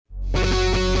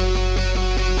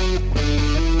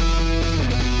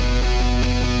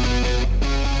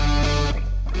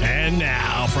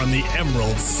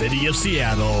Emerald City of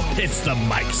Seattle, it's the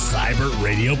Mike Seibert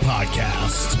Radio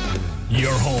Podcast.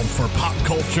 Your home for pop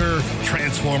culture,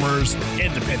 Transformers,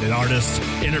 independent artists,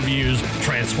 interviews,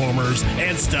 Transformers,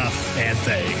 and stuff and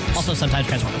things. Also sometimes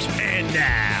Transformers. And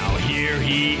now, here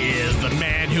he is, the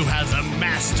man who has a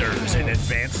master's in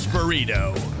advanced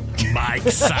burrito, Mike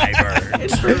Seibert.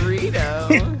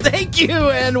 Burrito. Thank you,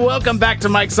 and welcome back to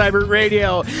Mike Seibert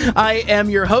Radio. I am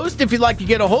your host. If you'd like to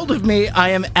get a hold of me, I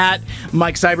am at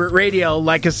Mike Seibert Radio.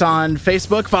 Like us on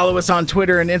Facebook, follow us on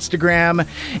Twitter and Instagram,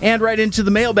 and right into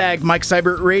the mailbag,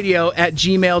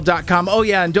 MikeSeibertRadio@gmail.com. Oh,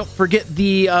 yeah, and don't forget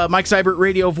the Mike Seibert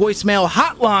Radio voicemail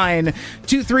hotline,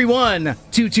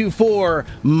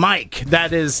 231-224-MIKE.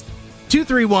 That is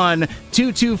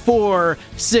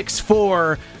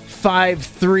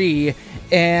 231-224-6453,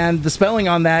 and the spelling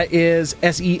on that is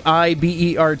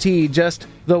Seibert, just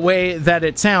the way that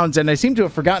it sounds. And I seem to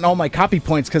have forgotten all my copy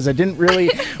points because I didn't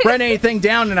really write anything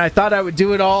down, and I thought I would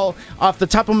do it all off the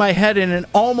top of my head, and it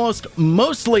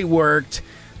mostly worked.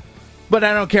 But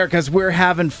I don't care because we're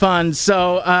having fun.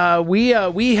 So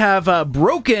we have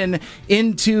broken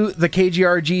into the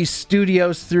KGRG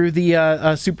studios through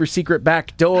the super secret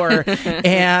back door,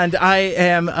 and I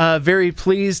am very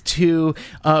pleased to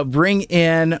bring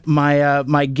in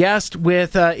my guest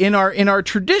with in our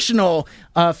traditional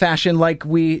fashion, like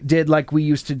we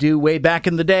used to do way back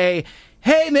in the day.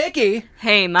 Hey, Mickey.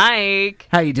 Hey, Mike.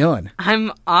 How you doing?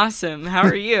 I'm awesome. How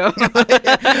are you?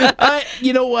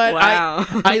 You know what? Wow.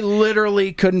 I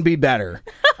literally couldn't be better.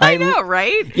 I know,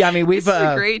 right? Yeah, I mean, This is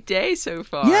a great day so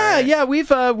far. Yeah, we've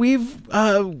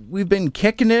been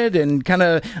kicking it and kind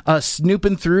of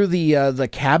snooping through the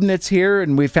cabinets here,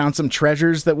 and we found some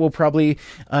treasures that we'll probably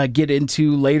get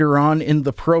into later on in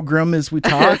the program as we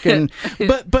talk. And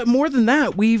but more than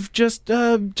that, we've just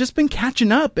been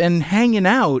catching up and hanging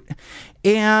out.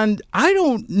 And I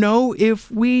don't know if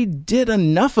we did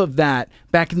enough of that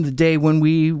back in the day when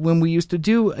we used to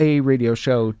do a radio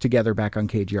show together back on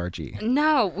KGRG.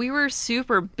 No, we were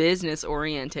super business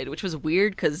oriented, which was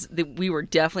weird because we were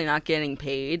definitely not getting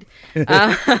paid.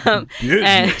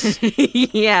 Business.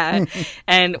 Yeah,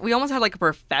 and we almost had like a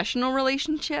professional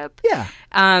relationship. Yeah.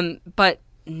 But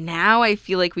now I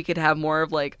feel like we could have more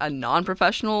of like a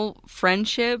non-professional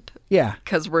friendship. Yeah.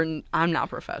 Because I'm not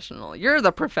professional. You're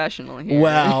the professional here.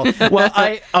 Well,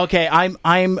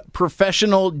 I'm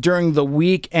professional during the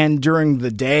week and during the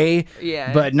day.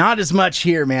 Yeah. But not as much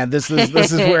here, man. This is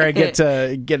where I get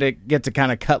to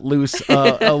kind of cut loose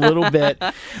a little bit.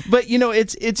 But you know,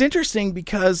 it's interesting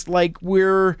because like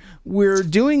we're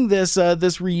doing this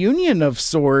reunion of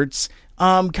sorts.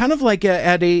 Kind of like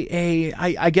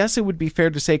I guess it would be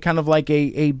fair to say kind of like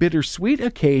a bittersweet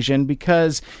occasion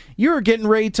because you're getting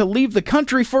ready to leave the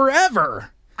country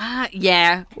forever.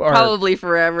 Yeah, probably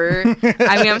forever.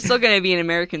 I mean, I'm still going to be an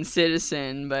American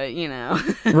citizen, but you know.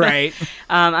 Right.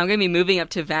 I'm going to be moving up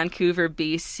to Vancouver,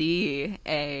 BC,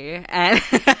 and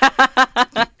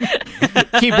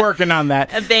keep working on that.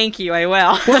 Thank you, I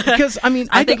will. Well, because I mean,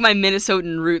 I think my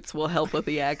Minnesotan roots will help with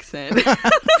the accent.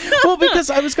 Well, because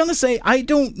I was going to say, I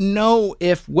don't know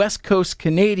if West Coast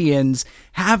Canadians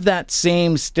have that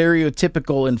same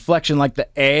stereotypical inflection, like the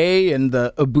A and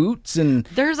the boots, and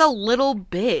there's a little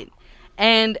bit.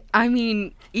 And I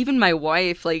mean, even my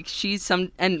wife, like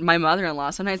and my mother-in-law,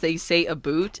 sometimes they say a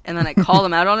boot, and then I call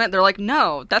them out on it. They're like,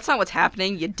 "No, that's not what's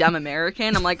happening, you dumb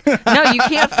American." I'm like, "No, you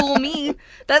can't fool me.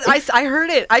 I heard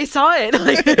it. I saw it.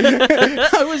 Like,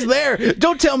 I was there.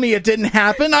 Don't tell me it didn't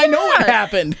happen. I know it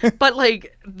happened." But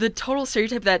like the total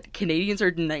stereotype that Canadians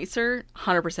are nicer,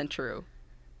 100% true.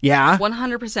 Yeah.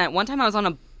 100%. One time I was on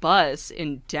a bus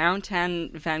in downtown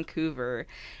Vancouver,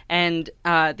 and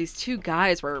these two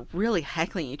guys were really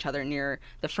heckling each other near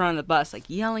the front of the bus, like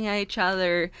yelling at each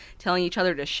other, telling each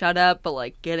other to shut up, but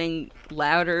like getting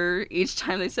louder each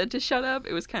time they said to shut up.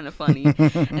 It was kind of funny.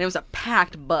 And it was a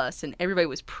packed bus, and everybody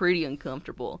was pretty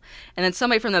uncomfortable. And then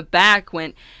somebody from the back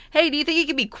went, "Hey, do you think you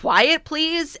could be quiet,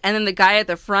 please?" And then the guy at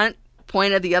the front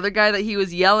pointed at the other guy that he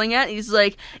was yelling at. He's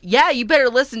like, "Yeah, you better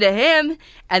listen to him."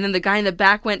 And then the guy in the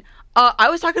back went, "I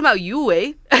was talking about you,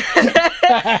 eh?"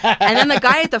 And then the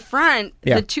guy at the front,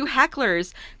 the two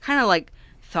hecklers, kind of like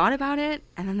thought about it,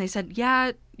 and then they said,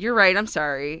 "Yeah, you're right, I'm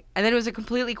sorry." And then it was a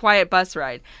completely quiet bus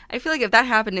ride. I feel like if that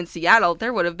happened in Seattle,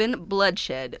 there would have been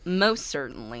bloodshed, most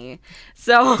certainly.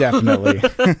 So definitely.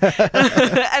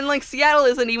 And like Seattle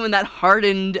isn't even that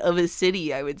hardened of a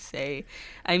city, I would say.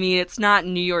 I mean, it's not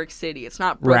New York City, it's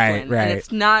not Brooklyn, right. and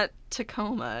it's not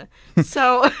Tacoma.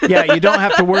 So yeah, you don't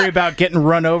have to worry about getting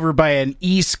run over by an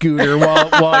e-scooter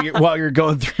while you're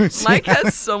going through Seattle. Mike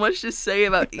has so much to say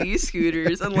about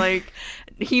e-scooters, and like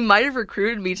he might have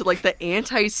recruited me to like the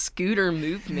anti-scooter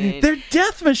movement. They're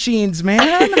death machines, man.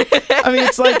 I mean,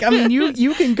 it's like,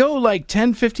 you can go like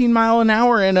 10, 15 mile an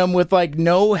hour in them with like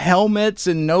no helmets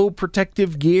and no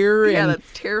protective gear. Yeah, and, that's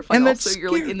terrifying. and that's also,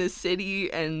 you're like scary. in the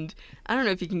city, and I don't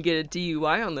know if you can get a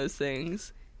DUI on those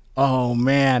things. Oh,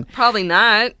 man. Probably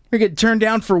not. We get turned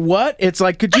down for what? It's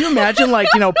like, could you imagine, like,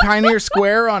 Pioneer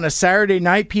Square on a Saturday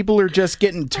night? People are just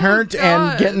getting turned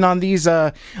and getting on these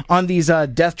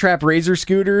Death Trap Razor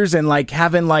scooters and like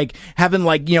having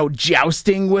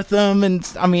jousting with them.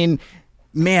 And I mean,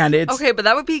 man, it's Okay, but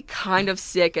that would be kind of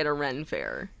sick at a Ren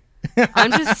fair.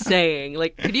 I'm just saying,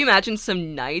 like, could you imagine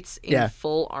some knights in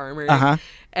full armor,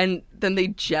 and then they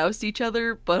joust each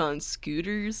other, but on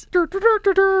scooters?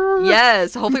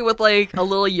 Yes, hopefully with like a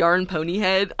little yarn pony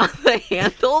head on the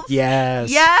handles.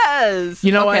 Yes.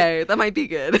 You know what? Okay, that might be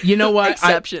good. You know what?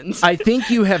 Exceptions. I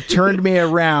think you have turned me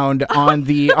around on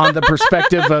the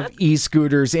perspective of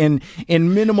e-scooters in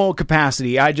minimal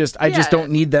capacity. I just don't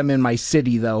need them in my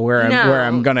city though, where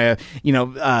I'm gonna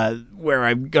where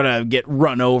I'm gonna get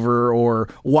run over or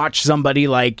watch somebody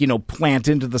like plant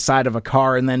into the side of a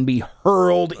car and then be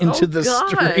hurled into the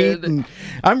street. And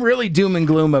I'm really doom and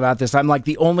gloom about this. I'm like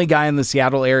the only guy in the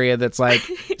Seattle area that's like,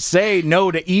 say no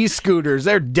to e-scooters.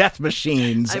 They're death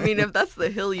machines. I mean, if that's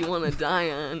the hill you want to die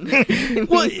on.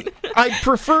 Well, I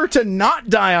prefer to not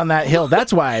die on that hill.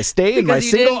 That's why I stay in my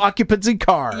single occupancy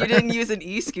car. You didn't use an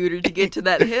e-scooter to get to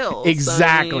that hill.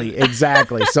 Exactly.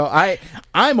 So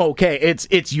I'm okay.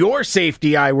 It's your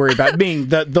safety I worry about, being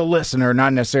the listener,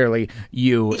 not necessarily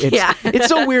you. It's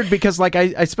so weird because like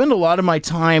I spend a lot of my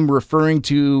time referring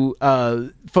to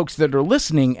folks that are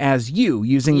listening as you,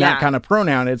 using that kind of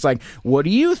pronoun. It's like, what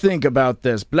do you think about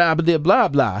this? Blah blah blah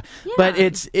blah. Yeah. But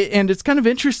it's kind of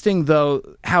interesting though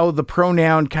how the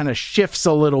pronoun kind of shifts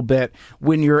a little bit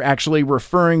when you're actually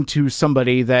referring to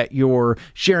somebody that you're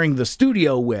sharing the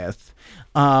studio with.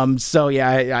 So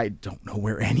yeah, I don't know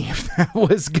where any of that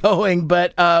was going,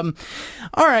 but all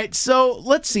right. So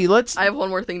let's see. I have one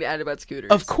more thing to add about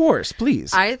scooters. Of course,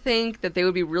 please. I think that they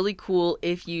would be really cool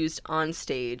if used on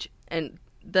stage, and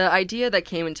the idea that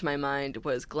came into my mind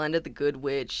was Glenda the Good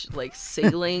Witch, like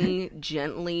sailing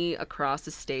gently across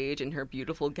the stage in her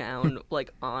beautiful gown,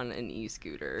 like on an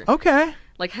e-scooter. Okay.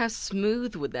 Like, how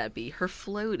smooth would that be? Her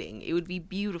floating. It would be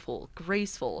beautiful,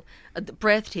 graceful,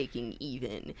 breathtaking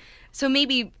even. So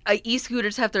maybe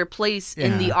e-scooters have their place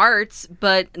in the arts,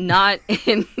 but not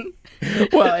in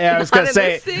well, yeah, I was going to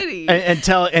say, the city.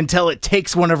 Until it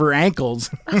takes one of her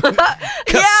ankles.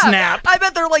 Snap. I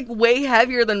bet they're, like, way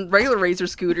heavier than regular Razor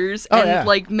scooters.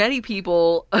 Like, many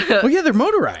people... well, yeah, they're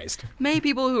motorized. Many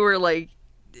people who are, like,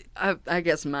 I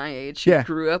guess my age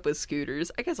grew up with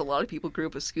scooters. I guess a lot of people grew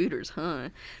up with scooters, huh?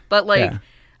 But like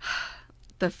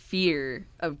the fear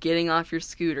of getting off your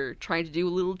scooter, trying to do a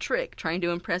little trick, trying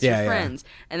to impress your friends,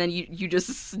 and then you just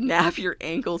snap your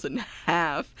ankles in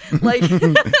half. Like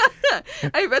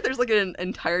I bet there's like an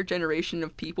entire generation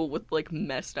of people with like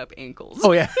messed up ankles.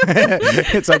 Oh yeah.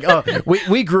 It's like, oh,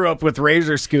 we grew up with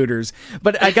Razor scooters.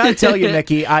 But I gotta tell you,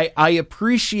 Nikki, I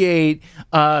appreciate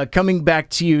coming back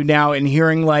to you now and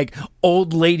hearing like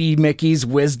old lady Mickey's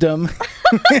wisdom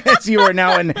as you are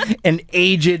now an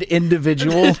aged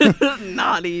individual.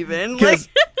 Not even. Like,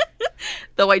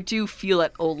 though I do feel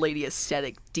that old lady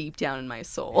aesthetic deep down in my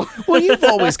soul. Well, you've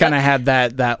always kind of had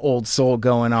that old soul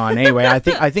going on. Anyway, I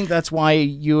think that's why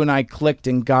you and I clicked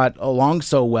and got along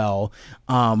so well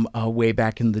way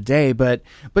back in the day. But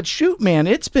shoot, man,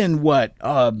 it's been what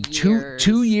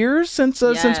 2 years since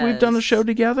we've done a show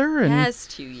together. And yes,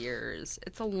 2 years.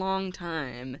 It's a long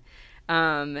time.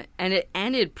 And it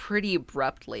ended pretty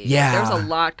abruptly. Yeah. There was a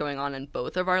lot going on in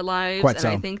both of our lives. Quite and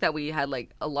so. I think that we had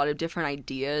like a lot of different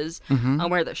ideas on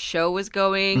where the show was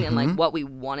going and like what we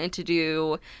wanted to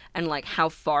do and like how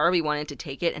far we wanted to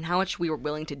take it and how much we were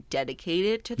willing to dedicate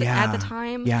it to at the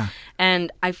time. Yeah.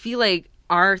 And I feel like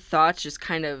our thoughts just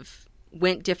kind of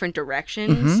went different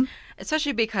directions,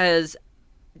 especially because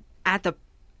at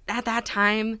that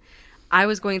time I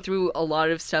was going through a lot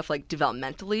of stuff like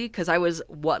developmentally because I was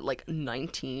like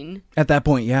 19 at that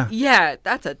point. Yeah,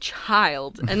 that's a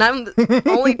child, and I'm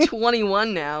only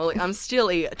 21 now. Like, I'm still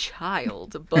a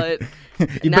child, but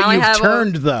now I have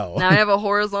now I have a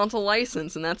horizontal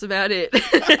license, and that's about it.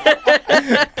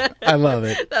 I love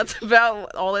it. That's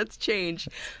about all that's changed.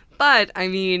 But I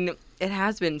mean, it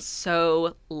has been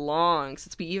so long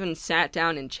since we even sat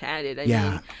down and chatted. I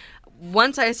mean,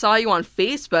 once I saw you on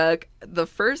Facebook, the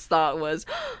first thought was,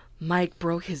 Mike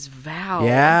broke his vow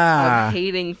of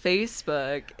hating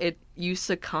Facebook. You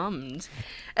succumbed.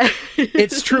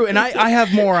 It's true, and I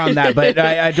have more on that, but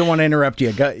I don't want to interrupt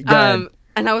you. Go ahead.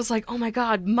 And I was like, oh my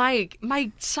God, Mike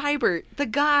Seibert, the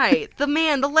guy, the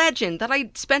man, the legend that I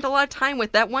spent a lot of time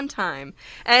with that one time.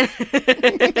 And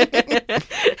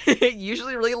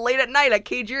usually really late at night at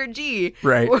KGRG.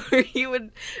 Right. Where he would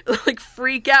like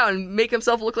freak out and make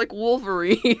himself look like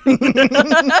Wolverine.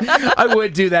 I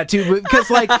would do that too, because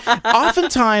like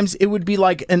oftentimes it would be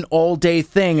like an all-day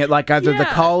thing at like either the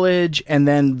college and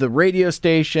then the radio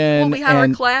station. Well, we had our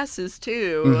classes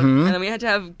too. And then we had to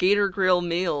have Gator Grill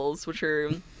meals, which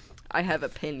are, I have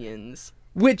opinions.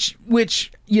 Which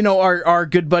you know our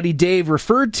good buddy Dave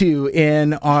referred to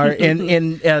in our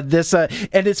in this and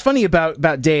it's funny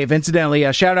about Dave.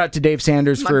 Incidentally, shout out to Dave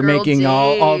Sanders for making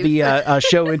all the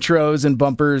show intros and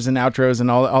bumpers and outros and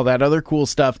all that other cool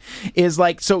stuff. Is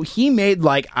like, so he made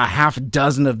like a half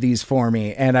dozen of these for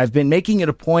me, and I've been making it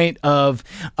a point of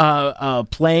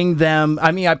playing them.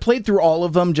 I mean, I played through all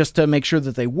of them just to make sure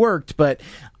that they worked, but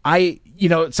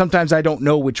sometimes I don't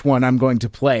know which one I'm going to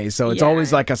play, so it's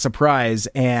always like a surprise.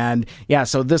 And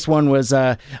so this one was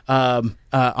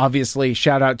obviously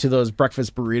shout out to those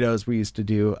breakfast burritos we used to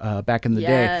do back in the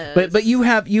day. But you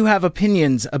have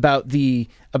opinions about the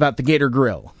Gator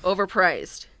Grill.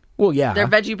 Overpriced. Well, yeah, their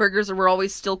veggie burgers were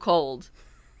always still cold.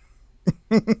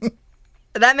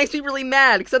 That makes me really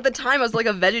mad, because at the time I was like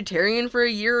a vegetarian for a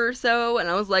year or so, and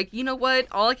I was like, you know what?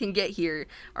 All I can get here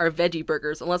are veggie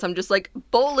burgers, unless I'm just like,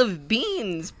 bowl of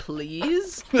beans,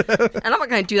 please. And I'm not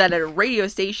going to do that at a radio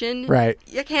station. Right.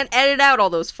 You can't edit out all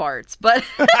those farts, but...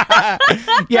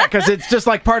 Yeah, because it's just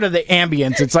like part of the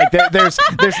ambience. It's like there's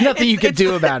nothing you can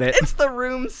do about it. It's the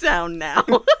room sound now.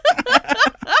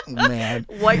 Man.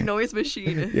 White noise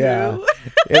machine. Yeah.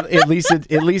 At least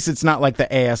it's not like the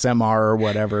ASMR or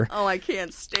whatever. Oh, I can't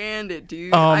stand it,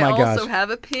 dude. Oh my gosh. I also have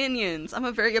opinions. I'm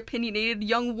a very opinionated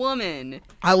young woman.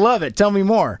 I love it. Tell me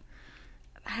more.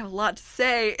 I have a lot to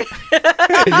say.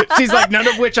 She's like, none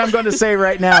of which I'm going to say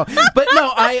right now. But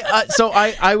no, I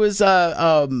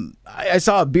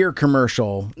saw a beer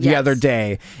commercial the other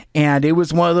day, and it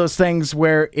was one of those things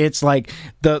where it's like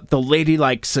the lady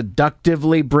like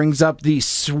seductively brings up the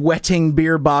sweating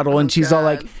beer bottle, and she's all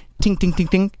like, ting, ting, ting,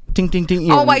 ting. Ting, ting, ting,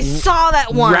 I saw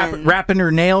that one. Wrapping her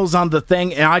nails on the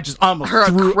thing, and I just almost her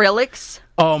acrylics.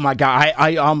 Oh my God,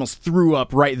 I almost threw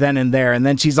up right then and there. And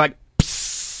then she's like,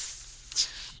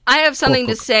 I have something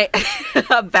to say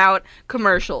about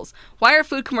commercials. Why are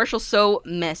food commercials so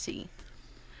messy?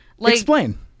 Like,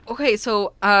 explain. Okay,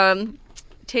 so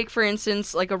take for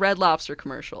instance like a Red Lobster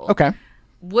commercial. Okay.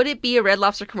 Would it be a Red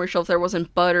Lobster commercial if there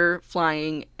wasn't butter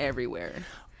flying everywhere?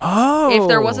 Oh. If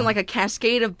there wasn't like a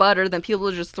cascade of butter, then people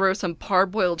would just throw some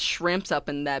parboiled shrimps up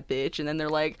in that bitch, and then they're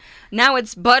like, now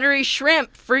it's buttery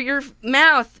shrimp for your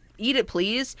mouth. Eat it,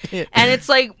 please. And it's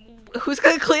like, who's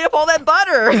going to clean up all that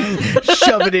butter?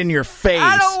 Shove it in your face.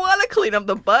 I don't want to clean up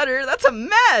the butter. That's a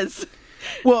mess.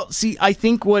 Well, see, I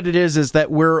think what it is that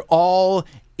we're all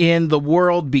in the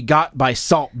world begot by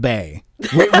Salt Bay.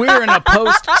 We're in a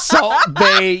post-Salt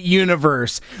Bay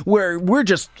universe where we're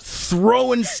just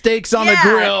throwing steaks on the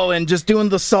grill and just doing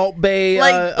the Salt Bay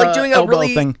like doing a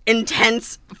really thing.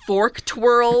 Intense fork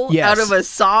twirl out of a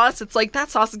sauce. It's like,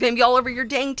 that sauce is going to be all over your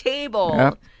dang table.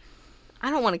 Yep. I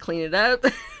don't want to clean it up.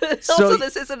 Also,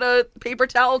 this isn't a paper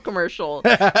towel commercial.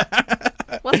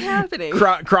 What's happening?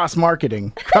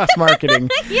 Cross-marketing.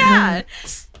 Yeah.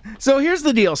 So here's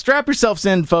the deal. Strap yourselves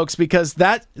in, folks, because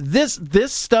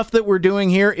this stuff that we're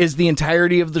doing here is the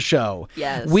entirety of the show.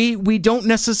 Yes. We don't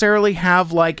necessarily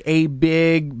have like a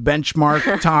big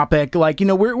benchmark topic. Like,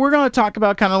 we're going to talk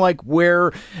about kind of like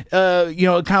where, kind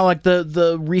of like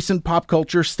the recent pop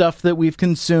culture stuff that we've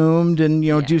consumed and,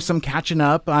 do some catching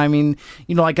up. I mean,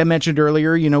 like I mentioned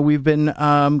earlier, we've been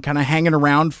kind of hanging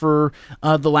around for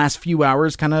the last few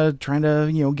hours, kind of trying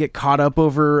to, get caught up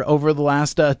over the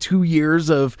last 2 years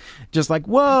of just like,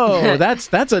 whoa, that's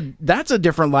a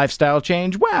different lifestyle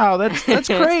change. Wow, that's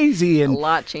crazy. And a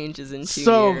lot changes in 2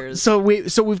 years. So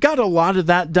we've got a lot of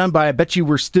that done, but I bet you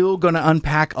we're still going to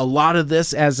unpack a lot of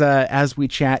this as we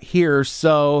chat here.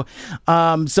 So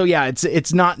yeah,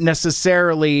 it's not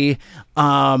necessarily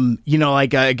in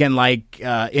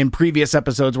previous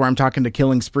episodes where I'm talking to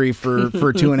Killing Spree for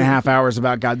 2.5 hours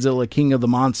about Godzilla King of the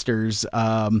Monsters.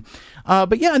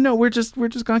 But yeah, no, we're just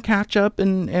gonna catch up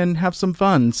and have some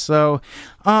fun. So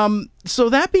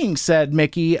that being said,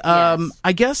 Mickey, yes.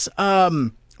 I guess I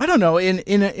don't know.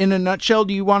 In a nutshell,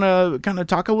 do you want to kind of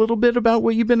talk a little bit about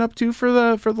what you've been up to for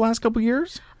the last couple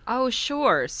years? Oh,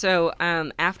 sure. So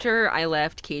after I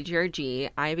left KGRG,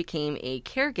 I became a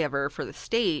caregiver for the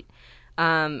state.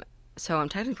 So I'm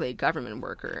technically a government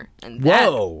worker, and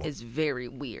Whoa. that is very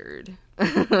weird.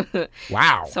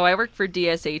 Wow. So I work for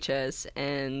DSHS,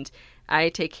 and I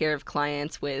take care of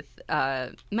clients with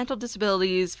mental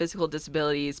disabilities, physical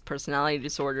disabilities, personality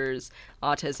disorders,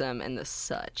 autism, and the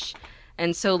such.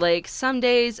 And so, like, some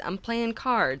days I'm playing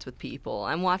cards with people,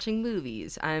 I'm watching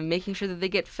movies, I'm making sure that they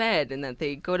get fed and that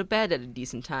they go to bed at a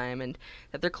decent time and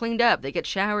that they're cleaned up, they get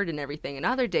showered and everything. And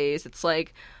other days it's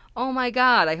like, oh my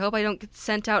God, I hope I don't get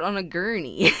sent out on a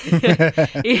gurney.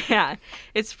 Yeah,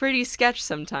 it's pretty sketch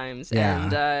sometimes. Yeah.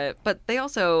 And but they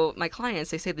also, my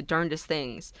clients, they say the darndest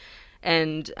things.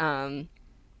 And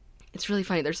it's really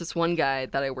funny. There's this one guy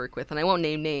that I work with, and I won't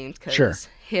name names because Sure.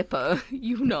 HIPAA,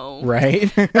 you know.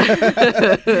 Right?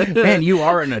 Man, you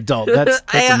are an adult. That's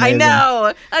I amazing.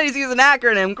 know. I just use an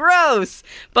acronym. Gross.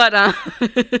 But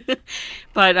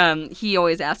he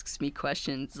always asks me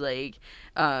questions like,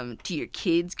 do your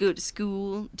kids go to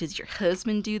school? Does your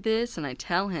husband do this? And I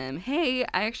tell him, hey,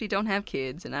 I actually don't have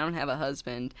kids and I don't have a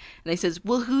husband. And he says,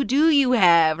 well, who do you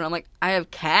have? And I'm like, I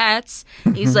have cats.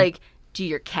 And he's like, do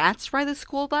your cats ride the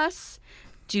school bus?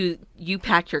 Do you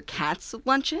pack your cats'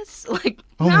 lunches? Like,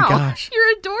 Oh no, my gosh.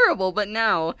 you're adorable, but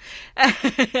no.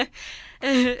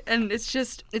 And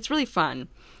it's really fun.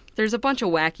 There's a bunch of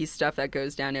wacky stuff that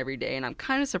goes down every day, and I'm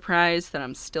kind of surprised that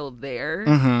I'm still there.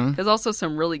 Because also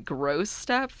some really gross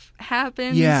stuff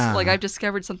happens. Yeah. Like, I've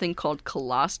discovered something called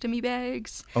colostomy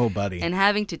bags, Oh, buddy. and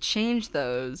having to change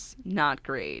those, not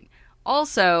great.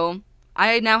 Also,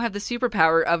 I now have the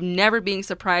superpower of never being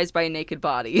surprised by a naked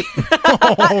body.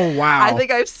 Oh, wow. I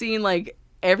think I've seen, like,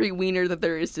 every wiener that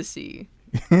there is to see.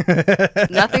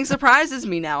 Nothing surprises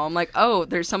me now. I'm like, oh,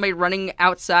 there's somebody running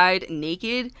outside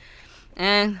naked,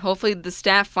 and hopefully the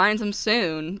staff finds him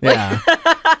soon. Yeah.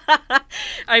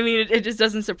 I mean, it just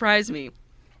doesn't surprise me.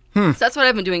 So that's what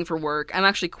I've been doing for work. I'm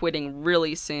actually quitting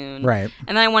really soon. Right.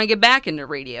 And then I want to get back into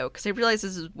radio because I realize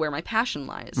this is where my passion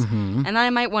lies. And then I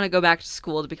might want to go back to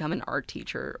school to become an art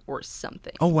teacher or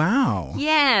something. Oh, wow.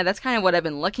 Yeah, that's kind of what I've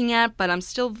been looking at, but I'm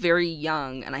still very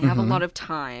young and I have a lot of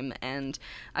time. And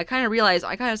I kind of realize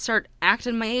I got to start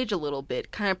acting my age a little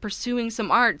bit, kind of pursuing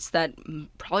some arts that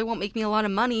probably won't make me a lot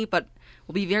of money, but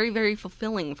will be very, very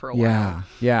fulfilling for a while. Yeah.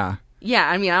 Yeah. Yeah,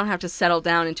 I mean, I don't have to settle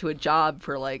down into a job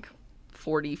for like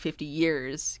 40, 50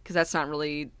 years because that's not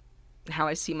really how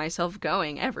I see myself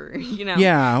going ever, you know?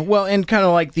 Yeah, well, and kind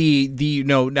of like the you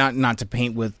know, not to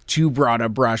paint with too broad a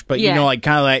brush, but you Yeah. know, like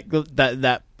kind of like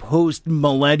that post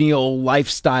millennial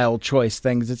lifestyle choice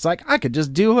things. It's like I could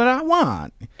just do what I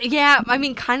want. Yeah, I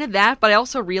mean, kind of that, but I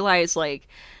also realize, like,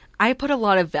 I put a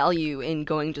lot of value in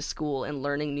going to school and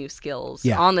learning new skills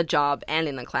Yeah. on the job and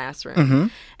in the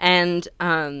classroom. And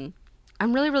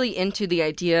I'm really, really into the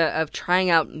idea of trying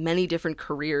out many different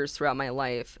careers throughout my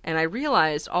life. And I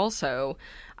realized also,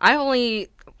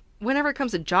 whenever it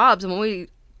comes to jobs, I'm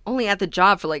only at the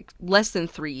job for like less than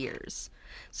 3 years.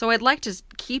 So I'd like to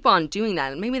keep on doing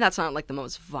that. And maybe that's not like the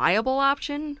most viable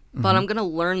option, but I'm going to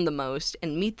learn the most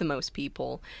and meet the most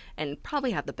people and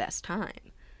probably have the best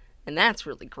time. And that's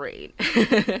really great.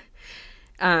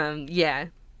 Yeah.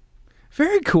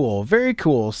 Very cool. Very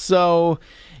cool. So,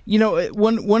 you know,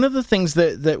 one of the things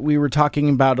that we were talking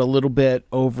about a little bit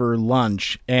over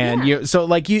lunch, and Yeah.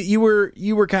 you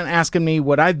were kind of asking me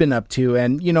what I've been up to,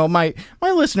 and you know, my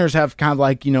listeners have kind of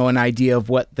like, you know, an idea of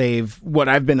what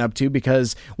I've been up to,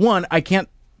 because one, I can't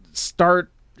shut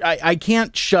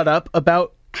up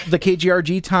about the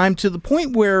KGRG time to the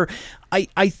point where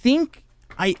I think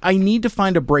I need to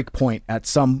find a break point at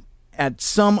some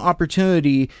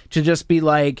opportunity to just be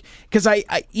like, because I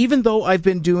even though I've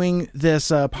been doing this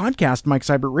podcast, Mike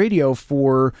Seibert Radio,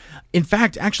 for, in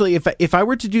fact, actually, if I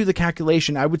were to do the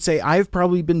calculation, I would say I've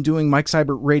probably been doing Mike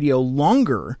Seibert Radio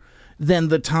longer than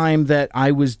the time that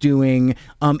I was doing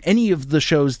any of the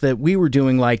shows that we were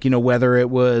doing, like, you know, whether it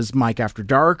was Mike After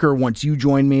Dark, or once you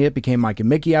joined me, it became Mike and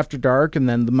Mickey After Dark, and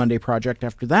then the Monday Project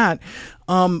after that.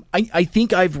 I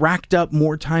think I've racked up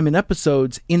more time in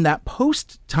episodes in that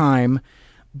post time,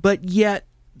 but yet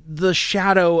the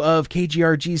shadow of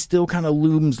KGRG still kind of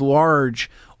looms large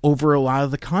over a lot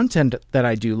of the content that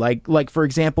I do. Like for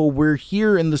example, we're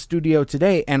here in the studio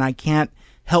today, and I can't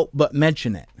help but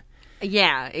mention it.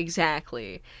 Yeah,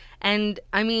 exactly. And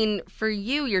I mean, for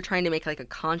you, you're trying to make like a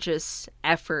conscious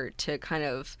effort to kind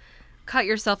of cut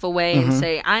yourself away and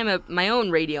say, I'm my own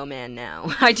radio man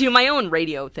now. I do my own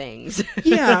radio things.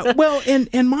 Yeah, well, and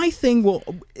my thing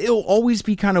it'll always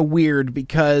be kind of weird,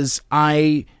 because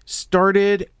I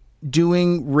started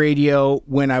doing radio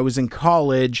when I was in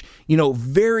college, you know,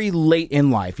 very late in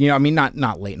life. You know, I mean,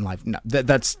 not late in life. No,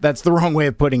 that's the wrong way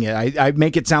of putting it. I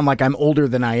make it sound like I'm older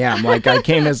than I am. Like I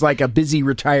came as like a busy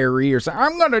retiree or something.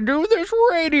 I'm going to do this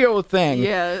radio thing.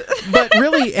 Yeah. But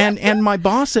really, and my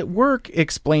boss at work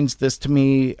explains this to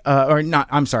me,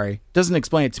 doesn't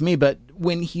explain it to me, but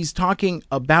when he's talking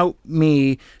about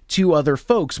me to other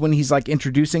folks, when he's like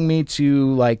introducing me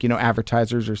to like, you know,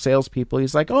 advertisers or salespeople,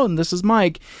 he's like, oh, and this is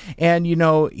Mike. And, you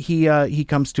know, he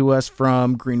comes to us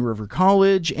from Green River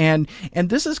College, and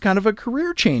this is kind of a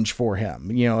career change for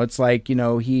him. You know, it's like, you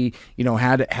know, he, you know,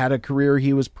 had a career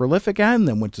he was prolific at, and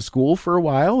then went to school for a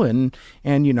while, and,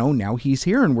 you know, now he's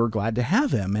here and we're glad to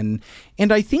have him.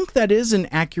 And I think that is an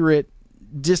accurate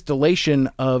distillation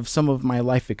of some of my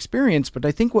life experience, but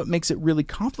I think what makes it really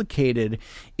complicated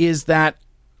is that,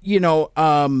 you know,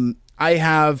 I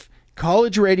have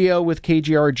college radio with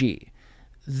KGRG.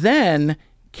 Then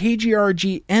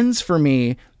KGRG ends for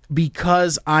me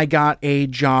because I got a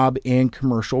job in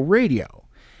commercial radio.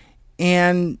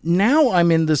 And now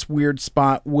I'm in this weird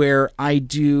spot where I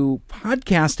do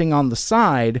podcasting on the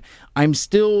side. I'm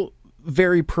still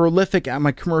very prolific at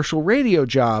my commercial radio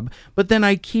job, but then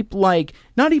I keep like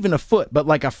not even a foot, but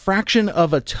like a fraction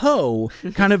of a toe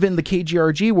kind of in the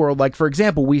KGRG world. Like, for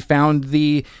example, we found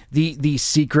the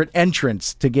secret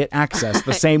entrance to get access,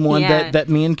 the same one that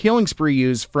me and Killing Spree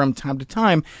use from time to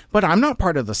time, but I'm not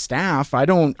part of the staff. I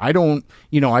don't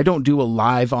do a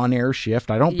live on air shift.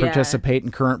 I don't participate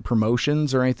in current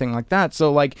promotions or anything like that.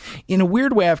 So like in a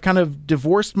weird way, I've kind of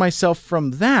divorced myself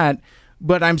from that.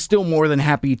 But I'm still more than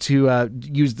happy to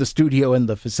use the studio and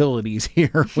the facilities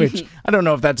here, which I don't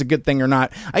know if that's a good thing or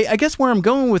not. I guess where I'm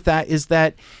going with that is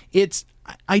that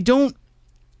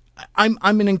I'm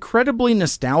an incredibly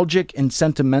nostalgic and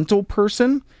sentimental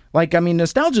person. Like, I mean,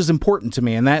 nostalgia is important to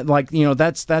me, and that, like, you know,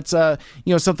 that's you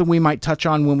know, something we might touch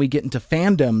on when we get into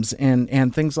fandoms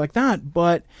and things like that.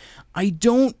 But I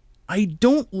don't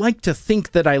like to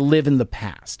think that I live in the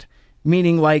past.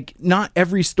 Meaning, like, not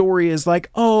every story is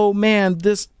like, oh, man,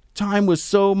 this time was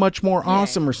so much more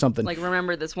awesome or something. Like,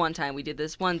 remember this one time we did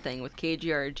this one thing with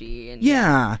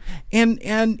KGRG.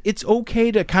 And it's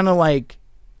okay to kind of, like,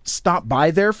 stop by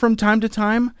there from time to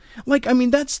time. Like, I mean,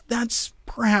 that's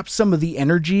perhaps some of the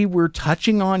energy we're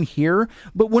touching on here.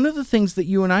 But one of the things that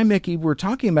you and I, Mickey, were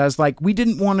talking about is, like, we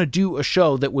didn't want to do a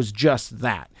show that was just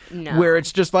that. No. Where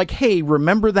it's just like, hey,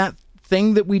 remember that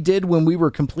thing that we did when we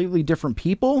were completely different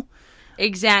people?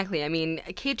 Exactly. I mean,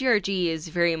 KGRG is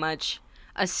very much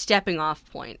a stepping off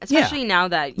point, especially now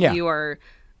that you are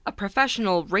a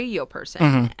professional radio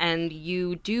person and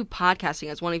you do podcasting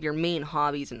as one of your main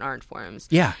hobbies and art forms.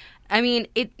 Yeah. I mean,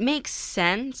 it makes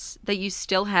sense that you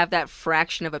still have that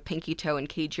fraction of a pinky toe in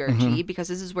KGRG because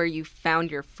this is where you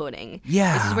found your footing.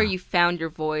 Yeah. This is where you found your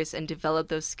voice and developed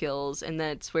those skills, and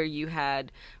that's where you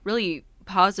had really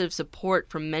positive support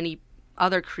from many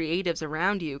other creatives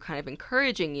around you kind of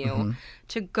encouraging you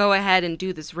to go ahead and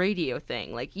do this radio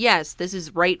thing. Like, yes, this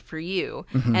is right for you.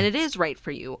 And it is right for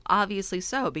you, obviously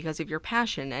so, because of your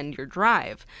passion and your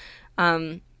drive.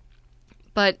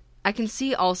 But I can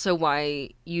see also why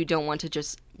you don't want to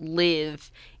just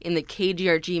live in the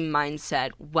KGRG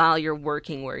mindset while you're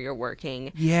working where you're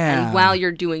working. Yeah. And while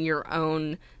you're doing your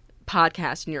own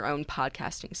podcast in your own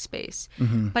podcasting space.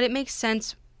 But it makes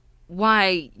sense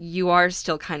why you are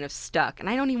still kind of stuck. And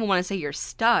I don't even want to say you're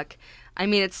stuck. I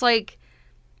mean, it's like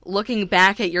looking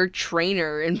back at your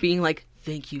trainer and being like,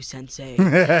 thank you, sensei.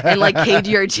 And like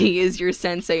KGRG is your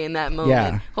sensei in that moment.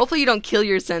 Yeah. Hopefully you don't kill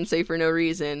your sensei for no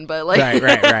reason, but like...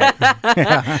 Right.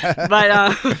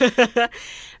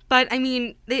 But I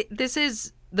mean, this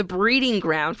is the breeding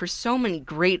ground for so many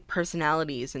great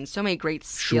personalities and so many great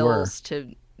skills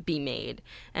to be made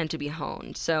and to be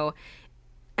honed. So,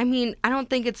 I mean, I don't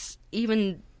think it's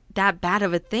even that bad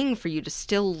of a thing for you to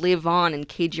still live on in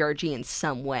KGRG in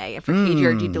some way, and for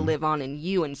KGRG to live on in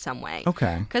you in some way.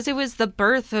 Okay. Because it was the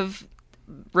birth of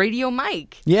Radio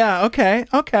Mike. Yeah, okay.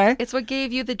 It's what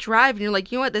gave you the drive, and you're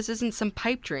like, you know what, this isn't some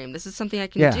pipe dream. This is something I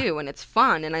can do, and it's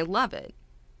fun, and I love it.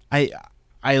 I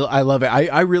love it.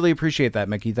 I really appreciate that,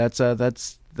 Mickey. That's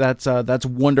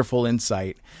wonderful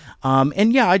insight.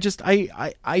 And yeah,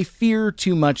 I fear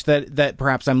too much that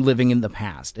perhaps I'm living in the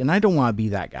past, and I don't want to be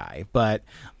that guy. But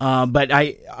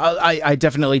I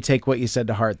definitely take what you said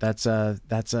to heart.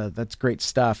 That's great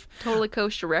stuff. Totally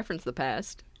kosher reference the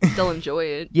past. Still enjoy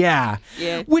it. Yeah.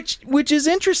 Which is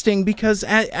interesting because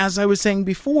as I was saying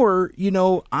before, you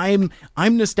know, I'm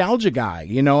nostalgia guy,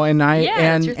 you know, and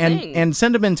and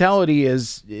sentimentality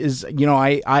is you know,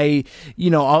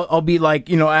 I'll be like,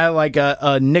 you I like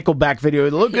a Nickelback video.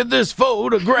 Look at this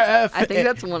photograph. I think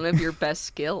that's one of your best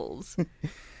skills.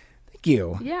 Thank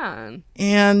you. Yeah.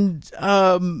 And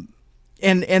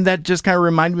that just kind of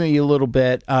reminded me a little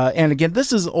bit. And again,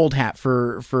 this is old hat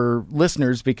for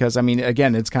listeners because, I mean,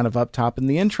 again, it's kind of up top in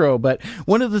the intro. But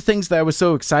one of the things that I was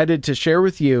so excited to share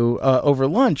with you over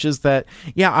lunch is that,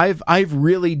 yeah, I've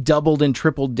really doubled and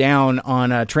tripled down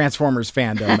on Transformers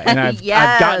fandom, and I've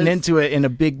gotten into it in a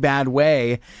big bad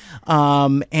way.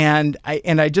 And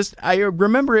I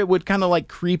remember it would kind of like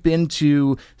creep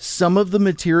into some of the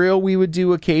material we would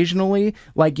do occasionally,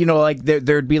 like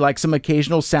there'd be like some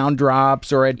occasional sound drops,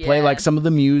 or I'd play like some of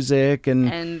the music,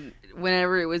 and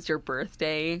whenever it was your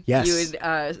birthday, yes, you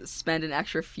would spend an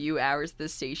extra few hours at the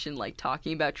station like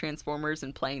talking about Transformers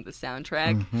and playing the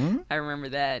soundtrack. Mm-hmm. I remember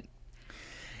that.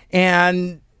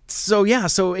 And so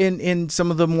in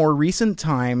some of the more recent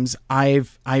times,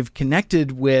 I've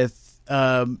connected with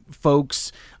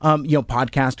folks,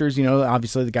 podcasters,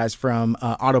 obviously the guys from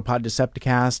Autopod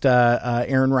Decepticast,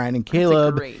 Aaron, Ryan, and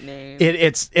Caleb. That's a great name.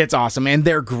 It's awesome, and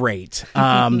they're great.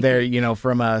 They're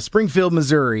from Springfield,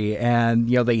 Missouri, and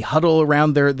they huddle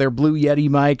around their Blue Yeti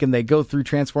mic, and they go through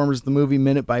Transformers the movie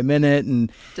minute by minute.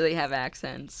 And do they have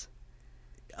accents?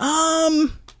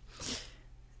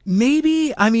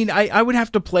 Maybe. I mean, I would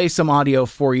have to play some audio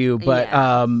for you, but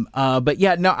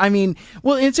yeah, no, I mean,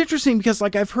 well, it's interesting because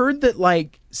like I've heard that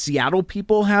like Seattle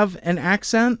people have an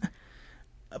accent,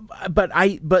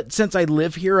 but since I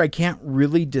live here, I can't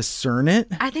really discern it.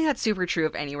 I think that's super true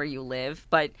of anywhere you live,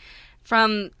 but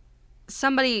from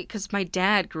somebody, because my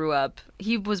dad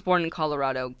he was born in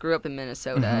Colorado, grew up in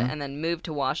Minnesota, and then moved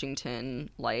to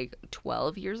Washington like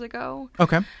 12 years ago.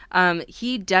 Okay.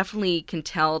 He definitely can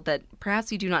tell that perhaps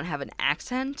we do not have an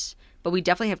accent, but we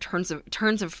definitely have terms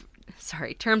of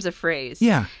phrase.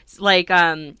 Yeah. Like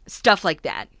stuff like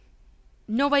that.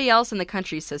 Nobody else in the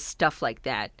country says stuff like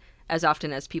that as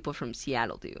often as people from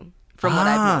Seattle do. From what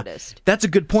I've noticed. That's a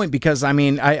good point, because I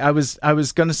mean, I was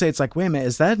going to say, it's like, wait a minute,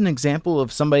 is that an example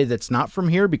of somebody that's not from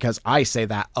here? Because I say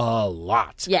that a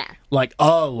lot. Yeah. Like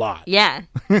a lot. Yeah.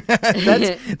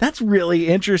 That's really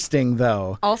interesting,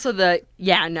 though. Also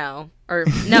yeah.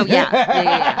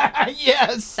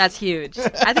 Yes. That's huge.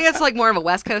 I think that's like more of a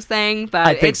West Coast thing,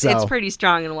 but it's pretty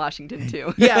strong in Washington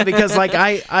too. Yeah, because like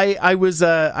I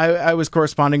was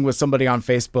corresponding with somebody on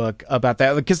Facebook about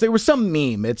that, because there was some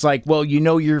meme. It's like, well,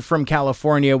 you're from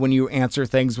California when you answer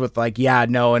things with like, yeah,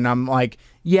 no, and I'm like,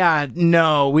 yeah,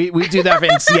 no, we do that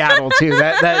in Seattle too.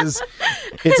 That is,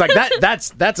 it's like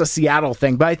that's a Seattle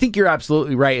thing. But I think you're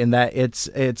absolutely right in that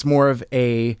it's more of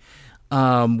a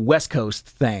West Coast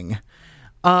thing.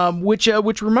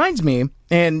 Which reminds me,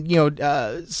 and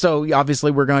so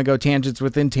obviously we're gonna go tangents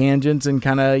within tangents and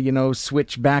kind of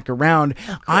switch back around.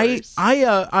 I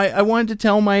wanted to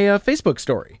tell my Facebook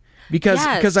story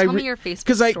because I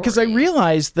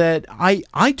realized that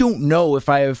I don't know if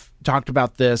I have talked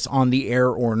about this on the air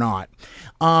or not.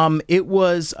 It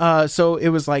was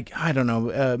like, I don't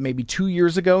know, maybe 2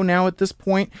 years ago now at this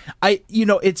point.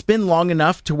 It's been long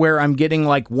enough to where I'm getting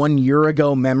like 1 year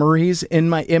ago memories in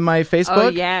my Facebook. Oh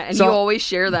yeah, and you always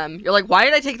share them. You're like, why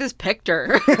did I take this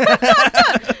picture?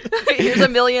 Here's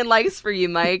 1 million likes for you,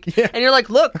 Mike. Yeah. And you're like,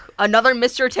 look, another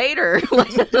Mr. Tater.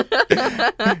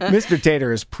 Mr.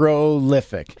 Tater is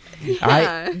prolific.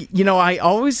 Yeah. I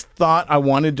always thought I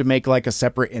wanted to make like a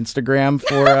separate Instagram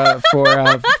for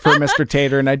Mr.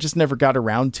 Tater, and I just never got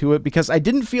around to it because I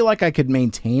didn't feel like I could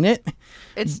maintain it.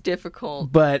 It's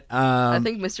difficult. But I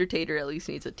think Mr. Tater at least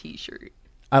needs a t-shirt.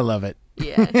 I love it.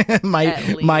 Yeah.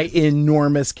 my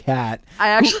enormous cat. I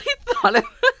actually thought of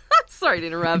sorry to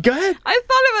interrupt. Go ahead. I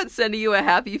thought about sending you a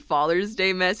happy Father's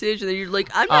Day message, and then you're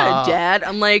like, I'm not a dad.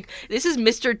 I'm like, this is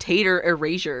Mr. Tater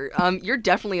Erasure. You're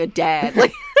definitely a dad.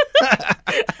 Like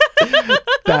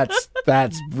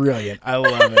That's brilliant. I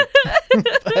love it.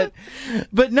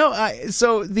 but no,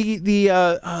 so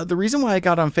the reason why I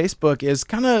got on Facebook is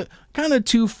kind of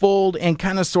twofold and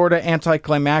kind of sort of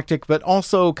anticlimactic, but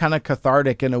also kind of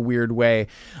cathartic in a weird way.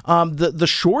 The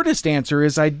shortest answer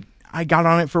is I got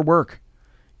on it for work.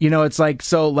 It's like,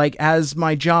 so like as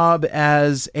my job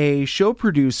as a show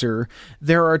producer,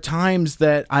 there are times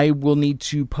that I will need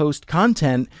to post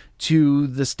content to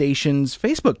the station's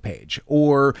Facebook page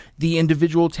or the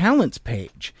individual talents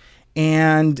page.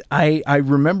 And I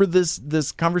remember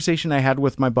this conversation I had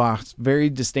with my boss very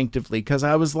distinctively, because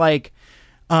I was like,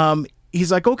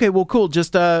 he's like, okay, well, cool.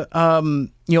 Just, let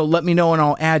me know and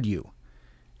I'll add you.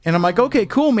 And I'm like, okay,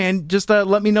 cool, man. Just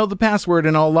let me know the password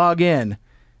and I'll log in.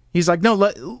 He's like, no,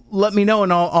 let me know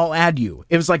and I'll add you.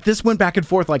 It was like this went back and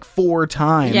forth like 4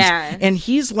 times. Yeah. And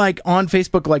he's like on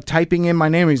Facebook, like typing in my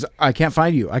name. He's, I can't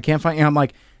find you. I can't find you. And I'm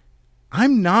like,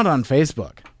 I'm not on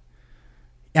Facebook.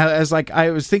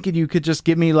 I was thinking you could just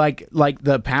give me like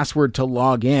the password to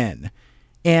log in.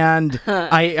 And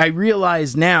I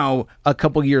realize now, a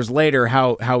couple years later,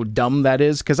 how dumb that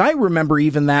is. Because I remember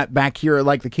even that back here at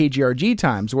like the KGRG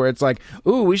times where it's like,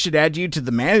 ooh, we should add you to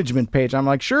the management page. I'm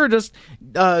like, sure, just,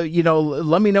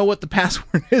 let me know what the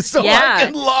password is so I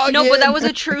can log in. No, but that was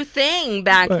a true thing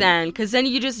back then. Because then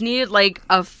you just needed like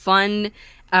a fun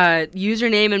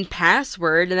username and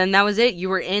password. And then that was it. You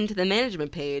were into the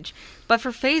management page. But for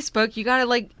Facebook, you got to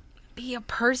like be a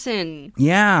person.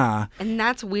 Yeah. And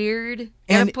that's weird.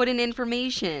 And put in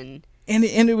information. And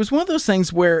it was one of those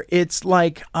things where it's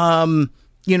like, and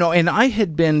I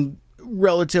had been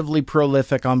relatively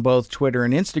prolific on both Twitter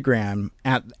and Instagram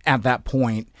at that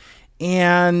point.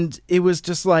 And it was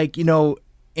just like,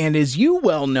 and as you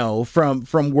well know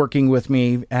from working with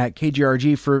me at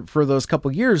KGRG for those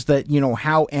couple years that,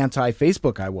 how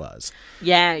anti-Facebook I was.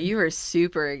 Yeah, you were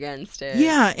super against it.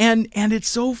 Yeah, and it's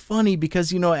so funny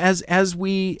because, as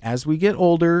we get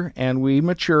older and we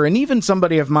mature, and even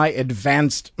somebody of my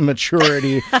advanced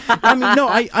maturity,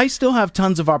 I still have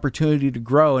tons of opportunity to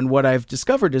grow. And what I've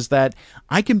discovered is that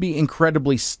I can be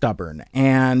incredibly stubborn.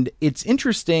 And it's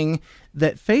interesting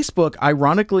that Facebook,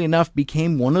 ironically enough,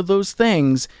 became one of those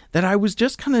things that I was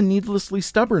just kind of needlessly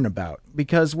stubborn about.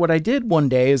 Because what I did one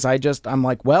day is I'm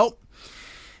like, well,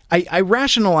 I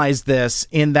rationalized this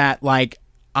in that, like,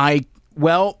 I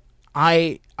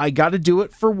got to do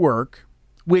it for work,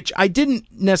 which I didn't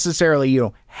necessarily,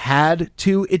 had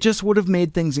to. It just would have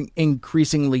made things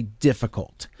increasingly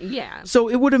difficult. Yeah. So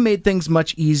it would have made things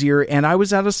much easier. And I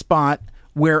was at a spot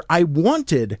where I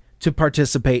wanted to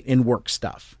participate in work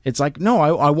stuff. It's like, no,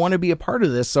 I want to be a part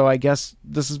of this, so I guess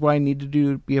this is what I need to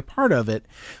do to be a part of it.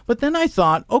 But then I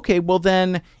thought, okay, well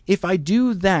then, if I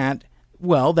do that,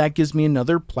 well, that gives me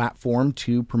another platform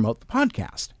to promote the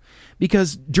podcast.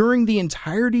 Because during the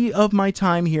entirety of my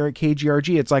time here at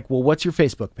KGRG, it's like, well, what's your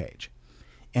Facebook page?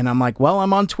 And I'm like, well,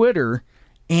 I'm on Twitter,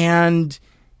 and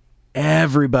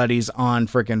everybody's on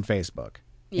frickin' Facebook.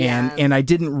 Yeah. And I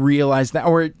didn't realize that,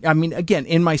 again,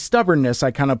 in my stubbornness,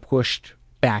 I kind of pushed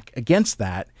back against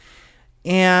that.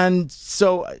 And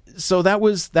so that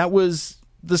was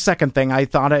the second thing. I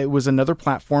thought it was another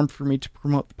platform for me to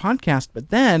promote the podcast. But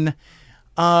then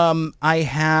I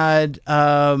had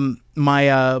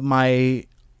my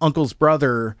uncle's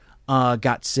brother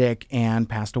got sick and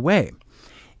passed away.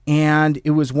 And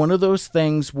it was one of those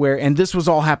things where, and this was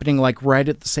all happening like right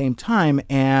at the same time.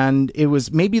 And it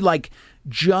was maybe like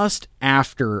just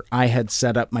after I had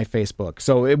set up my Facebook.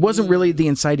 So it wasn't really the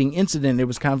inciting incident. It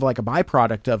was kind of like a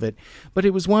byproduct of it. But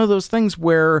it was one of those things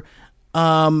where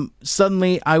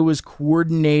suddenly I was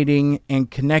coordinating and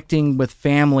connecting with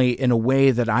family in a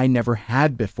way that I never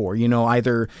had before,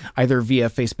 either via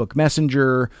Facebook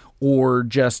Messenger or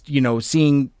just,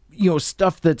 seeing,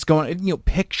 stuff that's going,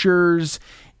 pictures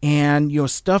and,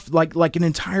 stuff like an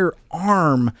entire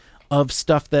arm of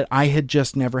stuff that I had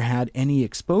just never had any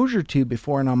exposure to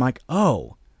before. And I'm like,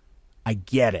 oh, I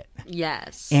get it.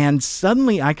 Yes. And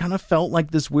suddenly I kind of felt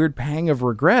like this weird pang of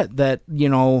regret that,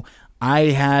 I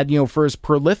had, for as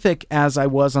prolific as I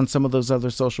was on some of those other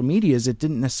social medias, it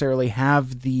didn't necessarily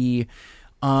have the,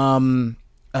 for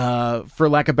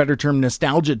lack of a better term,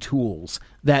 nostalgia tools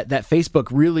that Facebook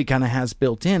really kind of has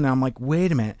built in. And I'm like,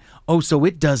 wait a minute. Oh, so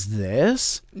it does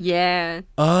this? Yeah.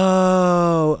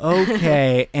 Oh,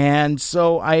 okay. And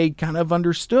so I kind of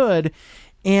understood.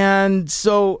 And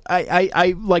so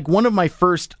I like one of my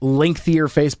first lengthier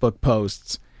Facebook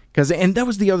posts, and that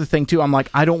was the other thing too. I'm like,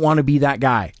 I don't want to be that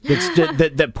guy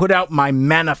that put out my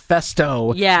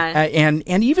manifesto. Yeah. And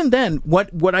even then,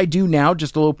 what I do now,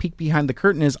 just a little peek behind the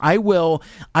curtain, is I will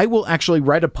actually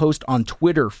write a post on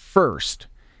Twitter first,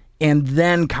 and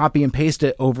then copy and paste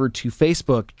it over to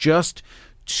Facebook, just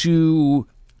to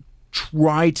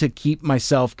try to keep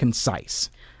myself concise.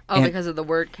 Oh, and because of the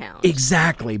word count.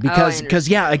 Exactly. Because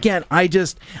yeah, again,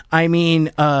 TLDR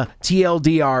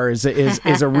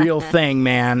is a real thing,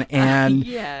 man. And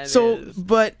yeah, so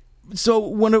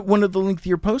one of the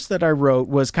lengthier posts that I wrote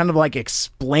was kind of like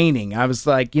explaining. I was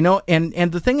like,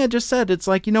 and the thing I just said, it's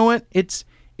like, you know what? It's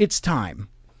time.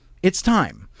 It's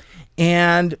time.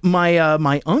 And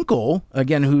my uncle,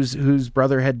 again, whose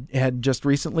brother had just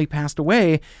recently passed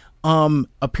away,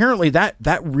 apparently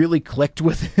that really clicked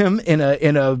with him in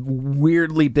a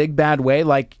weirdly big bad way.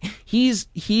 Like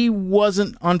he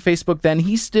wasn't on Facebook then,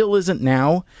 he still isn't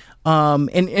now. And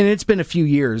it's been a few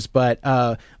years, but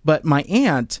my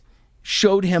aunt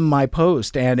showed him my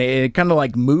post, and it kind of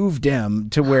like moved him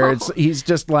to where he's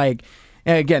just like,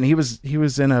 and again, he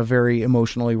was in a very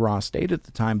emotionally raw state at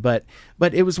the time, but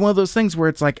it was one of those things where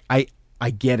it's like, I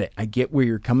get it. I get where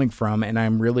you're coming from, and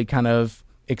I'm really kind of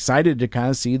excited to kind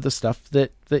of see the stuff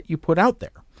that you put out there.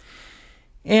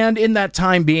 And in that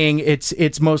time being,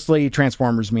 it's mostly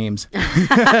Transformers memes.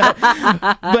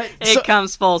 But it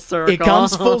comes full circle. It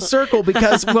comes full circle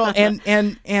because, well,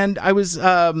 and I was,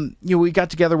 we got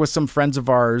together with some friends of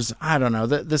ours. I don't know,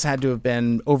 this had to have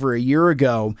been over a year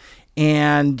ago,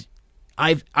 and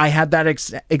I had that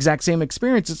exact same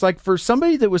experience. It's like, for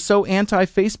somebody that was so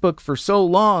anti-Facebook for so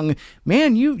long,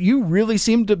 man, you really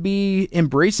seem to be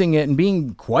embracing it and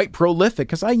being quite prolific.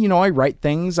 Because I write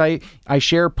things, I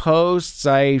share posts,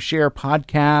 I share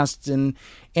podcasts,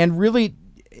 and really,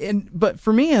 but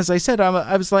for me, as I said,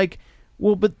 I was like,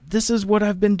 well, but this is what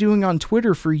I've been doing on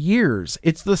Twitter for years.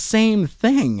 It's the same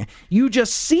thing. You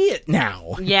just see it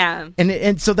now. Yeah.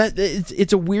 And so that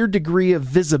it's a weird degree of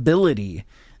visibility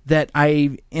that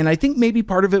I think maybe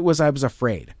part of it was I was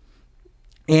afraid.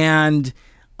 And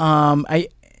I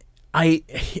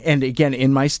and again,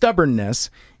 in my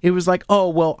stubbornness, it was like, oh,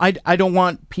 well, I don't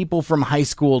want people from high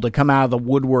school to come out of the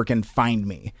woodwork and find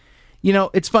me.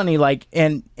 It's funny, like,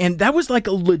 and that was like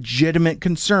a legitimate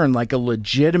concern, like a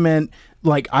legitimate,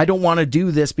 like, I don't want to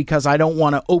do this because I don't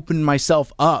want to open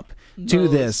myself up to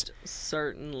this.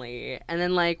 Certainly. And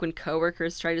then, like, when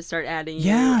coworkers try to start adding you,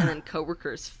 Yeah. and then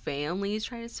coworkers' families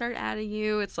try to start adding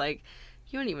you, it's like,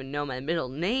 you don't even know my middle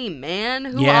name, man.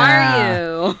 Who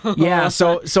are you? Yeah.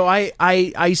 So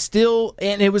I still,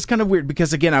 and it was kind of weird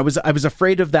because, again, I was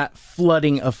afraid of that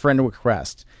flooding of friend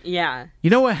requests. Yeah. You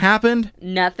know what happened?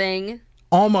 Nothing.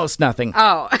 Almost nothing.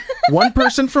 Oh. One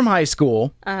person from high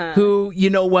school who, you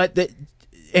know what,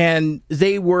 and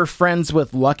they were friends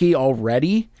with Lucky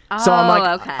already. So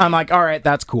I'm like, all right,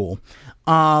 that's cool.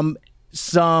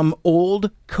 Some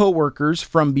old coworkers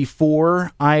from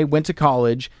before I went to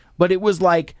college, but it was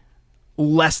like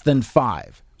less than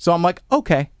 5. So I'm like,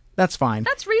 okay, that's fine.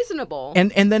 That's reasonable.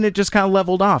 And then it just kind of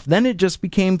leveled off. Then it just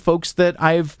became folks that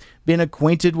I've been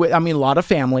acquainted with. I mean, a lot of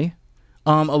family,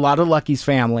 a lot of Lucky's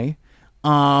family.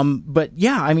 But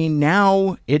yeah, I mean,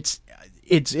 now it's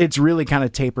really kind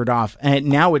of tapered off, and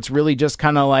now it's really just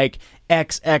kind of like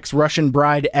XX Russian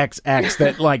bride XX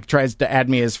that like tries to add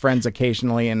me as friends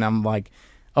occasionally, and I'm like,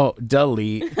 oh,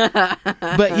 delete.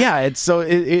 But yeah,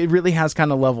 it really has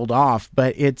kind of leveled off,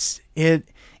 but it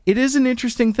is an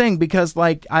interesting thing because,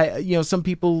 like, some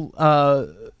people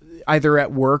either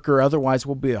at work or otherwise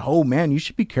will be, oh man, you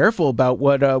should be careful about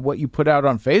what you put out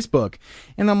on Facebook,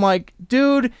 and I'm like,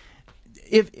 dude,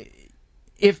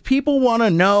 if people want to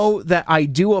know that I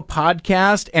do a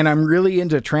podcast and I'm really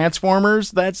into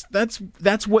Transformers, that's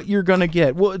what you're going to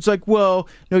get. Well, it's like, well,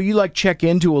 no, you like check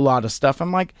into a lot of stuff.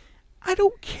 I'm like, I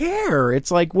don't care.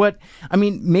 It's like,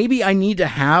 maybe I need to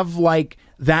have like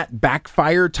that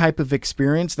backfire type of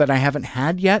experience that I haven't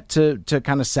had yet to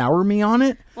kind of sour me on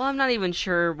it. Well, I'm not even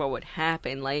sure what would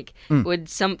happen. Like, would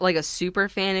a super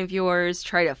fan of yours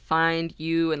try to find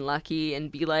you and Lucky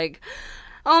and be like,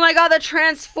 oh my god, the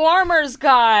Transformers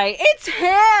guy, it's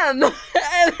him!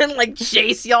 And then, like,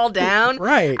 chase y'all down.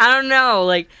 Right. I don't know.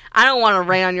 Like, I don't want to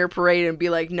rain on your parade and be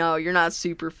like, no, you're not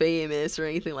super famous or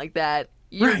anything like that.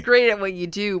 You're great at what you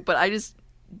do, but I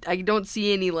don't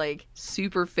see any, like,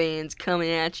 super fans coming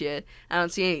at you. I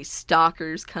don't see any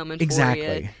stalkers coming for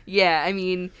you. Yeah, I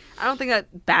mean, I don't think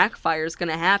that backfire's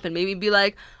gonna happen. Maybe be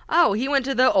like, oh, he went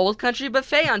to the Old Country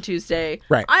Buffet on Tuesday.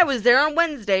 Right. I was there on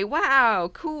Wednesday. Wow,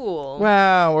 cool.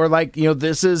 Wow, or like,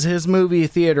 this is his movie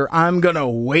theater. I'm gonna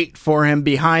wait for him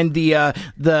behind the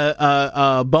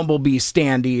Bumblebee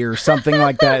standee or something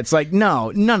like that. It's like,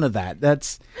 no, none of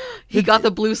that. He got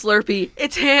the blue Slurpee.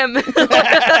 It's him.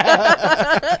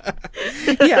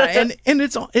 Yeah, and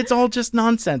it's all just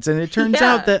nonsense. And it turns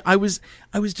out that I was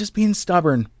just being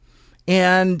stubborn.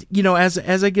 And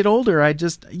as I get older, I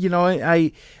just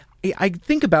I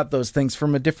think about those things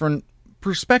from a different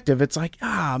perspective. It's like,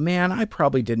 man, I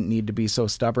probably didn't need to be so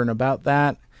stubborn about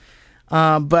that.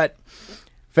 But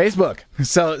Facebook.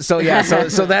 So yeah,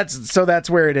 so that's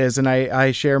where it is, and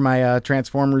I share my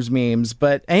Transformers memes.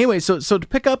 But anyway, so to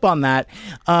pick up on that,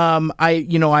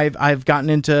 I've gotten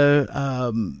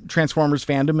into Transformers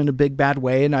fandom in a big bad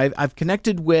way, and I've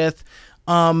connected with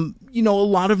a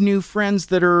lot of new friends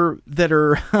that are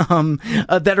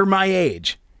my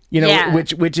age.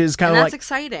 Which is kind of like, that's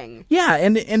exciting. Yeah,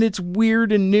 and it's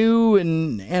weird and new,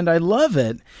 and I love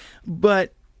it.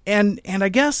 But and I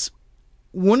guess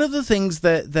one of the things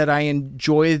that I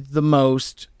enjoy the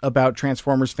most about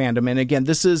Transformers fandom, and again,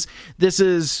 this is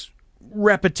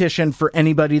repetition for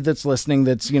anybody that's listening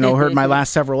that's, heard my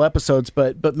last several episodes,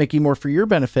 but Mickey, more for your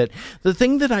benefit. The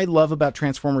thing that I love about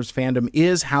Transformers fandom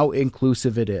is how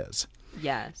inclusive it is.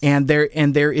 Yes. And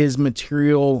there is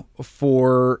material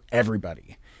for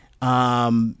everybody.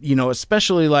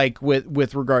 Especially like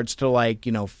with regards to like,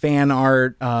 fan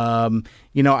art.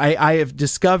 I have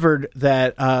discovered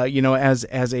that,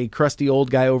 as a crusty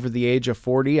old guy over the age of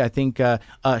 40, I think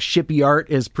shippy art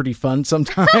is pretty fun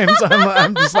sometimes.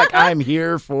 I'm just like, I'm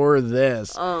here for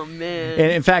this. Oh, man.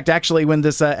 And in fact, actually, when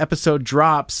this episode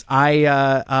drops,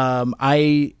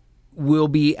 I will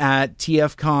be at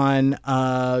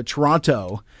TFCon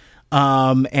Toronto.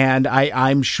 And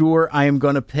I'm sure I am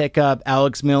going to pick up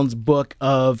Alex Milne's book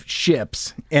of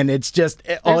ships, and it's just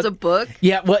there's a book.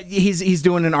 Yeah, well, he's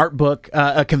doing an art book,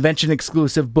 a convention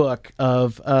exclusive book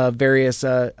of various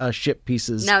ship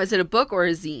pieces. Now, is it a book or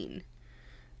a zine?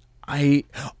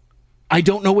 I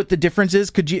don't know what the difference is.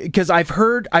 Could you? Because I've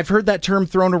heard that term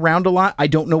thrown around a lot. I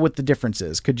don't know what the difference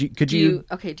is. Could you? Do you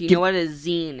know what a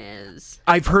zine is?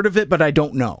 I've heard of it, but I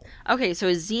don't know. Okay, so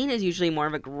a zine is usually more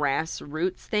of a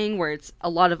grassroots thing where it's a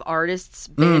lot of artists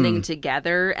banding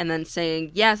together and then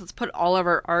saying, yes, let's put all of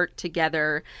our art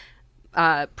together,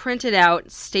 print it out,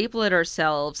 staple it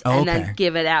ourselves, and then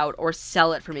give it out or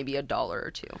sell it for maybe $1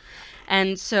 or $2.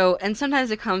 And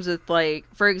sometimes it comes with, like,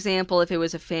 for example, if it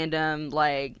was a fandom,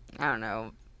 like, I don't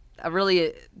know, a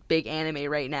really big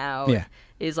anime right now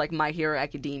is like My Hero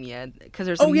Academia, because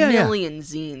there's a million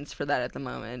zines for that at the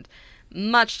moment.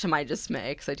 Much to my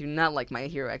dismay, because I do not like My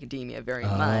Hero Academia very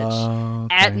much.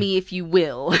 Okay. At me if you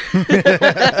will.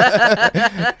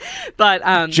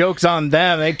 But joke's on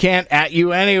them. They can't at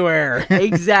you anywhere.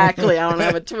 Exactly. I don't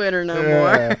have a Twitter no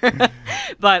more.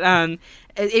 But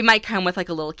it might come with like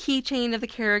a little keychain of the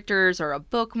characters or a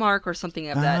bookmark or something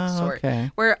of that sort. Okay.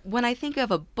 Where when I think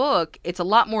of a book, it's a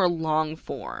lot more long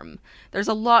form. There's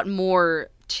a lot more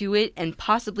to it and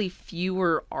possibly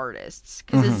fewer artists.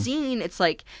 Because a zine, it's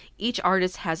like each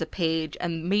artist has a page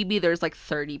and maybe there's like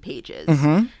 30 pages.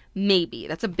 Maybe.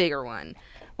 That's a bigger one.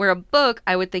 Where a book,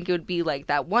 I would think it would be like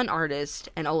that one artist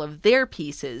and all of their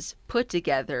pieces put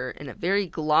together in a very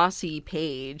glossy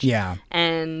page. Yeah.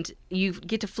 And you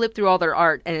get to flip through all their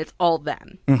art and it's all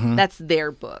them. That's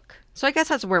their book. So I guess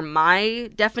that's where my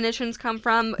definitions come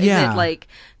from. Is it like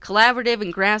collaborative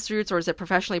and grassroots, or is it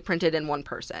professionally printed in one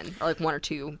person or like one or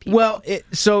two people? Well,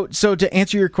 so to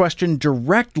answer your question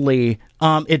directly,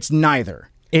 it's neither.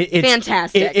 It's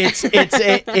fantastic.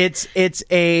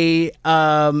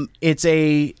 It's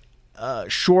a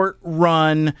short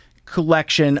run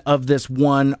collection of this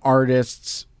one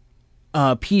artist's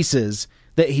pieces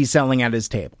that he's selling at his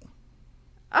table.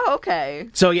 Oh, okay.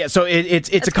 So yeah, so it's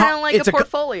kind of like a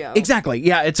portfolio. Exactly.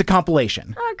 Yeah, it's a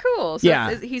compilation. Oh, cool.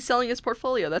 So he's selling his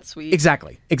portfolio. That's sweet.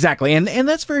 Exactly. And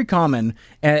that's very common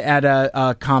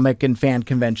at comic and fan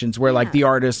conventions where like the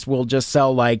artists will just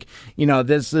sell like,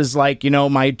 this is like,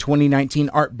 my 2019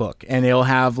 art book, and it'll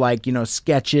have like,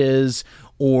 sketches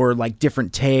or like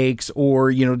different takes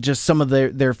or, just some of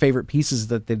their favorite pieces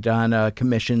that they've done,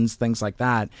 commissions, things like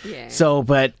that. Yeah. So,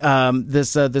 but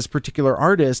this particular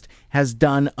artist has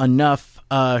done enough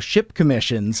ship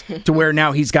commissions to where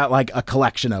now he's got like a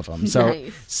collection of them. So,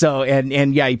 nice.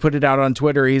 And he put it out on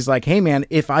Twitter. He's like, hey man,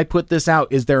 if I put this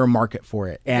out, is there a market for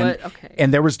it? And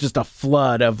and there was just a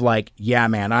flood of like, yeah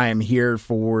man, I am here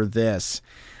for this.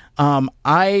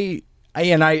 I've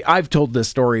told this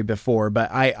story before, but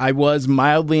I was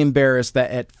mildly embarrassed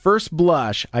that at first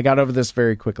blush, I got over this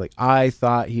very quickly. I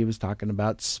thought he was talking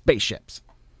about spaceships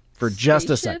for just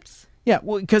a sec. Yeah,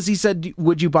 well, because he said,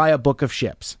 would you buy a book of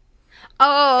ships?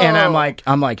 Oh. And I'm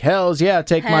like, hells yeah,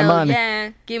 take my money.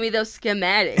 Yeah, give me those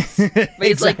schematics. But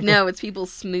he's like, no, it's people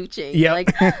smooching. Yep.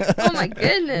 Like, oh my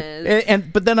goodness.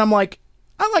 But then I'm like,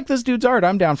 I like this dude's art.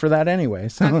 I'm down for that anyway.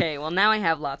 So. Okay, well now I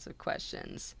have lots of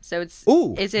questions. So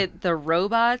is it the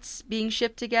robots being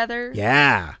shipped together?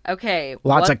 Yeah. Okay.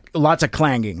 Lots of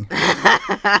clanging.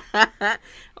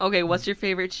 Okay, what's your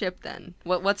favorite ship then?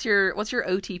 What's your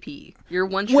OTP? Your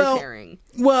one true pairing.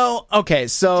 Well, okay,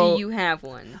 so do you have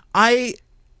one?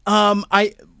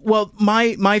 my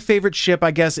favorite ship, I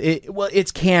guess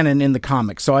it's canon in the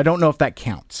comics, so I don't know if that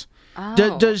counts. Oh.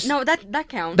 No, that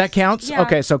counts. That counts? Yeah.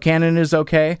 Okay, so canon is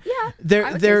okay? Yeah.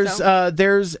 There's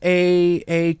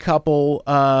a couple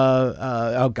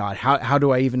oh god, how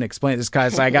do I even explain this,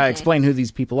 guys? I gotta explain who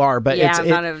these people are, but I'm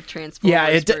not a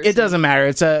Transformers person. It doesn't matter.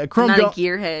 It's a Chrome Dome. Not a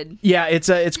gearhead. Yeah,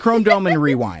 it's Chrome Dome and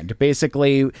Rewind.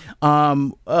 Basically,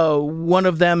 one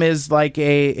of them is like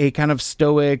a kind of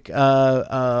stoic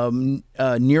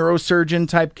neurosurgeon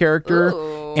type character.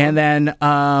 Ooh. And then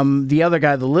the other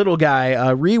guy, the little guy,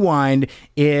 Rewind,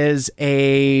 is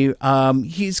he's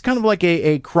kind of like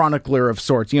a chronicler of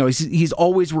sorts. He's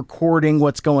always recording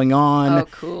what's going on. Oh,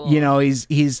 cool.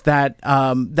 He's that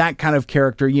kind of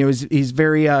character. He's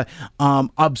very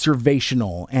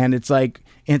observational, and it's like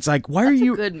why are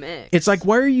you? A good mix. It's like,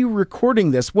 why are you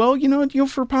recording this? Well,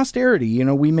 for posterity.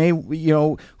 We may,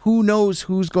 who knows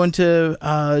who's going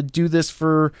to do this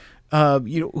for.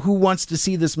 Who wants to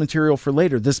see this material for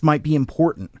later? This might be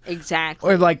important.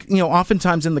 Exactly. Or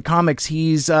oftentimes in the comics,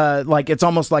 he's it's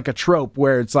almost like a trope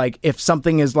where it's like if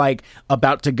something is like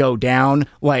about to go down,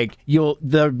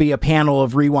 there'll be a panel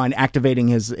of Rewind activating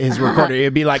his recorder.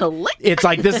 It'd be like, click. It's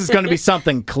like, this is going to be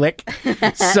something, click.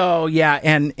 So yeah.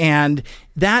 And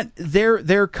that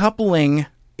their coupling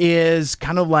is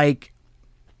kind of like,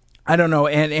 I don't know.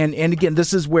 And again,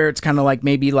 this is where it's kind of like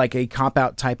maybe like a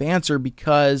cop-out type answer,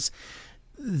 because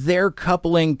their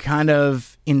coupling kind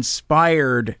of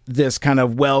inspired this kind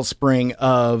of wellspring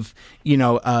of,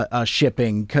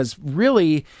 shipping. Because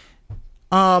really,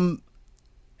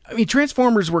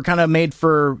 Transformers were kind of made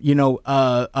for,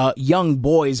 young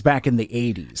boys back in the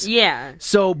 80s. Yeah.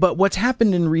 So, but what's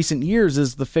happened in recent years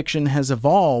is the fiction has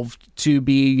evolved to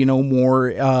be, more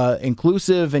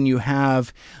inclusive, and you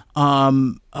have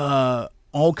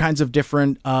all kinds of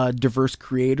different diverse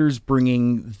creators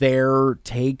bringing their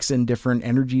takes and different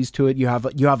energies to it. You have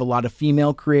a lot of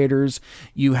female creators.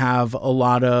 You have a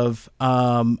lot of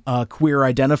queer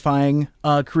identifying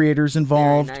creators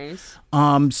involved. Very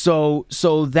nice.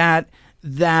 So that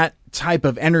type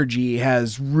of energy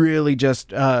has really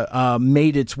just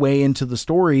made its way into the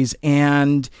stories,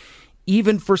 and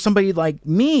even for somebody like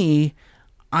me,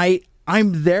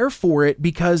 I'm there for it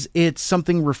because it's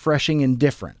something refreshing and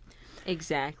different.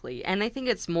 Exactly. And I think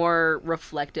it's more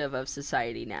reflective of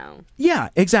society now. Yeah,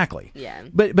 exactly. Yeah.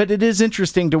 But it is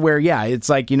interesting to where, yeah, it's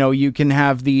like, you can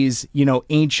have these,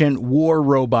 ancient war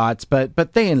robots,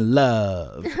 but they in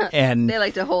love. And they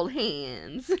like to hold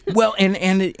hands. Well,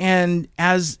 and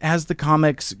as the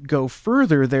comics go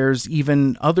further, there's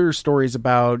even other stories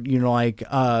about,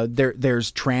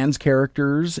 there's trans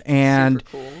characters, and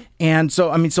super cool. And so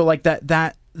like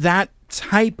that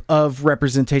type of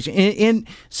representation in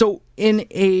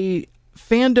a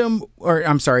fandom, or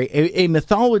I'm sorry, a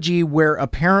mythology where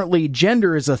apparently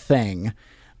gender is a thing,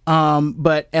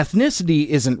 but ethnicity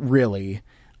isn't really.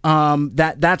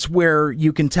 That's where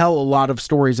you can tell a lot of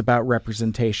stories about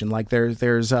representation. Like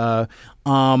there's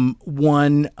one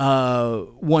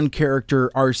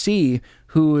character, RC,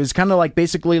 who is kind of like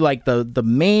basically like the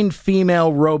main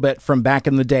female robot from back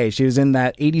in the day. She was in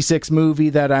that 86 movie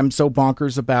that I'm so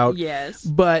bonkers about. Yes.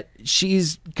 But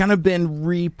she's kind of been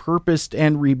repurposed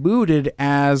and rebooted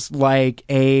as like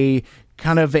a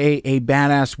kind of a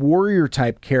badass warrior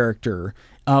type character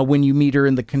when you meet her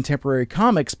in the contemporary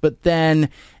comics. But then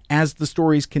as the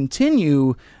stories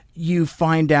continue, you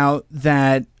find out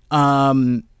that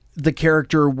the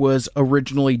character was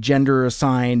originally gender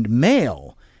assigned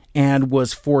male and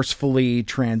was forcefully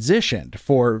transitioned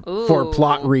for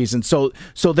plot reasons. So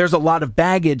there's a lot of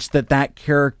baggage that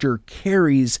character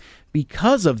carries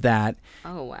because of that.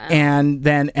 Oh, wow. And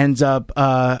then ends up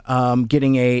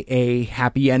getting a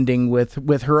happy ending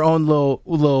with her own little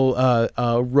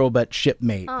robot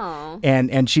shipmate. Oh.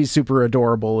 And she's super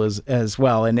adorable as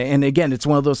well. And again, it's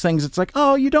one of those things. It's like,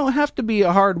 oh, you don't have to be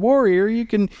a hard warrior. You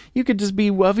could just be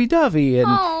lovey-dovey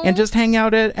and just hang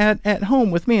out at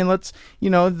home with me, and let's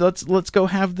go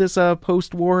have this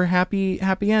post-war happy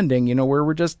ending. Where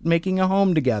we're just making a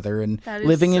home together and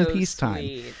living in peacetime.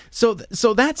 Sweet.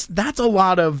 So that's a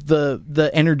lot of the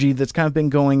energy that's kind of been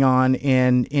going on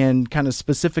in kind of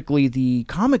specifically the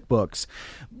comic books.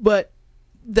 But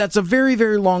that's a very,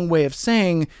 very long way of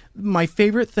saying my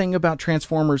favorite thing about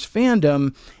Transformers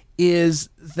fandom is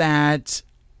that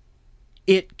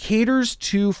it caters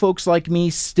to folks like me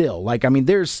still. Like, I mean,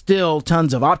 there's still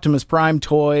tons of Optimus Prime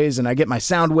toys, and I get my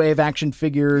Soundwave action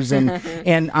figures, and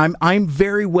and I'm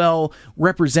very well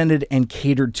represented and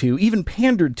catered to, even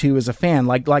pandered to as a fan.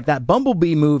 Like that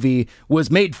Bumblebee movie was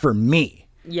made for me.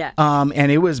 Yes.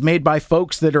 And it was made by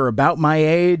folks that are about my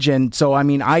age, and so I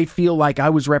mean, I feel like I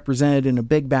was represented in a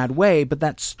big bad way. But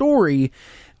that story,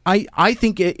 I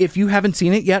think if you haven't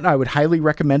seen it yet, I would highly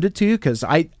recommend it to you, because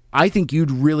I think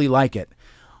you'd really like it.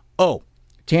 Oh,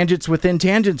 tangents within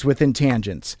tangents within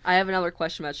tangents. I have another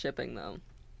question about shipping, though.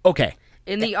 Okay.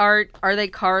 In the art, are they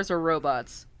cars or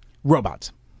robots?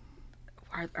 Robots.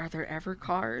 Are there ever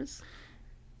cars?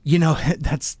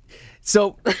 That's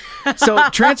so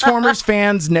Transformers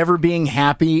fans never being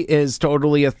happy is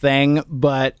totally a thing,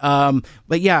 but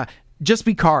yeah, just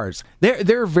be cars.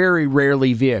 They're very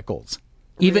rarely vehicles.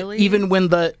 Really?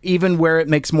 even where it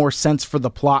makes more sense for the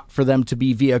plot for them to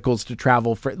be vehicles to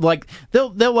travel for, like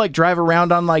they'll like drive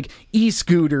around on like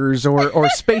e-scooters or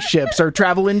spaceships or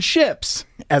travel in ships,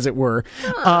 as it were,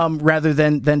 rather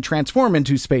than transform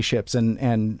into spaceships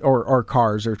and or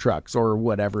cars or trucks or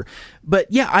whatever. But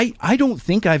yeah, I don't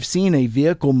think I've seen a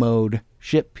vehicle mode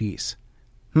ship piece.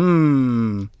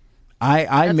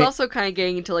 That's also kind of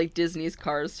getting into like Disney's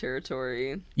Cars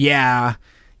territory. Yeah.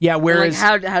 Whereas,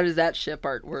 like, how does that ship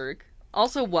art work?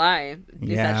 Also, why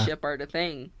is that ship art a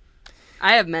thing?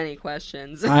 I have many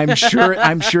questions. I'm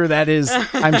sure that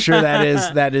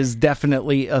is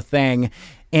definitely a thing.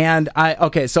 And I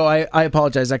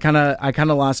apologize. I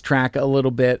kind of lost track a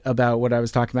little bit about what I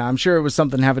was talking about. I'm sure it was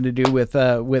something having to do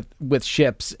with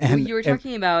ships. And you were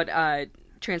talking about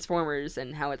Transformers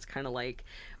and how it's kind of like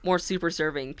more super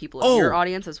serving people in your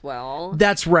audience as well.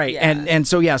 That's right.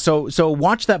 Yeah. So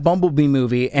watch that Bumblebee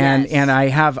movie and I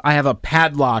have a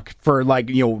padlock for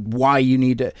like, why you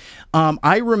need to.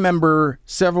 I remember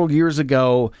several years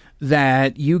ago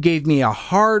that you gave me a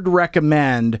hard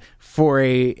recommend for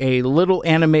a little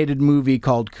animated movie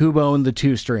called Kubo and the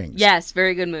Two Strings. Yes,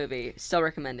 very good movie. Still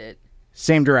recommend it.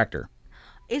 Same director.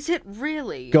 Is it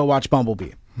really? Go watch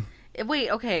Bumblebee.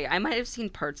 Wait, okay. I might have seen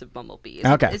parts of Bumblebee.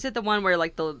 Is it the one where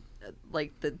like the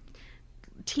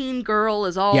teen girl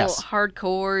is all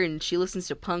hardcore and she listens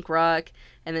to punk rock,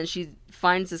 and then she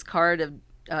finds this car at a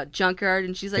junkyard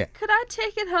and she's like, "Could I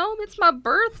take it home? It's my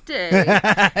birthday."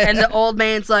 And the old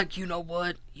man's like, "You know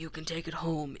what? You can take it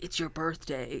home. It's your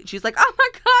birthday." And she's like, "Oh my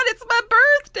God, it's my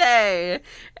birthday!"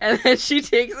 And then she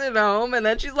takes it home, and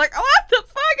then she's like, "Oh, what the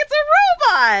fuck? It's a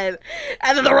robot!"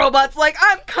 And then the robot's like,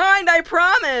 "I'm kind, I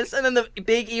promise." And then the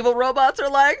big evil robots are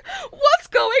like, "What's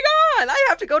going on? I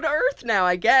have to go to Earth now,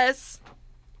 I guess."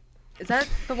 Is that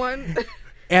the one?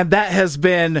 And that has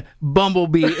been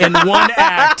Bumblebee in one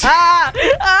act.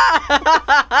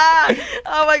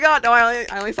 Oh my God! No, I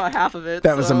only saw half of it.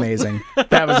 That was amazing.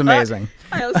 That was amazing.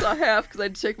 I only saw half because I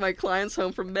had to take my clients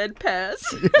home from MedPass.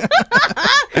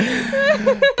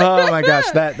 Oh my gosh,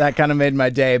 that kind of made my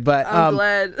day. But I'm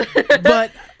glad.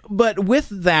 but with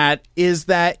that is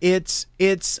that it's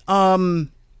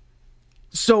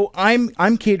so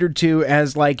I'm catered to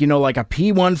as like like a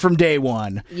P1 from day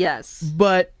one. Yes.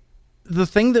 But the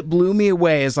thing that blew me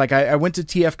away is like I went to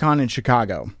TFCon in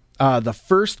Chicago, the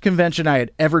first convention I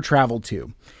had ever traveled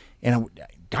to, and I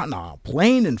got on a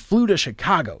plane and flew to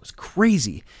Chicago. It was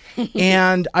crazy.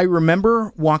 And I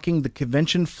remember walking the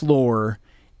convention floor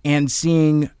and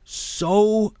seeing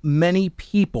so many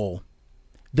people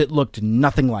that looked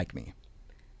nothing like me.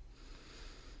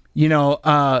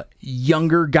 Younger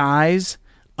guys,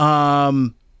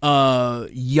 younger,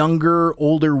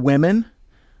 older women,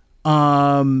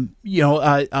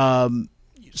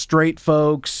 straight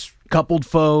folks, coupled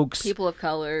folks, people of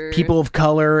color,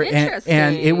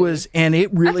 and it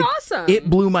really, that's awesome. It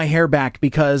blew my hair back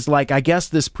because, like, I guess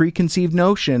this preconceived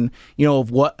notion,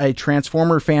 of what a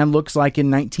Transformer fan looks like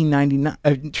in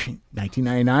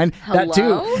 1999, that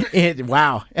too.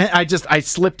 Wow. I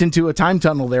slipped into a time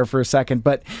tunnel there for a second,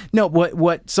 but no,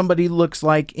 what somebody looks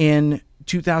like in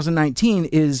 2019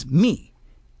 is me.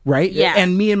 Right? Yeah.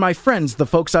 And me and my friends, the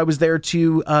folks I was there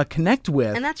to connect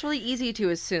with. And that's really easy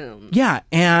to assume. Yeah.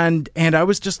 And I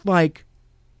was just like,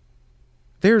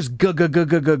 there's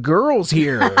girls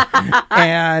here.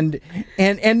 and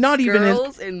not even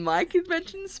girls in my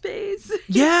convention space.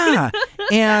 Yeah.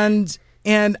 and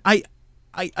I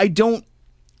don't,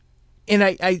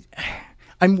 and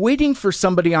I'm waiting for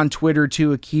somebody on Twitter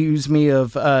to accuse me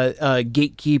of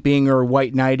gatekeeping or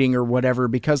white knighting or whatever,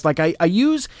 because like I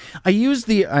do a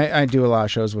lot of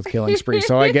shows with Killing Spree,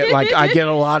 so I get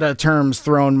a lot of terms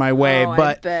thrown my way. Oh,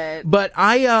 but I bet. but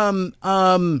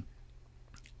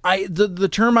the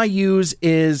term I use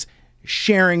is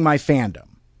sharing my fandom.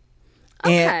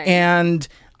 Okay. And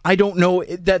I don't know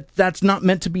that's not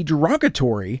meant to be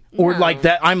derogatory or like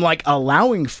that I'm like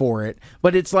allowing for it,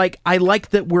 but it's like I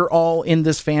like that we're all in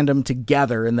this fandom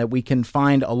together and that we can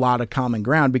find a lot of common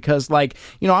ground, because like,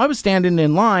 I was standing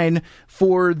in line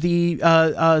for the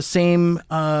same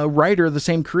writer, the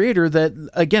same creator that,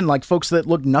 again, like folks that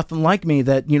look nothing like me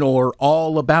that, are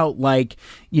all about like,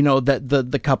 that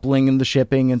the coupling and the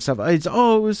shipping and stuff. It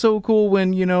was so cool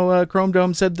when, Chrome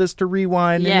Dome said this to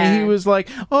Rewind and he was like,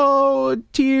 oh,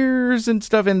 tears and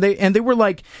stuff. And they were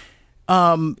like,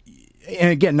 and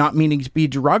again, not meaning to be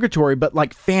derogatory, but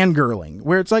like fangirling,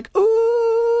 where it's like,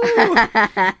 ooh.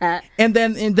 and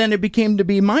then it became to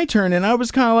be my turn and I was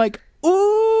kind of like,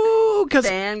 ooh. No,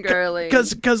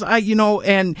 because I,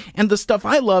 and the stuff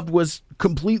I loved was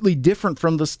completely different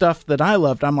from the stuff that I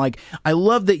loved. I'm like, I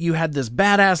love that you had this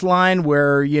badass line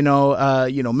where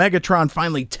Megatron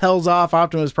finally tells off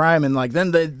Optimus Prime, and like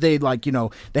then they they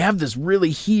have this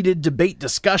really heated debate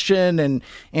discussion, and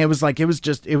it was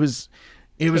just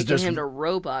him to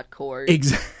Robot Court.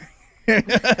 Exactly.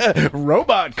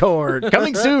 Robot Court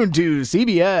coming soon to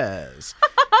CBS.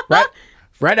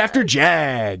 Right after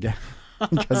Jag,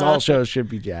 because all shows should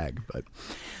be Jag. But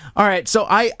all right, so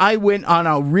I went on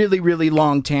a really, really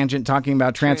long tangent talking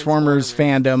about Transformers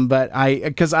fandom, but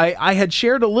because I had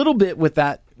shared a little bit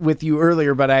with you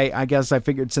earlier, but I guess I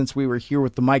figured since we were here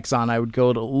with the mics on, I would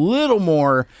go to a little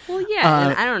more. Well, yeah,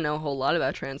 and I don't know a whole lot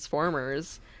about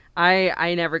Transformers.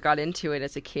 I never got into it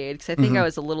as a kid because I think I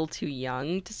was a little too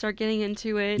young to start getting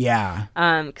into it. Yeah.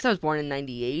 Because I was born in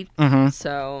 98,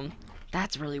 so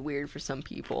that's really weird for some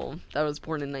people. I was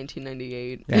born in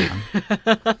 1998.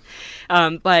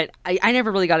 Yeah. But I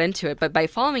never really got into it. But by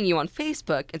following you on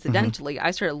Facebook, incidentally,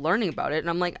 I started learning about it, and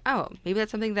I'm like, oh, maybe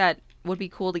that's something that would be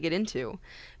cool to get into.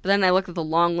 But then I looked at the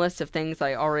long list of things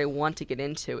I already want to get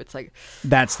into. It's like,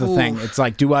 that's the thing. It's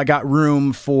like, do I got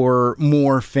room for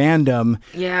more fandom?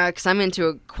 Yeah, because I'm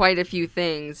into quite a few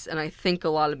things, and I think a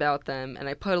lot about them, and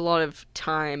I put a lot of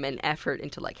time and effort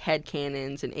into like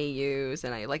headcanons and AUs,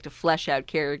 and I like to flesh out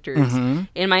characters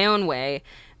in my own way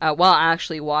while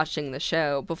actually watching the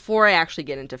show before I actually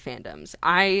get into fandoms.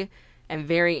 I am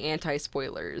very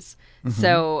anti-spoilers.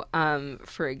 So,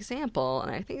 for example,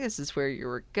 and I think this is where you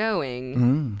were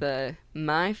going,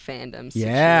 my fandom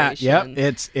situation. Yeah,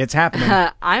 it's happening.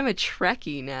 I'm a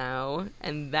Trekkie now,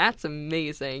 and that's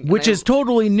amazing. Which is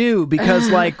totally new because,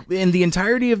 like, in the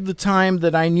entirety of the time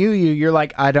that I knew you, you're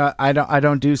like, I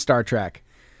don't do Star Trek.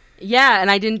 Yeah, and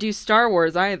I didn't do Star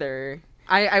Wars either.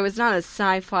 I was not a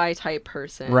sci-fi type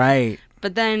person. Right.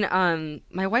 But then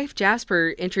my wife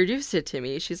Jasper introduced it to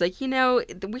me. She's like,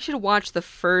 we should watch the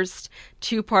first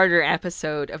 2-parter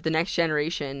episode of The Next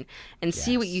Generation and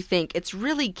see what you think. It's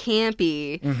really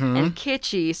campy and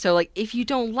kitschy. So, like, if you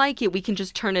don't like it, we can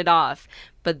just turn it off.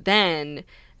 But then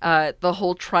the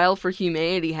whole Trial for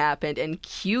Humanity happened, and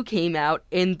Q came out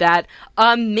in that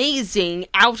amazing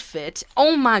outfit.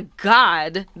 Oh my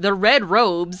god, the red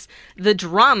robes, the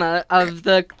drama of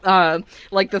the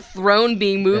the throne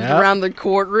being moved around the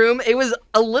courtroom. It was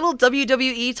a little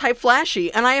WWE type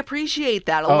flashy, and I appreciate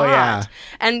that a lot. Yeah.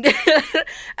 And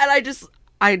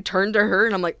I turned to her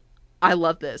and I'm like, I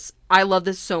love this. I love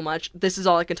this so much. This is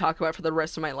all I can talk about for the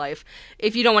rest of my life.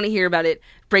 If you don't want to hear about it,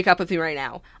 break up with me right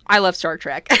now. I love Star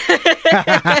Trek.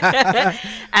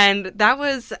 And that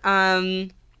was, I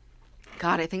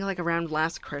think like around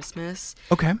last Christmas.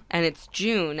 Okay. And it's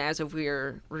June as of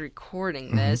we're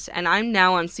recording this. And I'm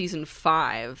now on season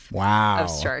 5 of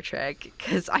Star Trek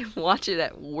because I watch it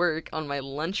at work on my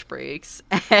lunch breaks.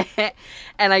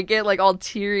 And I get like all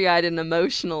teary-eyed and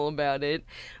emotional about it.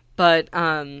 But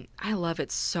I love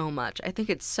it so much. I think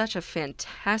it's such a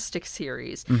fantastic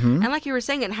series. And like you were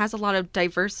saying, it has a lot of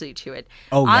diversity to it.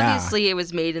 Obviously, it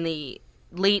was made in the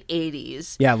late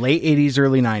 80s. Yeah, late 80s,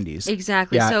 early 90s.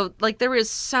 Exactly. Yeah. So, like, there was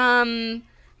some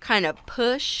kind of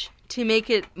push to make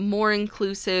it more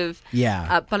inclusive.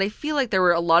 Yeah. But I feel like there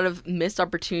were a lot of missed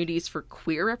opportunities for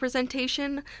queer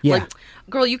representation. Yeah. Like,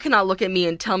 girl, you cannot look at me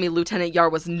and tell me Lieutenant Yar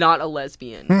was not a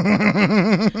lesbian.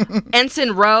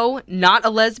 Ensign Rowe, not a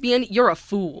lesbian. You're a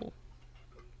fool.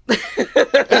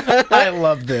 I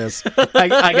love this. I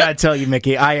gotta tell you,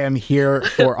 Mickey, I am here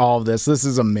for all of this. This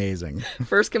is amazing.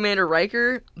 First Commander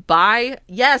Riker, bi?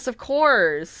 Yes, of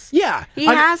course. Yeah. He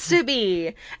has to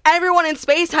be. Everyone in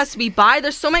space has to be bi.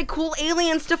 There's so many cool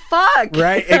aliens to fuck.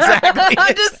 Right, exactly.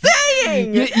 I'm just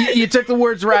saying. You took the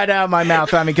words right out of my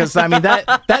mouth. I mean, because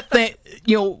that thing,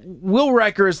 Will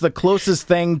Riker is the closest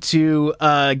thing to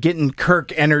getting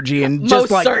Kirk energy, and just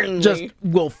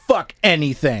will fuck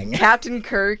anything. Captain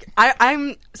Kirk.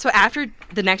 I'm so after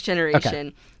The Next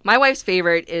Generation, my wife's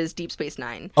favorite is Deep Space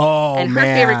Nine. Oh, and her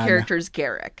favorite character is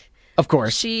Garak. Of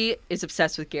course. She is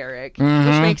obsessed with Garak,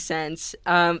 which makes sense.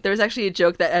 There was actually a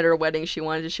joke that at her wedding she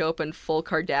wanted to show up in full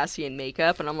Cardassian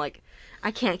makeup, and I'm like, I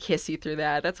can't kiss you through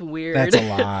that. That's weird. That's a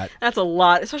lot. That's a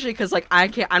lot, especially because like I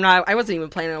wasn't even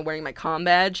planning on wearing my comm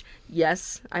badge.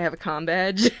 Yes, I have a comm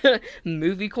badge.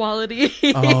 Movie quality.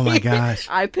 Oh my gosh.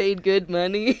 I paid good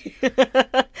money.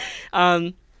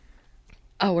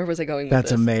 Where was I going with That's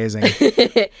this? amazing.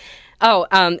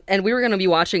 And we were going to be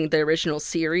watching the original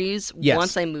series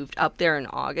once I moved up there in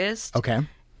August. Okay.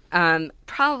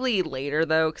 Probably later,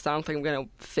 though, because I don't think I'm going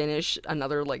to finish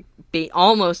another, like,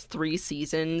 almost 3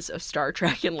 seasons of Star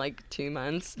Trek in, like, 2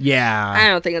 months. Yeah. I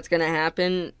don't think it's going to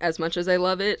happen as much as I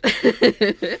love it.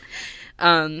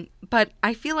 But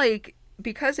I feel like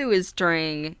because it was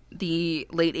during the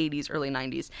late 80s, early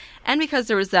 90s, and because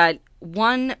there was that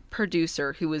one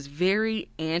producer who was very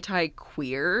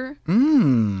anti-queer,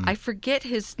 I forget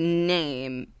his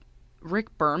name,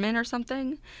 Rick Berman or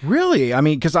something. Really? I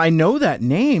mean, because I know that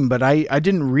name, but I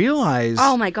didn't realize.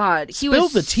 Oh my God. He Spill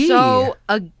was the tea. so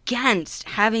against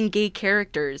having gay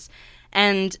characters.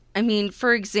 And, I mean,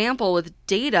 for example, with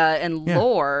Data and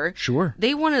Lore, Sure.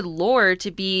 they wanted Lore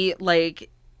to be, like,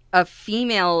 a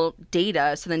female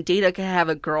Data, so then Data could have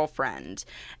a girlfriend.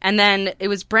 And then it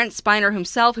was Brent Spiner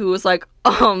himself who was like,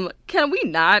 can we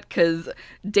not? Because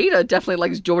Data definitely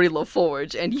likes Geordie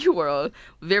LaForge, and you are a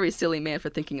very silly man for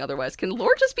thinking otherwise. Can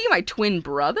Lore just be my twin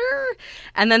brother?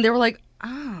 And then they were like,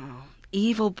 oh,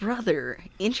 evil brother.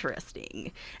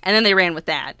 Interesting. And then they ran with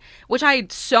that, which I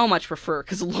so much prefer,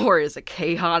 because Lore is a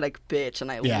chaotic bitch, and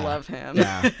I love him.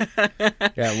 Yeah.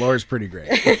 Yeah, Lore's pretty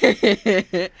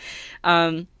great.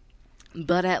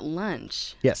 But at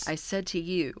lunch, Yes. I said to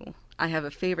you, I have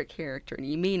a favorite character, and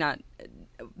you may not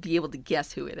be able to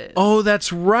guess who it is. Oh,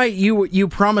 that's right. You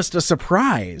promised a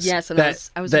surprise. Yes, and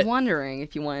I was wondering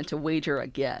if you wanted to wager a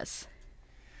guess.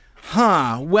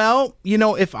 Huh. Well,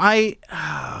 if I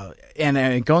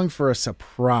and going for a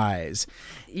surprise.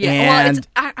 Yeah, and,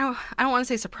 well, I don't want to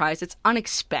say surprise. It's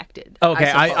unexpected. Okay,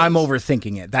 I I'm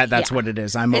overthinking it. That's what it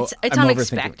is. It's I'm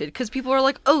unexpected because people are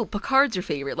like, "Oh, Picard's your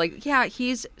favorite." Like, yeah,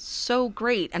 he's so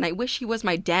great, and I wish he was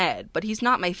my dad, but he's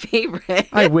not my favorite.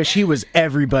 I wish he was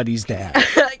everybody's dad.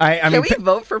 Can we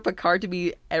vote for Picard to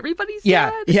be everybody's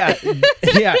dad?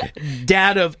 Yeah,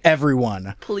 dad of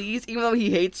everyone. Please, even though he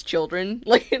hates children.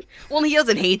 Like, well, he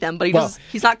doesn't hate them, but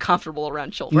he's not comfortable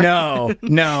around children.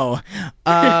 No.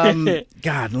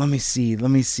 God, let me see.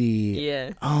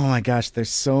 Yeah. Oh my gosh, there's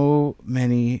so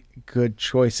many good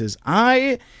choices.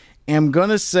 I am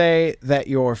gonna say that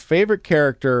your favorite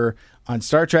character on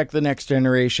Star Trek: The Next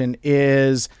Generation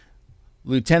is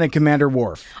Lieutenant Commander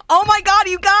Worf. Oh my God,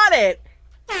 you got it!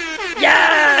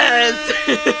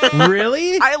 Yes!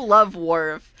 Really? I love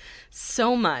Worf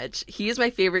so much. He is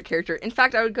my favorite character. In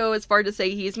fact, I would go as far to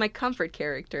say he is my comfort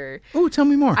character. Oh, tell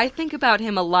me more. I think about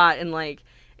him a lot, and like,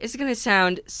 it's gonna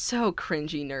sound so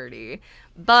cringy nerdy,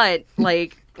 but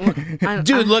like,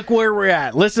 dude, look where we're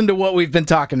at. Listen to what we've been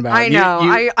talking about. I know.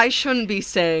 I shouldn't be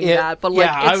saying that, but like,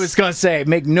 I was gonna say,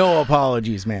 make no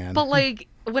apologies, man. But like,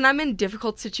 when I'm in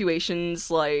difficult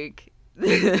situations, like,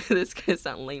 this is gonna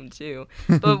sound lame too,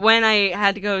 but when I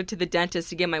had to go to the dentist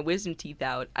to get my wisdom teeth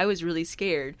out, I was really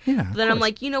scared. Yeah. But then I'm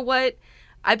like, you know what?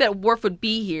 I bet Worf would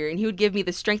be here, and he would give me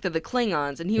the strength of the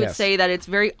Klingons, and he would say that it's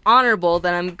very honorable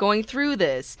that I'm going through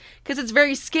this, because it's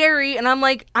very scary, and I'm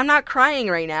like, I'm not crying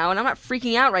right now, and I'm not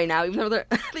freaking out right now, even though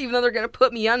they're going to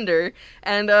put me under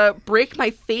and break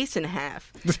my face in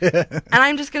half. And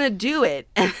I'm just going to do it,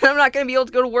 and I'm not going to be able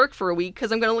to go to work for a week,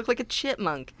 because I'm going to look like a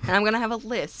chipmunk, and I'm going to have a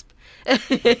lisp. And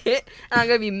I'm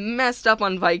going to be messed up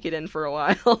on Vicodin for a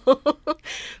while.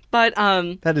 But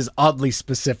that is oddly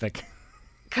specific.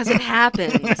 Because it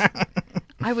happened.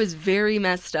 I was very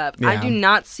messed up. Yeah. I do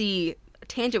not see a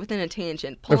tangent within a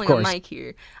tangent, pulling a mic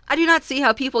here. I do not see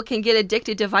how people can get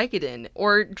addicted to Vicodin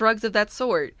or drugs of that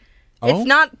sort. It's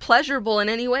not pleasurable in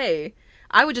any way.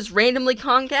 I would just randomly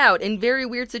conk out in very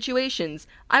weird situations.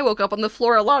 I woke up on the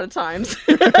floor a lot of times.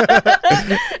 And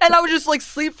I would just, like,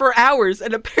 sleep for hours.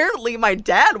 And apparently my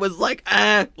dad was like,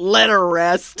 let her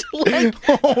rest. Like,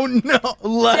 oh, no.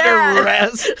 Let her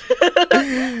rest.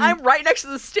 I'm right next to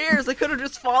the stairs. I could have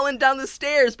just fallen down the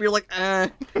stairs. But you're like,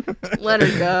 let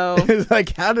her go. It's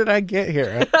like, how did I get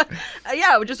here?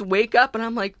 Yeah, I would just wake up and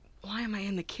I'm like, why am I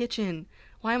in the kitchen?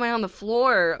 Why am I on the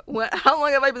floor? How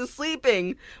long have I been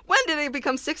sleeping? When did it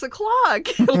become 6 o'clock?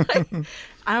 Like,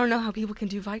 I don't know how people can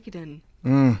do Vicodin.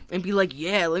 And be like,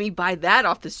 yeah, let me buy that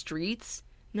off the streets.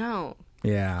 No.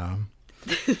 Yeah.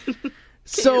 Get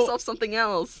yourself something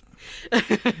else.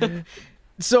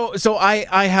 So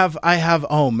I have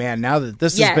oh man, now that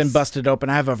this has been busted open,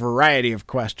 I have a variety of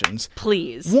questions.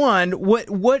 Please. One,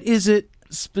 what is it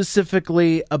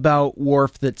specifically about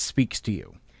Worf that speaks to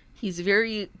you? He's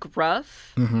very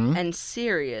gruff and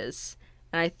serious,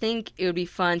 and I think it would be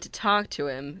fun to talk to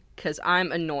him because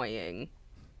I'm annoying.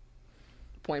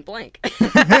 Point blank.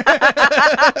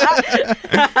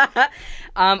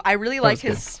 I really liked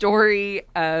his story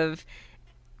of,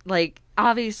 like,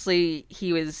 obviously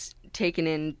he was taken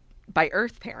in by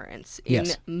Earth parents in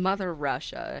Mother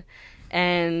Russia,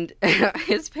 And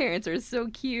his parents are so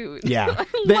cute. Yeah, I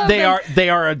love they them. are. They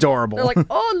are adorable. They're like,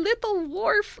 oh, little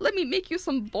Worf, let me make you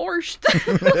some borscht.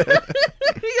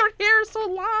 Your hair is so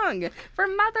long for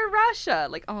Mother Russia.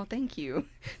 Like, oh, thank you.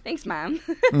 Thanks, Mom.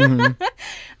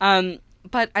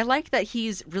 But I like that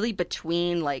he's really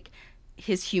between, like,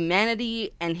 his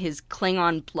humanity and his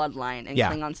Klingon bloodline and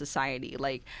Klingon society.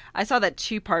 Like, I saw that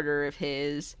two-parter of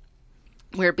his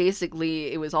where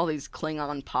basically it was all these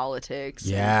Klingon politics.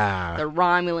 Yeah. The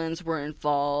Romulans were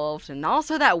involved. And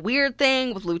also that weird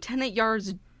thing with Lieutenant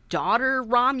Yar's daughter,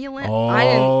 Romulan.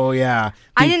 Oh, yeah.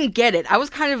 I didn't get it. I was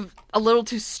kind of a little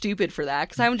too stupid for that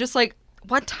because I'm just like,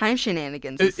 what time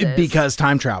shenanigans is this? Because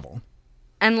time travel.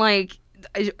 And like,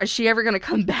 is she ever going to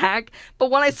come back? But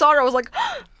when I saw her, I was like,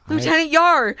 Lieutenant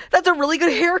Yar, that's a really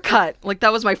good haircut. Like,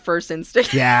 that was my first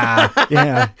instinct. Yeah,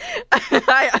 yeah.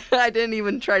 I didn't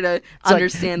even try to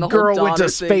understand the whole girl went to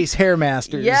thing. Space Hair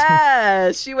Masters.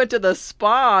 Yeah, she went to the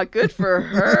spa. Good for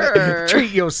her.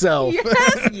 Treat yourself.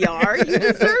 Yes, Yar, you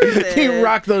deserve it. You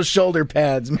rock those shoulder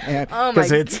pads, man. Oh my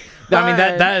I mean,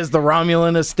 that is the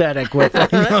Romulan aesthetic with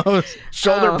those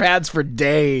shoulder pads for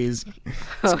days.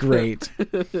 It's great.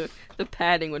 The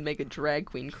padding would make a drag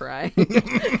queen cry.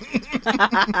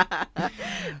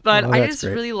 But I just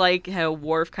great. really like how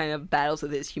Worf kind of battles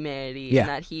with his humanity and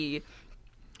that he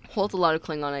holds a lot of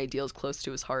Klingon ideals close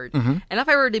to his heart. And if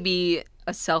I were to be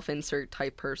a self-insert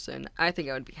type person, I think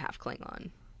I would be half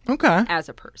Klingon. Okay. As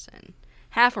a person.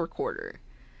 Half or quarter.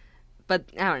 But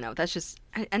I don't know. That's just...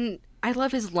 And I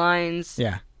love his lines.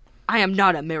 Yeah. I am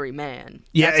not a merry man.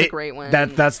 Yeah, That's a great one.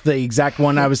 That's the exact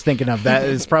one I was thinking of. That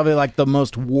is probably like the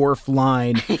most Worf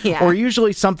line. Yeah. Or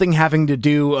usually something having to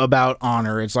do about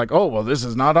honor. It's like, oh, well, this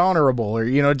is not honorable.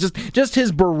 Or, just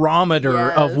his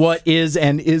barometer of what is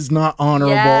and is not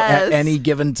honorable at any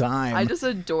given time. I just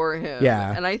adore him.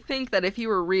 Yeah. And I think that if he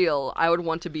were real, I would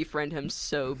want to befriend him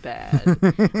so bad.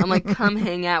 I'm like, come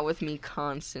hang out with me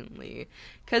constantly.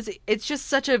 Because it's just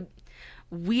such a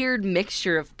weird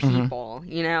mixture of people,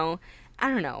 you know? I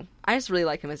don't know. I just really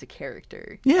like him as a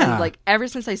character. Yeah. And, like, ever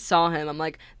since I saw him, I'm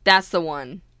like, that's the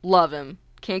one. Love him.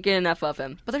 Can't get enough of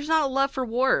him. But there's not a love for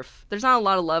Worf. There's not a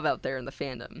lot of love out there in the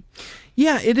fandom.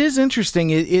 Yeah, it is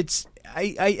interesting.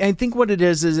 I think what it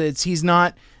is he's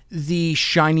not the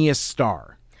shiniest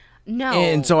star. No.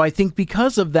 And so I think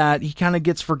because of that, he kind of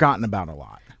gets forgotten about a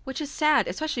lot. Which is sad,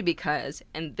 especially because,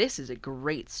 and this is a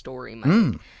great story,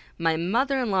 Mike. My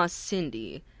mother-in-law,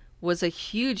 Cindy, was a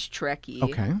huge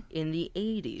Trekkie in the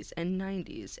 80s and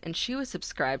 90s, and she was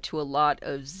subscribed to a lot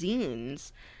of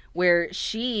zines where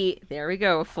she, there we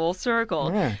go, full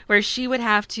circle, where she would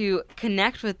have to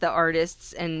connect with the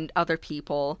artists and other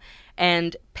people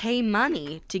and pay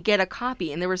money to get a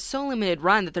copy. And there was so limited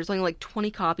run that there's only like 20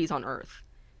 copies on Earth.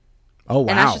 Oh, wow.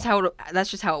 And that's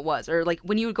just how it was. Or like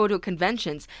when you would go to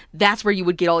conventions, that's where you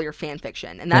would get all your fan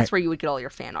fiction, and that's where you would get all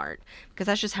your fan art, because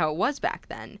that's just how it was back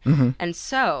then. And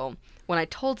so when I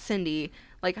told Cindy,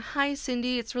 like, "Hi,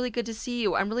 Cindy, it's really good to see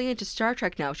you. I'm really into Star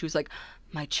Trek now," she was like,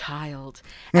 "My child,"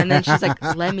 and then she's like,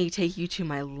 "Let me take you to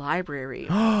my library,"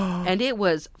 and it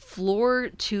was floor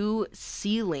to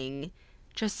ceiling.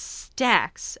 Just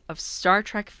stacks of Star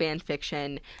Trek fan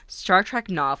fiction, Star Trek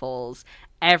novels,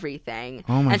 everything.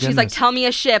 Oh my and she's like, goodness. "Tell me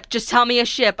a ship. Just tell me a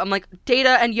ship." I'm like,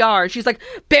 "Data and Yar." She's like,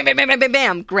 bam, bam, bam, bam, bam,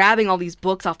 bam, grabbing all these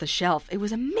books off the shelf. It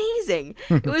was amazing.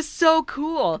 It was so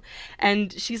cool.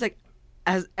 And she's like,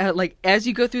 as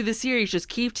you go through the series, just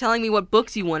keep telling me what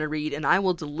books you want to read, and I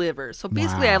will deliver. So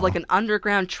basically, I have like an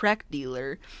underground Trek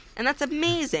dealer, and that's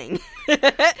amazing.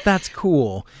 That's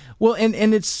cool. Well, and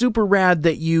it's super rad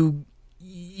that you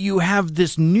have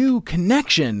this new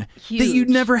connection that you'd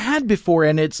never had before,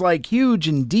 and it's like huge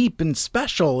and deep and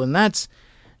special, and that's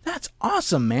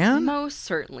awesome, man. Most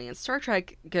certainly. And Star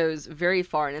Trek goes very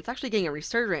far, and it's actually getting a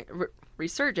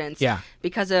resurgence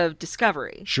because of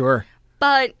Discovery. Sure.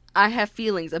 But I have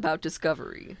feelings about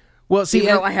Discovery. Well, see,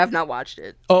 even though I have not watched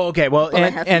it. Oh, okay. Well, but I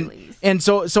have feelings. And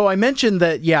so I mentioned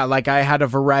that, like I had a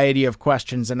variety of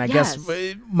questions, and I guess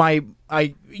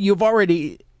you've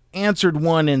already answered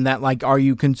one in that, like, are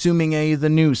you consuming any of the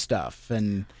new stuff?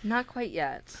 And not quite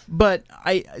yet. But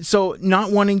so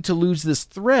not wanting to lose this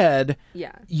thread,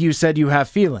 you said you have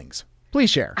feelings. Please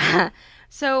share.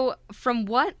 So from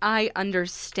what I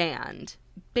understand,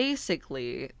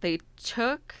 basically they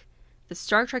took the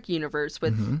Star Trek universe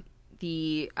with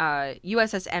the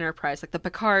USS Enterprise, like the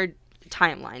Picard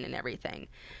timeline and everything,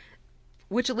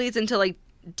 which leads into like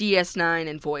DS9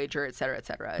 and Voyager, et cetera, et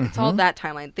cetera. It's all that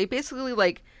timeline. They basically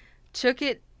like took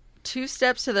it 2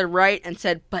 steps to the right and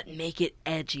said, but make it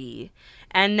edgy.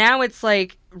 And now it's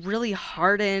like really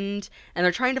hardened, and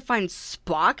they're trying to find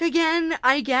Spock again,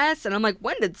 I guess. And I'm like,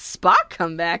 when did Spock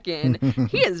come back in?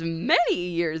 He is many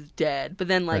years dead. But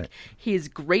then, like, his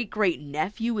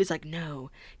great-great-nephew is like, no,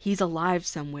 he's alive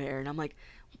somewhere. And I'm like,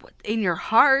 what? In your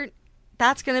heart,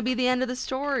 that's going to be the end of the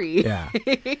story. Yeah.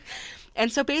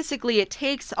 And so basically it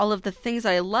takes all of the things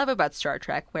I love about Star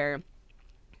Trek, where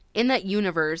in that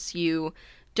universe you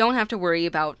don't have to worry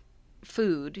about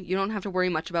food. You don't have to worry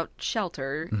much about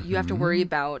shelter. You have to worry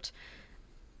about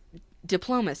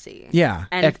diplomacy. Yeah,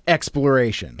 and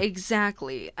exploration.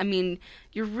 Exactly. I mean,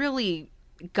 you're really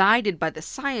guided by the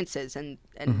sciences and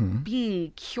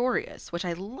being curious, which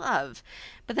I love.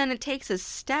 But then it takes a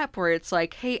step where it's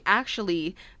like, hey,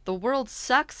 actually, the world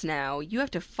sucks now. You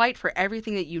have to fight for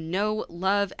everything that you know,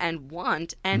 love, and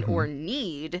want, and or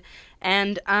need,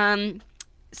 and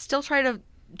still try to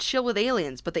chill with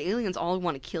aliens, but the aliens all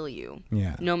want to kill you.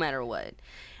 Yeah. No matter what.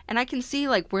 And I can see,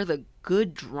 like, where the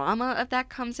good drama of that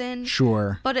comes in.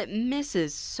 Sure. But it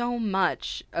misses so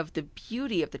much of the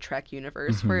beauty of the Trek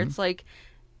universe, where it's like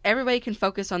everybody can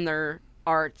focus on their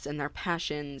arts and their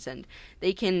passions, and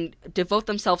they can devote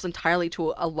themselves entirely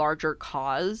to a larger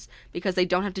cause because they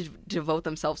don't have to devote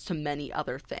themselves to many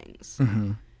other things.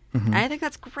 And I think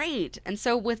that's great. And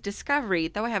so with Discovery,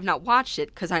 though I have not watched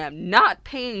it because I am not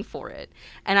paying for it,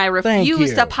 and I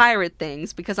refuse to pirate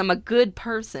things because I'm a good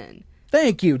person.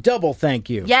 Thank you. Double thank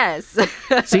you. Yes.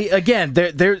 See, again,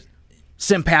 there's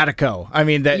simpatico. I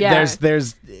mean, there's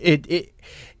it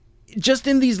just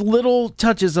in these little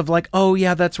touches of like, oh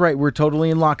yeah, that's right. We're totally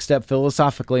in lockstep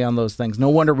philosophically on those things. No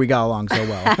wonder we got along so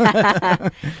well.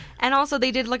 And also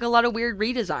they did like a lot of weird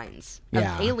redesigns of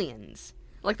Yeah. aliens.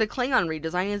 Like the Klingon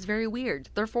redesign is very weird.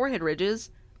 Their forehead ridges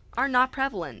are not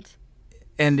prevalent.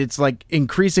 And it's like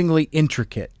increasingly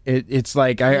intricate. It's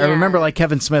like I remember like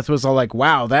Kevin Smith was all like,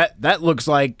 wow, that looks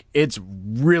like it's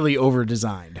really over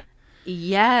designed.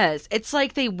 Yes. It's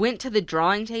like they went to the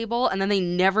drawing table and then they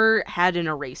never had an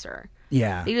eraser.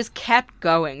 Yeah. They just kept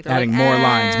going. They're Adding like, more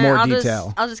lines, more I'll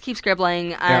detail. I'll just keep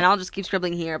scribbling, and I'll just keep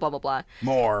scribbling here, blah, blah, blah.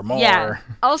 More. Yeah.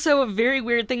 Also, a very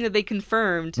weird thing that they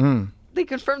confirmed. They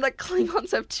confirmed that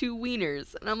Klingons have 2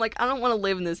 wieners. And I'm like, I don't want to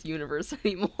live in this universe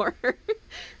anymore.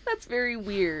 That's very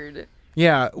weird.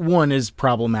 Yeah, one is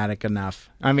problematic enough.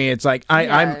 I mean, it's like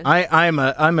I'm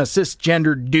a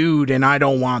cisgendered dude, and I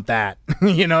don't want that.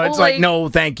 You know, it's like no,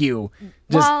 thank you.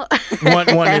 Just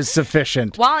one is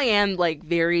sufficient. While I am like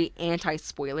very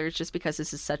anti-spoilers, just because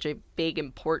this is such a big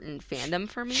important fandom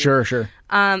for me. Sure.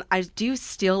 I do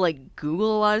still like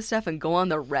Google a lot of stuff and go on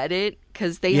the Reddit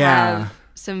because they have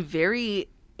some very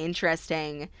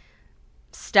interesting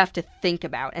stuff to think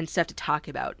about and stuff to talk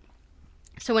about.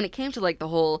 So when it came to like the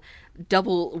whole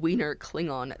double wiener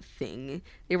Klingon thing,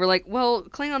 they were like, well,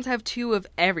 Klingons have 2 of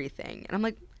everything. And I'm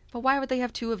like, but why would they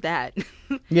have 2 of that?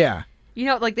 Yeah. You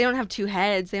know, like they don't have 2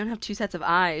 heads, they don't have 2 sets of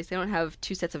eyes, they don't have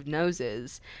 2 sets of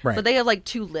noses. Right. But they have like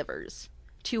 2 livers,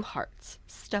 2 hearts,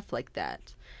 stuff like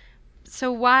that.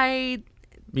 So why...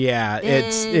 Yeah,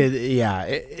 it's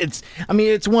I mean,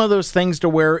 it's one of those things to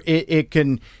where it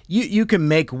can you can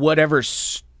make whatever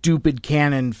stupid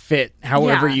canon fit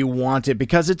however you want it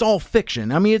because it's all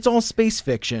fiction. I mean, it's all space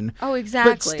fiction. Oh,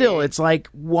 exactly. But still, it's like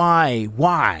why?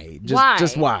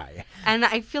 Just why? And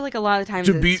I feel like a lot of the times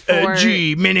To be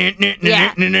edgy,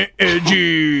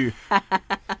 edgy.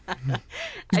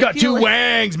 He's got 2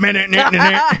 wangs,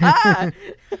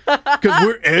 because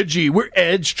we're edgy. We're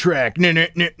edge track.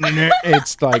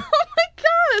 It's like, oh my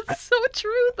god, it's so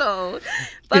true though.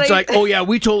 But it's like, oh yeah,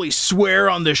 we totally swear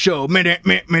on the show.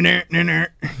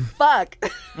 Fuck.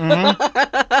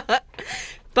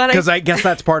 But because I guess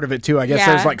that's part of it too. I guess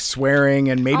there's like swearing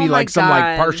and maybe like some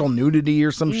like partial nudity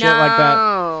or some shit like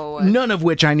that. None of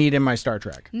which I need in my Star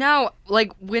Trek. No,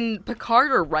 like when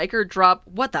Picard or Riker drop,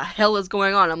 what the hell is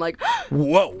going on? I'm like,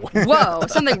 whoa,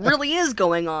 something really is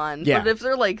going on. Yeah. But if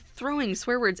they're like throwing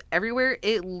swear words everywhere,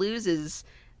 it loses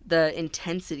the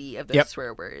intensity of those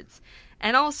swear words.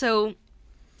 And also,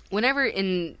 whenever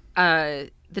in The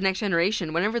Next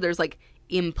Generation, whenever there's like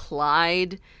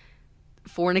implied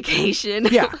fornication,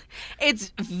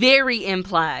 it's very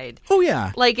implied. Oh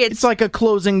yeah, like it's like a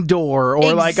closing door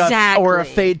or like a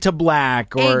fade to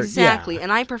black or exactly.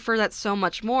 And I prefer that so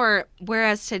much more.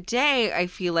 Whereas today, I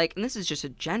feel like, and this is just a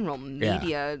general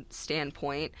media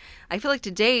standpoint, I feel like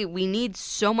today we need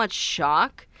so much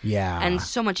shock, and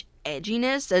so much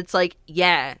edginess. It's like,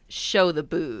 show the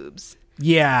boobs,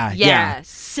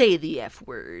 say the F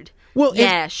word. Well,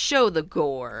 yeah, show the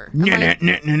gore. Yeah,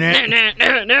 and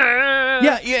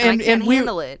can't we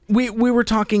handle it. we were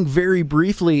talking very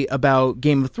briefly about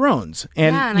Game of Thrones,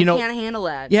 and Yeah, and I can't handle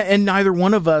that. Yeah, and neither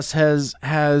one of us has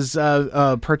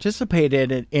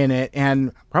participated in it,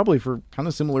 and probably for kind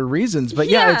of similar reasons. But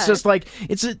yeah, it's just like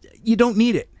you don't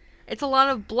need it. It's a lot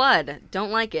of blood.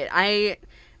 Don't like it.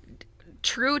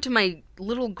 True to my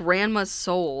little grandma's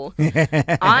soul,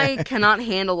 I cannot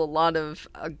handle a lot of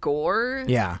gore.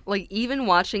 Yeah. Like, even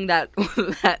watching that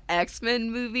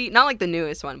X-Men movie, not like the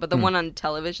newest one, but the one on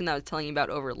television that I was telling you about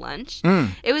over lunch.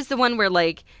 It was the one where,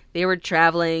 like, they were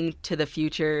traveling to the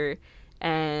future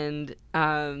and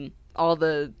all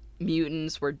the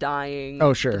mutants were dying.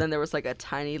 Oh, sure. But then there was, like, a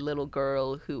tiny little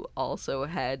girl who also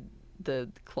had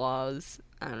the claws.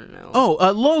 I don't know.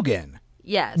 Oh, Logan.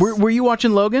 Yes. Were you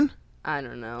watching Logan? I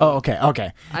don't know. Oh, okay.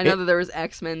 I know that there was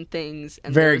X-Men things,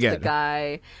 and Very there was good. the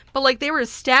guy, but like they were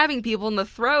stabbing people in the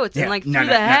throats and like No, through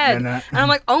no, the no, head, no, no. and I'm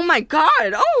like, oh my god,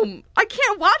 I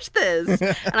can't watch this,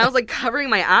 and I was like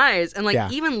covering my eyes, and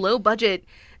like even low budget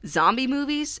zombie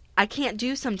movies, I can't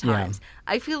do sometimes.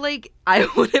 I feel like I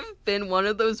would have been one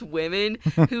of those women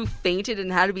who fainted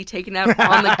and had to be taken out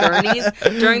on the gurneys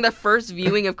during the first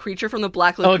viewing of Creature from the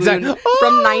Black Lagoon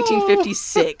from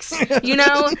 1956. You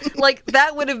know? Like,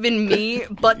 that would have been me,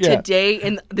 but today,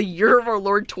 in the year of our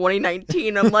Lord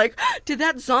 2019, I'm like, did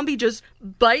that zombie just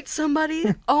bite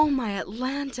somebody? Oh, my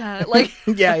Atlanta. Like,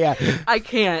 Yeah. I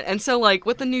can't. And so, like,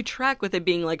 with the new track, with it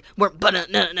being like, we're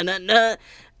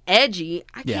edgy,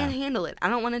 I can't handle it. I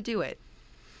don't want to do it.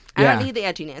 I don't need the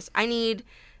edginess. I need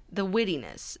the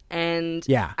wittiness. And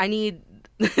I need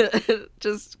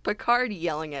just Picard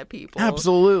yelling at people.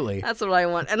 Absolutely. That's what I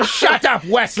want. And Shut up,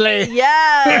 Wesley!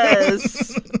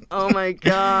 Yes! Oh my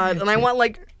god. And I want,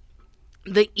 like,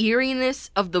 the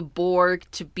eeriness of the Borg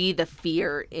to be the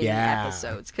fear in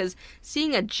episodes. Because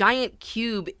seeing a giant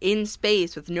cube in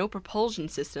space with no propulsion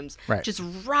systems just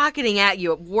rocketing at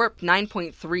you at warp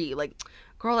 9.3, like,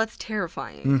 girl, that's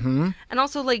terrifying. Mm-hmm. And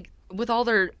also, like, with all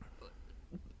their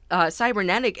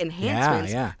cybernetic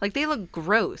enhancements, like, they look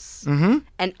gross and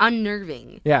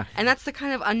unnerving. Yeah. And that's the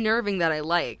kind of unnerving that I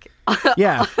like.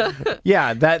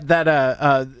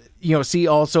 See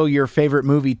also your favorite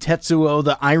movie, Tetsuo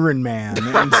the Iron Man,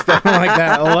 and stuff like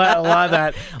that. A lot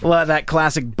of that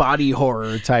classic body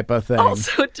horror type of thing.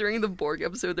 Also, during the Borg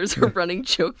episode, there's a running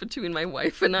joke between my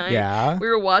wife and I. Yeah. We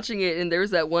were watching it, and there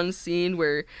was that one scene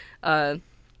where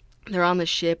they're on the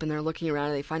ship, and they're looking around,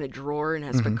 and they find a drawer, and it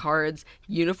has Picard's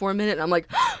uniform in it, and I'm like,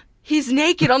 he's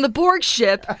naked on the Borg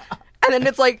ship! And then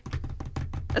it's like,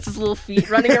 that's his little feet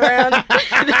running around.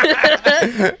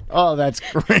 Oh, that's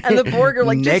great. And the Borg are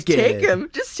like,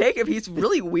 naked. Just take him. He's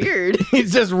really weird.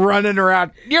 He's just running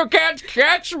around. You can't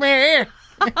catch me.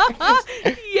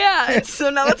 Yeah. And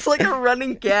so now it's like a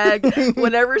running gag.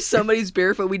 Whenever somebody's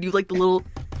barefoot, we do like the little...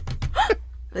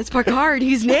 It's Picard.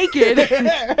 He's naked.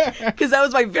 Because that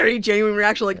was my very genuine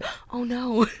reaction. Like, oh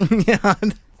no. Yeah.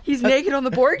 He's naked on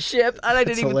the Borg ship. And I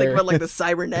didn't even think about like the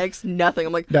cybernetics. Nothing.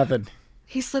 I'm like... Nothing.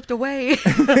 He slipped away.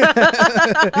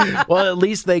 Well, at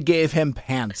least they gave him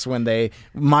pants when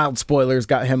mild spoilers,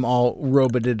 got him all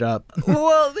roboted up.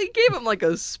 Well, they gave him like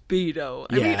a Speedo.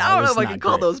 I mean, I don't know if I can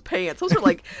call those pants. Those are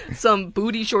like some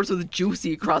booty shorts with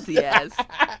juicy across the ass.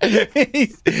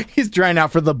 He's trying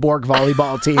out for the Borg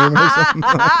volleyball team or something.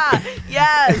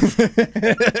 Yes.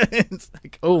 It's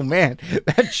like, oh man,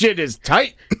 that shit is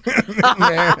tight.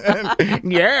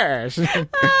 Yes.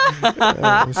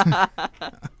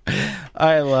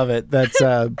 I love it. That's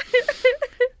so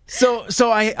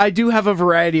I do have a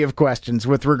variety of questions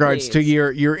with regards to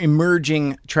your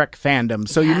emerging Trek fandom.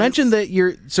 So you mentioned that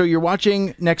you're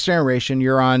watching Next Generation.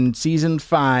 You're on season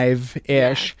 5-ish.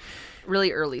 Yeah.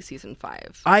 Really early season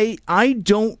 5. I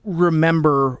don't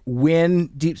remember when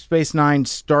Deep Space Nine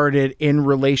started in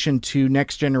relation to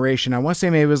Next Generation. I want to say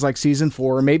maybe it was like season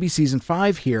 4 or maybe season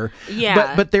 5 here.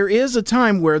 Yeah. But there is a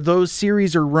time where those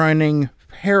series are running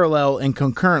parallel and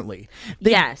concurrently.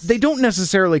 They don't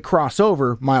necessarily cross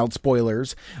over, mild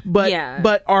spoilers, but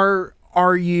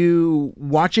are you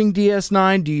watching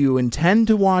DS9? Do you intend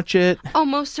to watch it? Oh,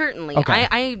 most certainly. Okay.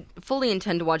 I fully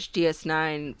intend to watch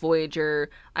DS9, Voyager.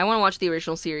 I want to watch the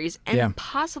original series and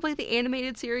possibly the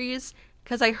animated series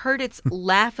because I heard it's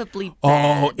laughably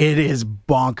bad. Oh, it is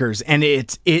bonkers, and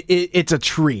it's a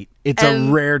treat. It's a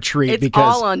rare treat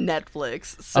because all on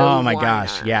Netflix. So oh my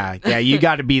gosh, yeah, you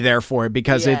got to be there for it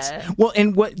because it's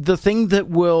and what the thing that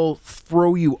will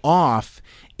throw you off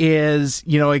is,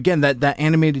 again, that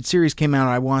animated series came out,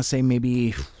 I want to say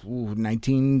maybe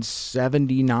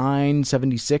 1979,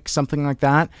 76, something like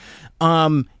that.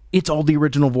 It's all the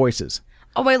original voices.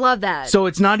 Oh, I love that. So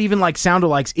it's not even like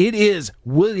sound-alikes. It is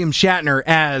William Shatner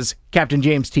as Captain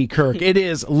James T. Kirk. It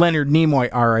is Leonard Nimoy,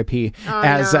 R.I.P.,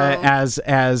 as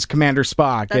Commander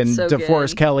Spock, That's and so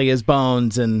DeForest good. Kelly as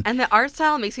Bones, and And the art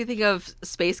style makes me think of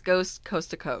Space Ghost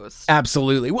Coast to Coast.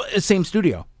 absolutely same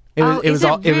studio. It was, Oh, it was is it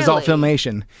all it was all really?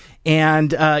 Filmation,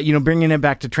 and bringing it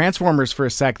back to Transformers for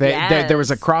a sec. There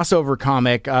was a Yes. crossover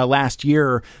comic last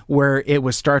year where it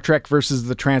was Star Trek versus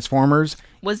the Transformers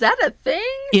Was that a thing?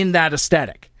 in that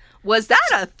aesthetic. Was that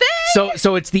a thing?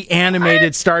 So it's the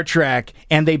animated Star Trek,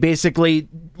 and they basically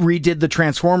redid the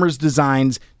Transformers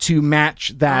designs to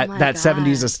match that Oh my that God.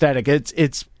 70s aesthetic.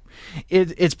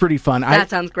 It's pretty fun. That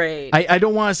sounds great. I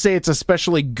don't want to say it's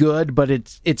especially good, but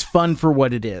it's fun for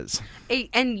what it is.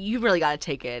 And you really got to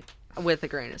take it with a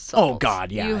grain of salt. Oh,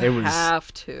 God, yeah, You it was-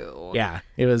 have to. Yeah,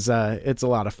 it's a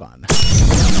lot of fun.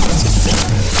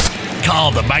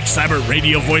 Call the Mike Seibert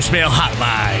Radio voicemail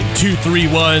hotline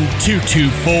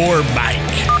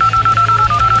 231-224-MIKE.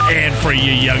 And for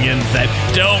you youngins that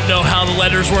don't know how the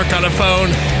letters work on a phone,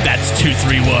 that's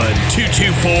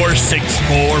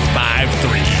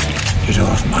 231-224-6453. Get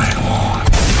off my lawn.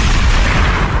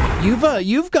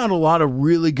 You've got a lot of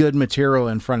really good material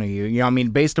in front of you. You know, I mean,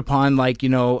 based upon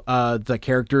the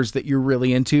characters that you're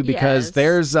really into, because Yes.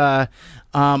 there's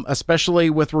especially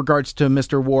with regards to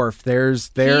Mr. Worf, there's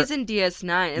He's in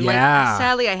DS9. And, Yeah.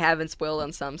 sadly, I have been spoiled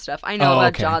on some stuff. I know Oh,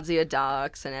 about okay. Jadzia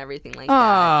Docs and everything like that.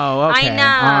 Oh, okay. I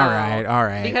know. All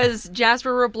right. Because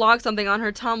Jasper reblogged something on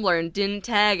her Tumblr and didn't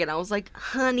tag it. I was like,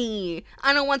 honey,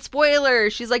 I don't want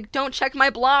spoilers. She's like, don't check my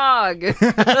blog.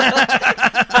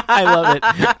 I love it.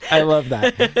 I love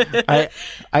that.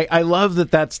 I love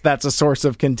that. That's a source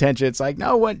of contention. It's like,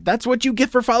 no, that's what you get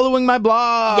for following my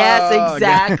blog. Yes,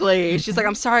 exactly. She's like,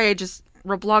 I'm sorry, I just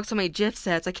reblogged so many GIF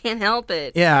sets. I can't help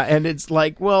it. Yeah, and it's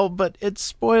like, well, but it's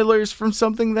spoilers from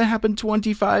something that happened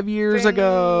 25 years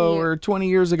ago or 20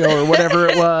 years ago or whatever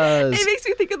it was. It makes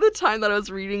me think of the time that I was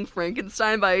reading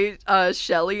Frankenstein by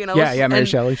Shelley. And I Yeah, Mary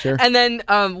Shelley, sure. And then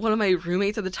one of my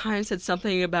roommates at the time said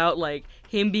something about like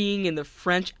him being in the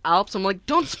French Alps. I'm like,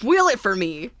 don't spoil it for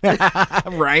me.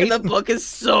 Right? And the book is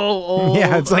so old.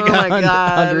 Yeah, it's like oh my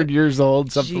God. 100 years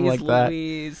old, something Jeez like that.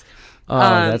 Louise. Oh,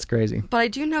 that's crazy. But I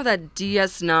do know that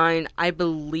DS9, I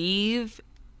believe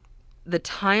the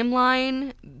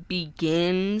timeline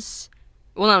begins.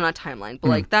 Well, no, not timeline, but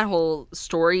like that whole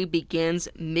story begins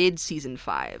mid-season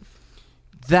 5.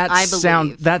 I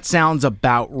believe. That sounds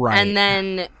about right. And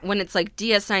then when it's like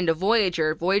DS9 to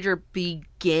Voyager, Voyager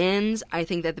begins, I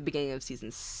think, at the beginning of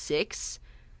season 6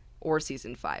 or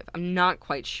season 5. I'm not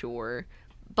quite sure.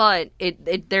 But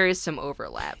there is some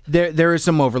overlap. There is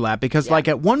some overlap because, like,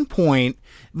 at one point,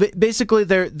 basically,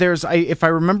 there's if I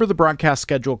remember the broadcast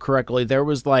schedule correctly, there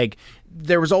was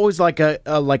always like a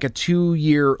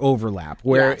 2-year overlap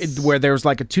where Yes. where there was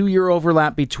like a 2-year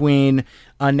overlap between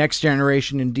Next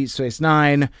Generation and Deep Space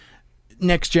Nine.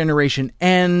 Next Generation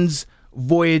ends,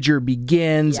 Voyager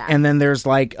begins, Yeah. and then there's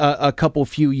like a couple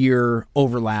few year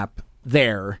overlap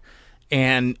there.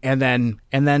 And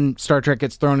then Star Trek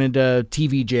gets thrown into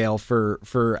TV jail for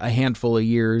a handful of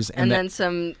years, And then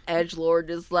some edgelord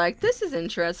is like, this is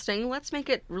interesting. Let's make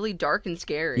it really dark and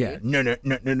scary. yeah, no,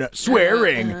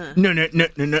 swearing, no,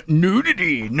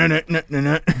 nudity, no. It's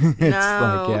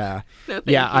like, yeah, No, thank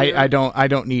yeah. you. I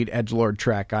don't need edgelord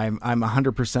Trek. I'm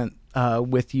 100%.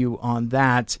 With you on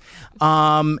that,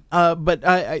 but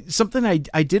something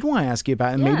I did want to ask you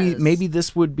about, and Yes. maybe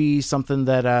this would be something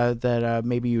that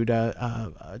maybe you'd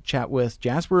chat with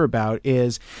Jasper about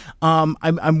is,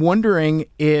 I'm wondering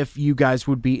if you guys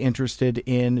would be interested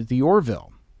in the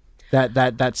Orville,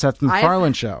 that Seth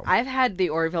MacFarlane show. I've had the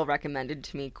Orville recommended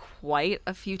to me quite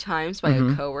a few times by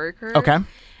a coworker. Okay.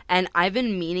 And I've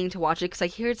been meaning to watch it because I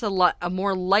hear it's a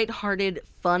more lighthearted,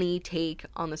 funny take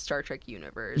on the Star Trek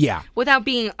universe. Yeah. Without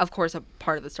being, of course, a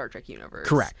part of the Star Trek universe.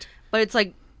 Correct. But it's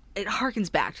like, it harkens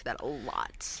back to that a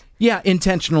lot. Yeah,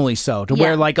 intentionally so, to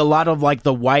where Yeah. like a lot of like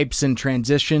the wipes and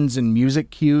transitions and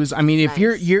music cues. I mean, if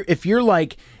Nice. you're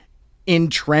like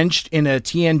entrenched in a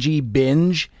TNG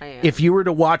binge, I am. if you were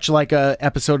to watch like a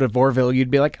episode of Orville, you'd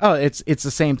be like, oh, it's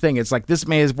the same thing. It's like this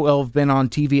may as well have been on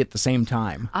TV at the same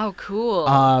time. Oh, cool.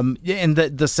 And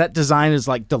the set design is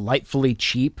like delightfully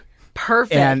cheap.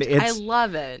 Perfect. and I it's-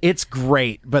 love it. It's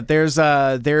great, but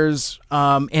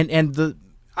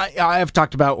I've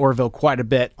talked about Orville quite a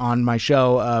bit on my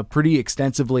show, pretty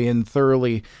extensively and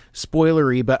thoroughly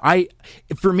spoilery. But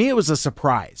for me, it was a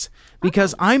surprise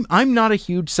because I'm not a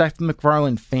huge Seth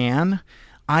MacFarlane fan.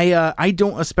 I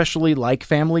don't especially like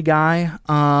Family Guy,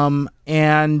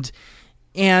 and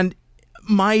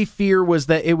my fear was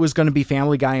that it was going to be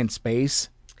Family Guy in space.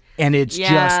 and it's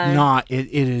Yeah. just not. It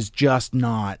is just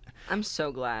not. I'm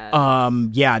so glad.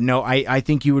 Yeah, no, I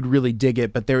think you would really dig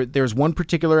it, but there's one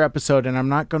particular episode, and I'm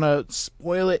not gonna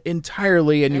spoil it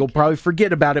entirely, and you'll probably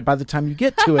forget about it by the time you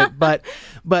get to it. but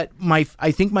I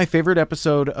think my favorite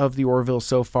episode of the Orville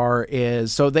so far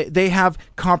is, so they have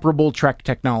comparable Trek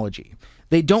technology.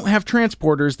 They don't have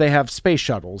transporters; they have space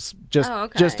shuttles,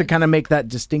 just to kind of make that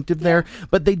distinctive there.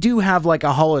 But they do have like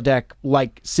a holodeck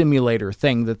like simulator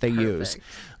thing that they use.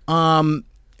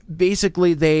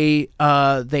 Basically, they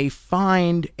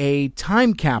find a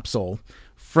time capsule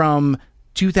from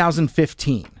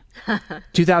 2015.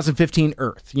 2015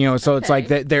 Earth, so it's like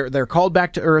they're called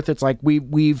back to Earth. It's like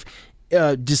we've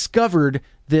discovered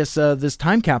this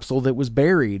time capsule that was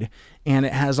buried, and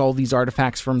it has all these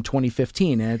artifacts from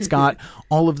 2015, and it's got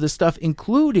all of this stuff,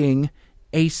 including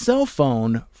a cell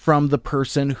phone from the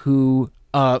person who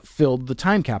filled the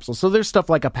time capsule. So there's stuff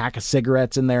like a pack of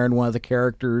cigarettes in there, and one of the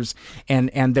characters and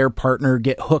their partner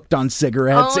get hooked on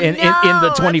cigarettes in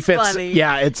the 25th.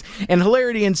 Yeah, and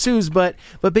hilarity ensues. But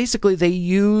basically they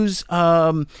use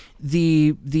the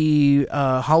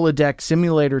holodeck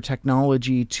simulator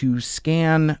technology to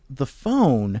scan the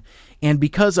phone, and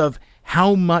because of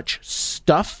how much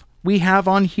stuff we have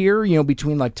on here,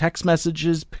 between like text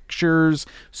messages, pictures,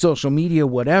 social media,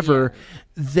 whatever,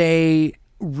 they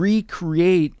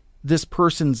recreate this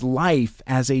person's life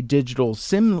as a digital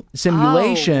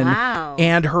simulation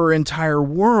and her entire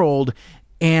world,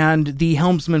 and the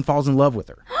helmsman falls in love with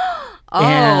her.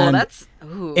 That's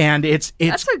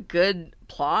a good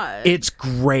plot. It's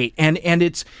great, and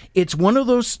it's one of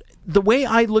those. The way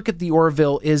I look at the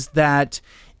Orville is that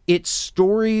it's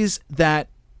stories that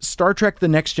Star Trek: The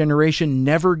Next Generation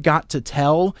never got to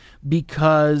tell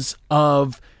because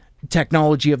of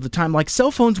technology of the time. Like,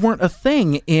 cell phones weren't a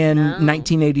thing in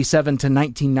 1987 to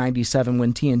 1997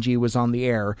 when TNG was on the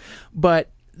air,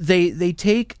 but they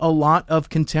take a lot of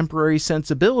contemporary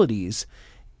sensibilities,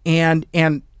 and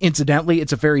incidentally,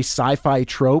 it's a very sci-fi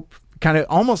trope, kind of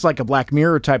almost like a Black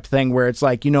Mirror type thing, where it's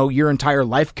like, your entire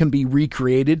life can be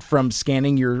recreated from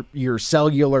scanning your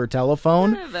cellular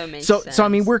telephone. That makes sense. So I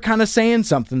mean, we're kind of saying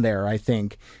something there, I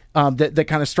think, that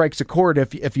kind of strikes a chord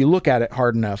if you look at it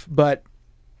hard enough. But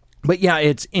yeah,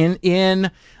 it's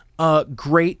in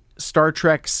great Star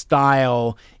Trek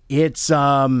style. It's a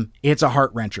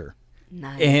heart wrencher.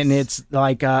 Nice. And it's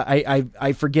like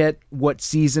I forget what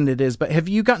season it is, but have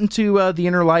you gotten to the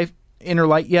Inner Light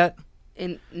yet?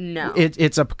 No.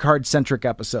 It's a Picard centric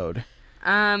episode.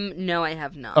 No, I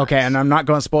have not. Okay, and I'm not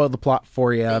going to spoil the plot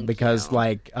for you because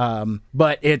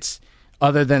but it's,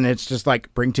 other than it's just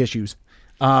like, bring tissues.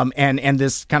 And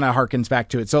this kind of harkens back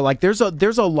to it. So like there's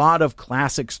a lot of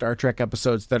classic Star Trek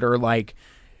episodes that are like,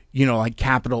 like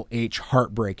capital H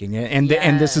heartbreaking, and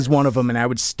this is one of them, and I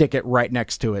would stick it right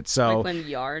next to it. So like when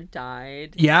Yard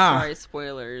died. Yeah. Sorry,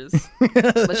 spoilers.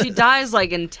 But she dies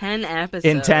like in 10 episodes.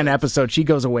 In 10 episodes, she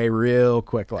goes away real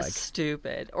quick. Like,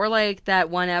 stupid. Or like that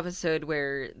one episode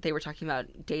where they were talking about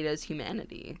Data's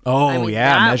humanity. Oh,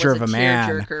 yeah, Measure of a Man.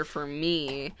 Tearjerker for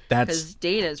me, because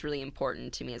Data is really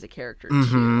important to me as a character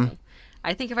too.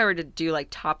 I think if I were to do like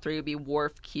top 3, it would be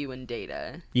Worf, Q, and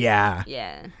Data. Yeah.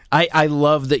 Yeah. I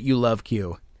love that you love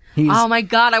Q. Oh my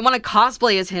god, I want to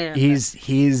cosplay as him. He's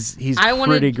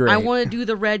pretty great. I want to do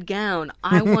the red gown.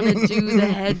 I want to do the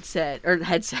headset.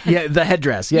 Yeah, the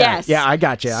headdress. Yeah. Yes. Yeah, I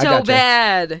got you. So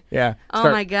bad. Yeah. Oh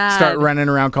my god. Start running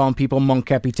around calling people Mon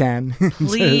Capitan.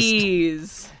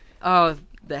 Please. Oh,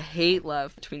 the hate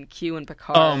love between Q and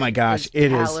Picard. Oh my gosh,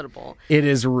 it is palatable. It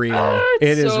is real.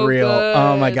 It is so real. Good.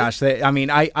 Oh my gosh.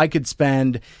 I could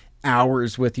spend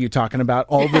hours with you talking about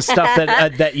all the stuff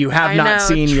that you have not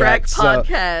seen Trek yet.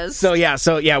 Podcast.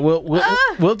 So yeah,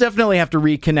 we'll definitely have to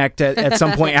reconnect at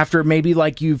some point after maybe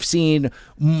like you've seen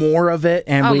more of it,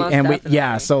 and we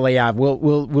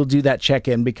we'll do that check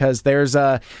in, because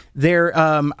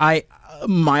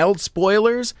mild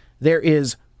spoilers. There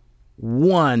is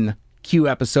one Q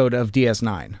episode of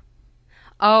DS9.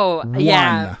 Oh,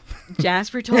 yeah.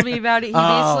 Jasper told me about it. He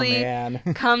basically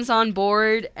comes on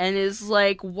board and is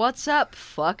like, "What's up,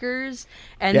 fuckers?"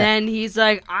 And then he's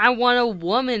like, "I want a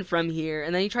woman from here."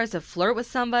 And then he tries to flirt with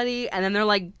somebody, and then they're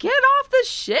like, "Get off the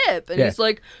ship." And he's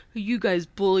like, "You guys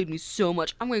bullied me so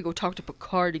much. I'm going to go talk to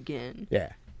Picard again."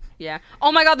 Yeah. Yeah.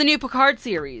 Oh my god, the new Picard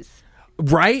series.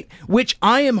 Right? Which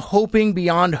I am hoping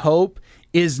beyond hope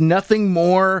is nothing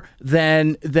more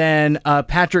than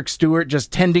Patrick Stewart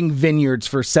just tending vineyards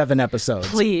for 7 episodes.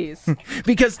 Please.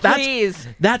 Because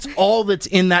that's all that's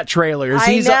in that trailer.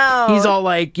 He's all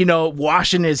like,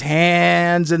 washing his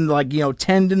hands and like,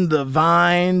 tending the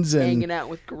vines and hanging out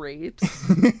with grapes.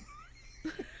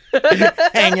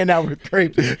 Hanging out with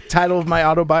grapes. Title of my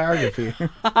autobiography.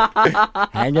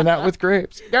 Hanging out with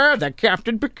grapes. Oh, the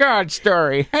Captain Picard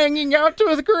story. Hanging out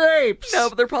with grapes. No,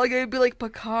 but they're probably going to be like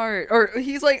Picard. Or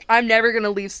he's like, I'm never going to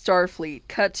leave Starfleet.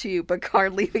 Cut to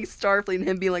Picard leaving Starfleet and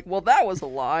him being like, well, that was a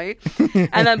lie.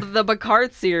 And then the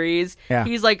Picard series,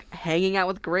 he's like hanging out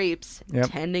with grapes,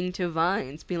 tending to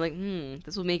vines, being like,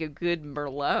 this will make a good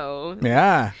Merlot.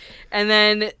 Yeah. And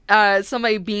then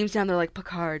somebody beams down, they're like,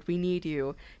 Picard, we need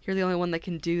you. You're the only one that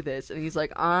can do this. And he's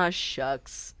like,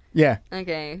 shucks. Yeah.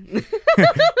 Okay.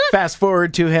 Fast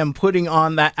forward to him putting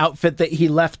on that outfit that he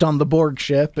left on the Borg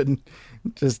ship and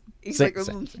just... He's like a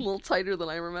little tighter than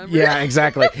I remember. Yeah,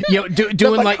 exactly.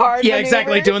 Doing like maneuver?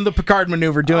 Exactly, doing the Picard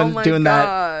maneuver, doing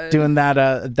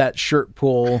that shirt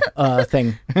pull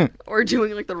thing. Or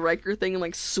doing like the Riker thing and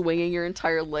like swinging your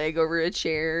entire leg over a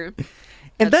chair.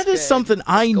 And that is something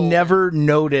I never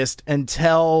noticed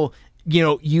until,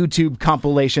 YouTube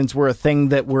compilations were a thing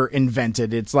that were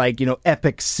invented. It's like,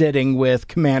 epic sitting with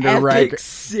Commander Riker.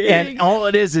 And all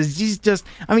it is he's just,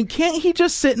 can't he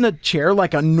just sit in a chair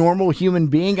like a normal human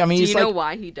being? Do you know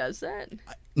why he does that?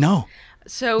 No.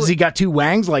 So has he got two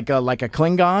wangs like a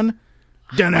Klingon?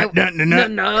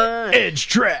 Edge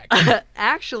track.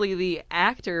 Actually, the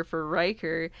actor for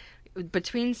Riker,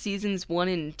 between seasons 1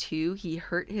 and 2, he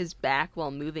hurt his back while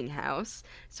moving house.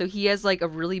 So he has like a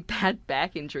really bad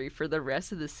back injury for the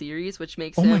rest of the series, which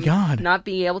makes him not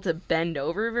being able to bend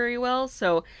over very well.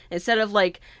 So instead of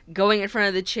like going in front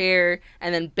of the chair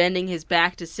and then bending his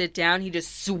back to sit down, he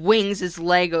just swings his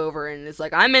leg over and is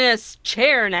like, I'm in a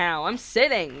chair now. I'm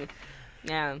sitting.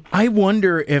 Yeah. I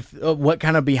wonder if what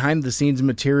kind of behind the scenes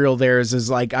material there is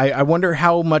like, I wonder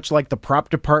how much like the prop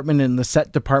department and the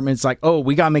set department's like, oh,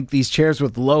 we got to make these chairs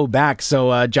with low back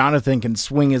so Jonathan can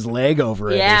swing his leg over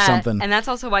it or something. And that's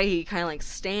also why he kind of like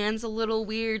stands a little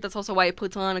weird. That's also why he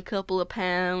puts on a couple of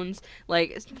pounds.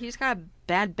 Like, he's got a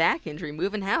bad back injury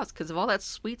moving house because of all that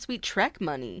sweet Trek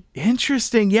money.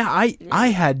 Interesting. Yeah, I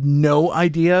had no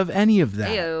idea of any of that.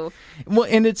 Heyo. Well,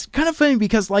 and it's kind of funny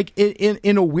because like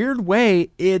in a weird way,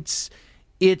 it's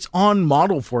on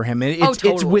model for him.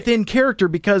 It's within character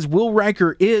because Will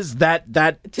Riker is that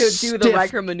to do the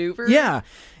Riker maneuver. Yeah,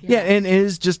 and it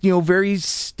is just very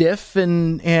stiff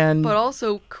and but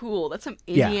also cool. That's some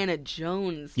Indiana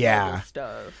Jones level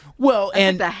stuff. Well, that's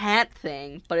like the hat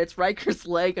thing, but it's Riker's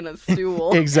leg on a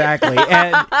stool. Exactly,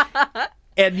 and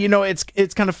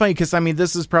it's kind of funny because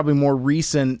this is probably more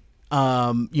recent.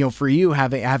 For you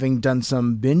having done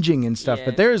some binging and stuff,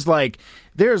 but there's like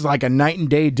a night and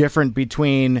day difference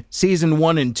between season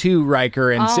 1 and 2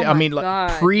 Riker and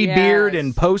like pre-beard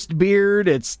and post-beard.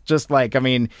 It's just like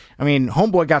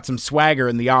Homeboy got some swagger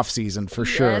in the off season for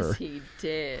sure. Yes, he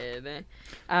did.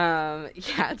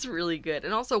 It's really good.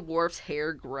 And also Worf's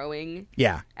hair growing.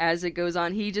 Yeah. As it goes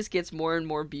on, he just gets more and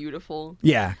more beautiful.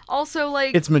 Yeah. Also,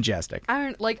 like, it's majestic.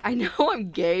 I know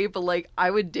I'm gay, but like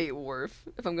I would date Worf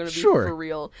if I'm gonna be for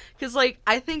real. Because like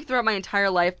I think throughout my entire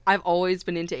life I've always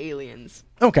been into aliens.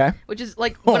 Okay. Which is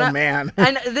like, man.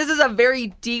 And this is a very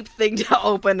deep thing to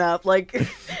open up. Like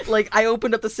I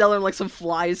opened up the cellar and like some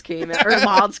flies came out, or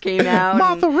moths came out.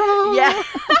 Mothra! Yeah.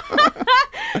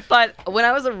 But when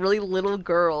I was a really little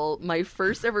girl, my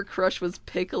first ever crush was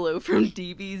Piccolo from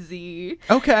DBZ.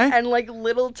 Okay. And like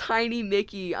little tiny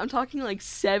Mickey. I'm talking like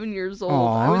 7 years old.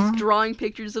 Aww. I was drawing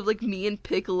pictures of like me and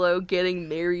Piccolo getting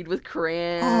married with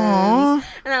crayons. Aww.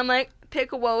 And I'm like,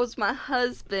 Piccolo's my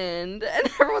husband. And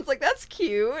everyone's like, that's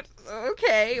cute.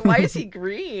 Okay, why is he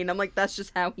green? I'm like, that's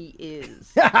just how he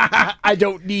is. I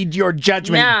don't need your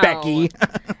judgment, Becky.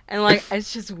 And like,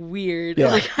 it's just weird.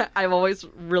 Yeah. Like, I've always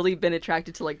really been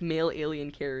attracted to like male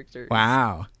alien characters.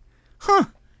 Wow. Huh.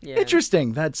 Yeah.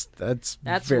 Interesting. That's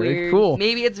very weird. Cool.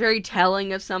 Maybe it's very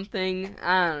telling of something.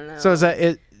 I don't know. So is that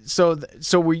it? So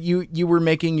were you were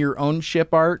making your own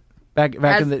ship art? Back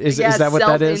in the is that what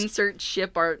that is? Self-insert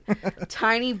ship art.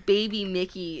 Tiny baby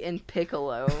Mickey and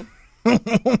Piccolo. Oh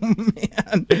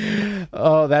man!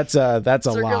 Oh, that's a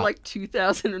Circa lot. Like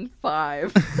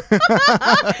 2005.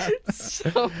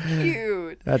 So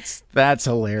cute. That's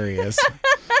hilarious.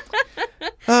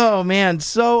 Oh man!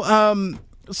 So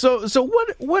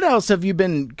what else have you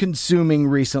been consuming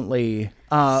recently?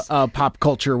 Pop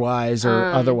culture wise or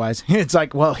otherwise? It's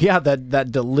like, well, yeah,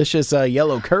 that delicious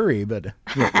yellow curry, but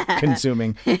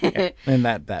consuming and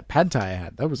that pad thai I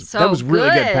had. That was really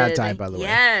good pad thai, by the way.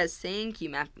 Yes, thank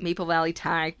you, Maple Valley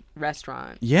Thai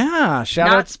restaurant. Yeah, shout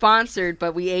out. Not sponsored,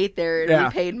 but we ate there and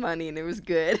we paid money and it was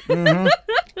good. Mm-hmm.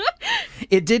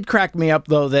 It did crack me up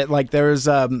though that like there was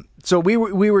so we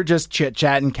were just chit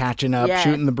chatting, catching up, Yeah.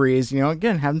 shooting the breeze.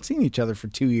 Again, haven't seen each other for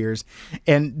 2 years,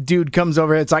 and dude comes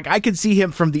over. It's like I could see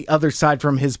him from the other side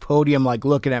from his podium, like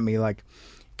looking at me, like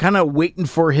kind of waiting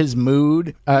for his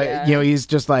mood. He's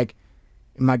just like,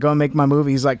 "Am I going to make my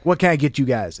movie?" He's like, "What can I get you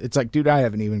guys?" It's like, dude, I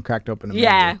haven't even cracked open a movie.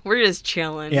 Yeah, we're just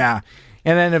chilling. Yeah.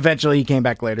 And then eventually he came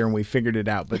back later and we figured it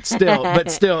out. But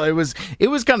still, it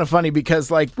was kind of funny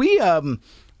because like we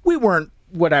weren't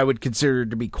what I would consider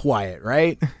to be quiet,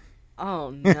 right? Oh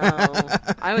no,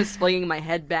 I was flinging my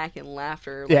head back in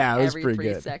laughter. Like, Yeah, it was every pretty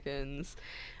 3 good. seconds.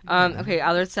 Okay,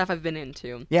 other stuff I've been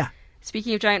into. Yeah.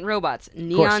 Speaking of giant robots,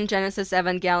 Neon Genesis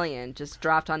Evangelion just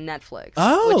dropped on Netflix,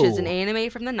 Oh. which is an anime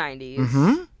from the 90s.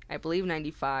 Mm-hmm. I believe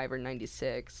 95 or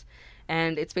 96.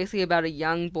 And it's basically about a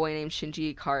young boy named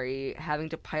Shinji Ikari having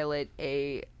to pilot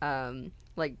a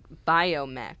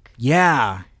biomech.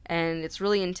 Yeah. And it's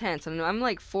really intense. And I'm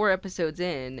like 4 episodes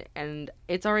in, and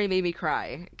it's already made me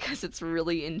cry because it's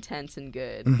really intense and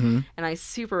good. Mm-hmm. And I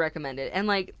super recommend it. And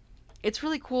like, it's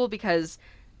really cool because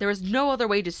there was no other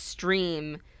way to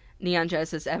stream Neon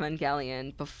Genesis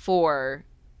Evangelion before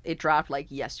it dropped like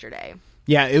yesterday.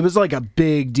 Yeah, it was like a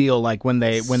big deal like when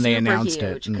they announced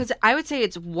it. Because I would say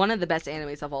it's one of the best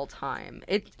animes of all time.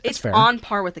 It's fair. on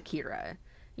par with Akira,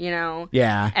 you know?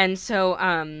 Yeah. And so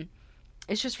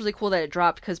it's just really cool that it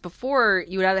dropped because before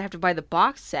you would either have to buy the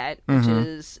box set, which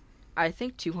is I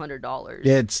think $200.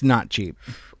 It's not cheap.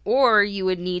 Or you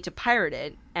would need to pirate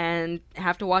it and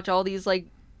have to watch all these like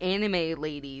anime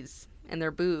ladies and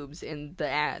their boobs in the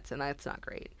ads, and that's not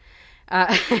great.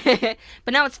 But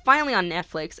now it's finally on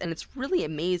Netflix, and it's really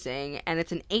amazing, and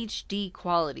it's an HD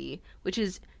quality, which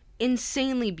is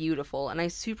insanely beautiful, and I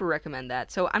super recommend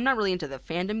that. So I'm not really into the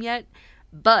fandom yet,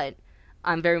 but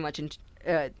I'm very much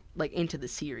into the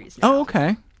series now. Oh,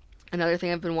 okay. Another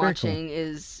thing I've been Very watching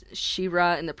is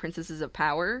She-Ra and the Princesses of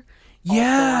Power.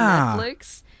 Yeah. Also on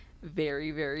Netflix.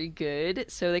 Very, very good.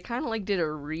 So they kind of like did a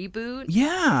reboot.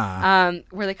 Yeah.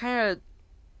 Where they kind of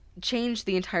changed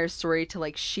the entire story to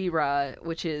like She-Ra,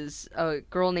 which is a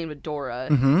girl named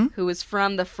Adora, who was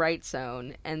from the Fright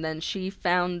Zone, and then she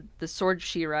found the Sword of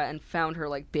She-Ra and found her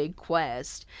like big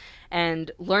quest,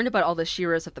 and learned about all the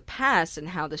She-Ras of the past and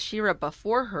how the She-Ra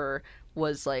before her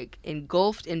was like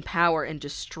engulfed in power and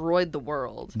destroyed the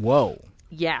world. Whoa.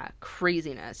 Yeah,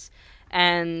 craziness.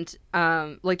 And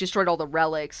like destroyed all the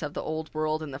relics of the old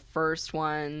world in the first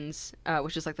ones,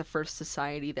 which is like the first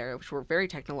society there, which were very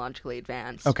technologically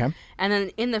advanced. Okay. And then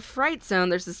in the Fright Zone,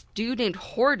 there's this dude named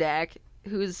Hordak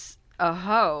who's a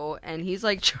hoe, and he's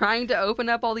like trying to open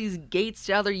up all these gates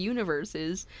to other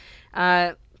universes,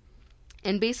 and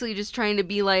basically just trying to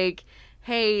be like,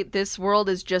 hey, this world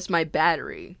is just my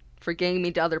battery for getting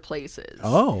me to other places.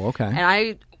 Oh, okay.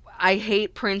 And I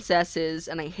hate princesses,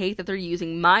 and I hate that they're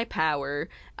using my power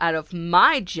out of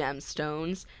my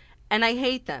gemstones, and I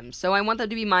hate them. So I want them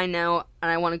to be mine now,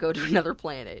 and I want to go to another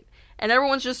planet. And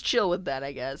everyone's just chill with that,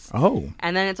 I guess. Oh.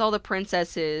 And then it's all the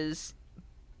princesses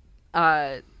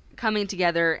coming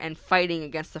together and fighting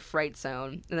against the Fright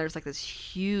Zone. And there's like this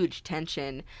huge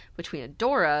tension between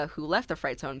Adora, who left the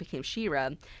Fright Zone and became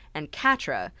She-Ra, and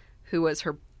Catra, who was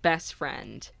her best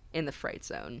friend in the Fright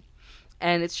Zone.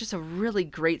 And it's just a really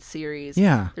great series.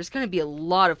 Yeah. There's going to be a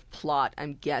lot of plot,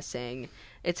 I'm guessing.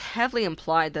 It's heavily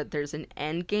implied that there's an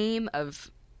end game of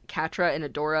Catra and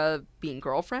Adora being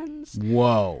girlfriends.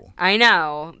 Whoa. I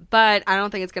know, but I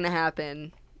don't think it's going to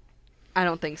happen. I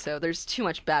don't think so. There's too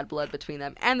much bad blood between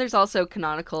them. And there's also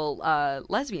canonical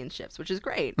lesbian ships, which is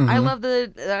great. I love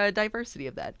the diversity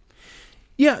of that.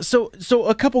 Yeah, so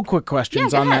a couple quick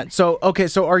questions Yeah, go on ahead. that. So, okay,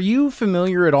 so are you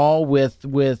familiar at all with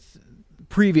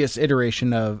previous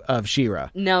iteration of She-Ra?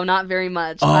 No, not very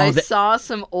much. Oh, I saw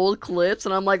some old clips,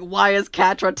 and I'm like, why is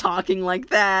Catra talking like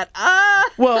that? Ah!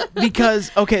 Well, because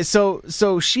okay,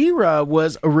 so She-Ra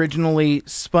was originally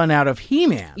spun out of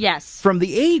He-Man. Yes. From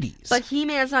the 80s. But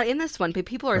He-Man's not in this one, but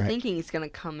people are Right. thinking he's going to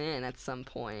come in at some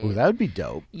point. Ooh, that would be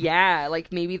dope. Yeah,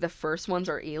 like maybe the first ones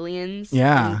are aliens.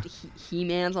 Yeah. And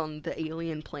He-Man's on the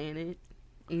alien planet.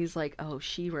 And he's like, oh,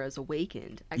 She-Ra's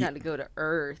awakened. I got to go to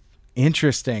Earth.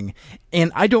 Interesting.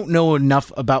 And I don't know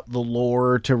enough about the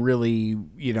lore to really,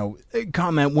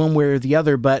 comment one way or the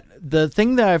other, but the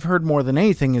thing that I've heard more than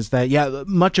anything is that, yeah,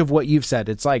 much of what you've said,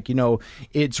 it's like,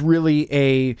 it's really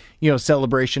a,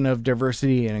 celebration of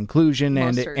diversity and inclusion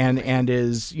Most and certainly.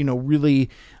 is, really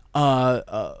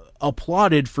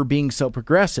applauded for being so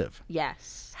progressive.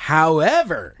 Yes.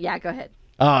 However, Yeah, go ahead.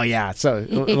 oh yeah, so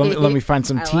let me find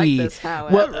some I tea. like this,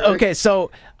 however. Well, okay, so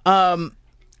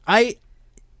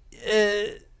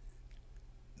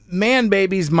man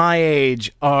babies my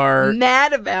age are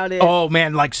mad about it. Oh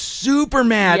man, like super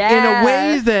mad in a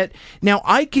way that now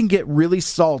I can get really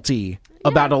salty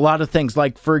about a lot of things.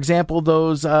 Like for example,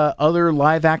 those other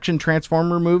live action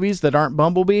Transformer movies that aren't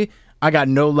Bumblebee, I got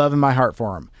no love in my heart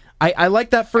for them. I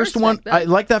like that first one. I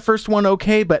like that first one.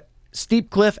 Okay, but steep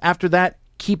cliff after that.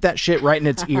 Keep that shit right in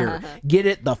its ear. Get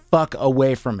it the fuck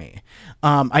away from me.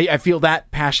 I feel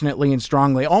that passionately and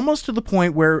strongly, almost to the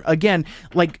point where, again,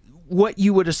 like what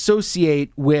you would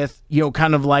associate with,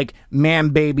 kind of like man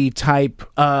baby type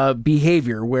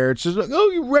behavior, where it's just like, oh,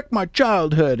 you wrecked my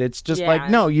childhood. It's just like,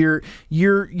 no,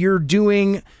 you're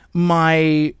doing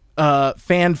my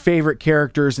fan favorite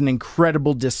characters an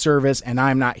incredible disservice, and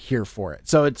I'm not here for it.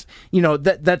 So it's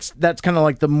that's kind of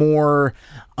like the more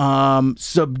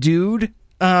subdued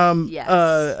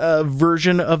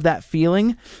version of that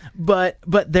feeling, but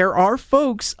there are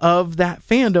folks of that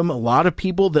fandom, a lot of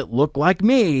people that look like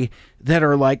me, that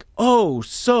are like, oh,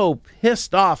 so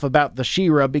pissed off about the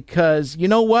She-Ra because you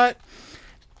know what?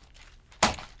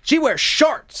 She wears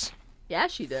shorts. Yeah,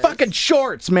 she does. Fucking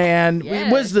shorts, man. Yeah.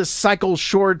 What's this cycle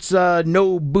shorts,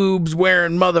 no boobs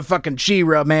wearing motherfucking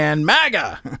She-Ra, man?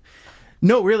 MAGA.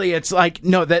 No, really, it's like,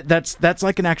 no, that's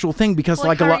like an actual thing because well,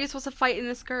 like how a lot. are you supposed to fight in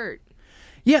a skirt?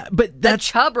 Yeah, but that's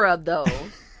chub rub, though.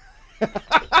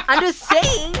 I'm just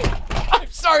saying. I'm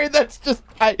sorry, that's just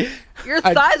your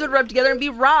thighs would rub together and be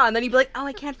raw, and then you'd be like, "Oh,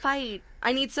 I can't fight.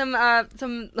 I need some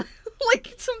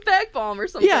like some back balm or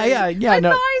something." Yeah. My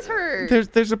thighs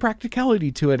hurt. There's a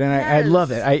practicality to it, and I love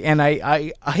it.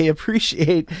 I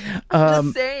appreciate. I'm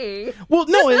just saying. Well,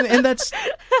 no, and that's.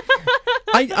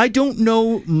 I don't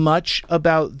know much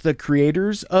about the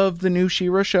creators of the new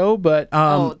She-Ra show, but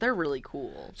they're really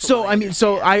cool. So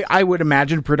I would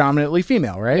imagine predominantly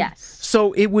female, right? Yes.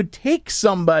 So it would take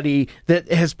somebody that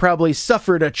has probably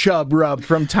suffered a chub rub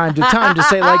from time to time to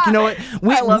say, like, you know what?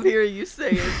 I love hearing you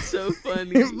say it. It's so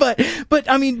funny.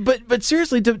 but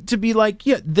seriously, to be like,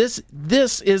 yeah, this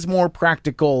is more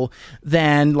practical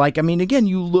than, like, I mean, again,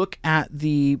 you look at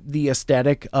the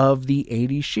aesthetic of the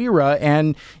 80s She-Ra,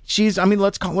 and she's, I mean,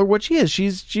 let's call her what she is.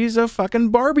 She's a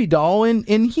fucking Barbie doll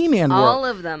in He-Man world. All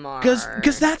of them are.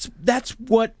 Because that's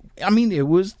what, I mean, it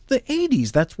was the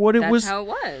 80s. That's what it was. That's how it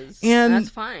was. And that's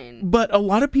fine. But a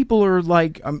lot of people are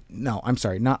like, no, I'm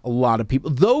sorry, not a lot of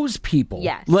people. Those people,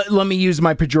 yes. Let me use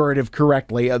my pejorative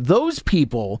correctly. Those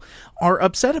people are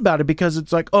upset about it because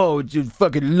it's like, oh, dude,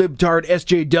 fucking libtard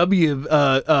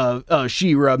SJW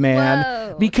She-Ra, man.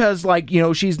 Whoa. Because, like,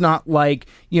 she's not like,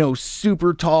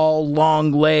 super tall,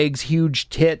 long legs, huge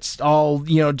tits, all,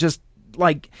 just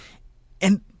like,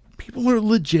 and people are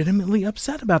legitimately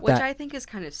upset about that. Which I think is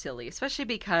kind of silly, especially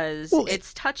because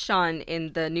it's touched on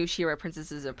in the new She-Ra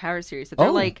Princesses of Power series that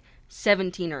they're like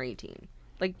 17 or 18.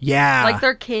 Like, yeah. Like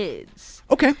they're kids.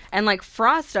 Okay. And like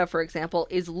Frosta, for example,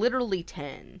 is literally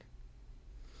 10.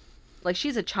 Like,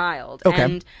 she's a child. Okay.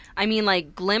 And, I mean,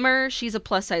 like, Glimmer, she's a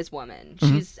plus-size woman.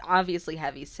 Mm-hmm. She's obviously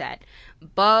heavy-set.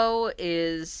 Bo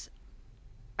is...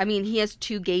 I mean, he has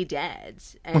 2 gay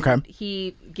dads, and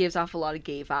he gives off a lot of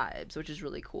gay vibes, which is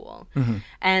really cool. Mm-hmm.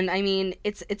 And, I mean,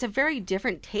 it's a very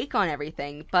different take on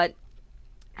everything, but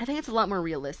I think it's a lot more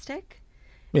realistic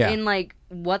in, like,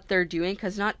 what they're doing,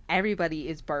 because not everybody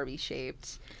is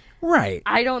Barbie-shaped. Right.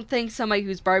 I don't think somebody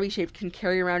who's Barbie-shaped can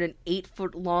carry around an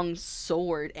 8-foot-long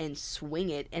sword and swing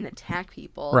it and attack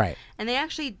people. Right. And they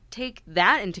actually take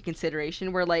that into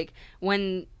consideration, where, like,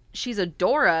 when... she's a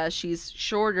Dora, she's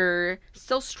shorter,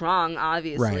 still strong,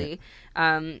 obviously.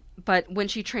 Right. But when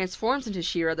she transforms into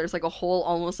She-Ra, there's like a whole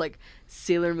almost like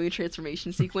Sailor Moon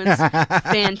transformation sequence.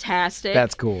 Fantastic.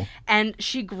 That's cool. And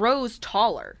she grows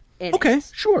taller in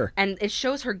it. Sure. And it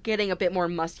shows her getting a bit more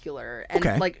muscular.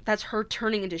 And like that's her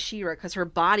turning into She-Ra because her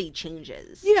body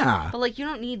changes. Yeah. But like you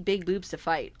don't need big boobs to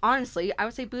fight. Honestly, I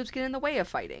would say boobs get in the way of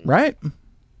fighting. Right.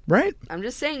 Right. I'm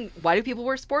just saying, why do people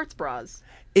wear sports bras?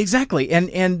 Exactly, and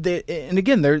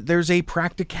again, there's a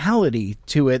practicality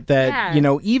to it that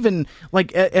even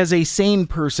like as a sane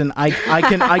person,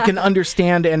 I can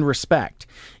understand and respect.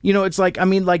 It's like, I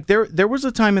mean, like there was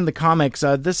a time in the comics.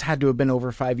 This had to have been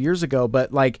over 5 years ago,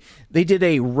 but like they did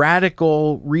a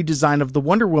radical redesign of the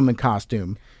Wonder Woman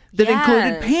costume that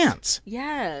included pants.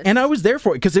 Yes, and I was there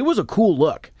for it because it was a cool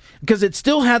look. Because it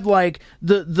still had like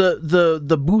the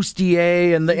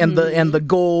bustier and the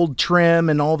gold trim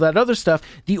and all that other stuff.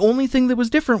 The only thing that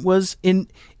was different was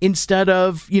instead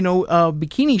of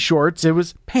bikini shorts, it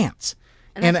was pants.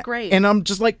 And that's great. And I'm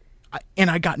just like, and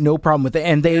I got no problem with it.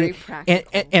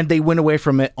 And they went away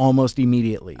from it almost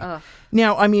immediately. Ugh.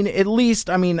 Now, I mean, at least,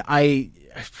 I mean, I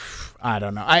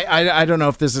don't know. I don't know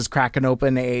if this is cracking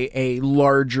open a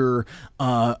larger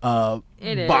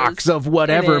box of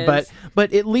whatever.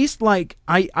 But at least like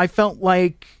I felt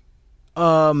like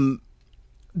depictions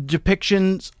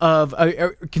of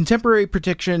contemporary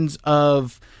depictions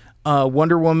of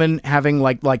Wonder Woman having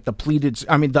like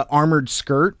the armored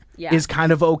skirt is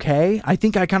kind of okay. I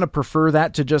think I kind of prefer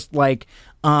that to just like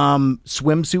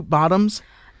swimsuit bottoms.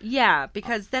 Yeah,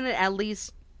 because then at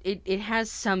least it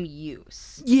has some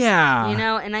use. Yeah. You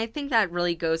know, and I think that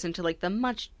really goes into like the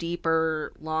much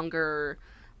deeper, longer,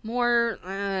 more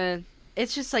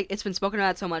it's just like it's been spoken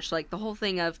about so much, like the whole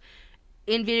thing of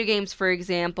in video games, for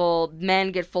example,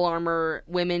 men get full armor,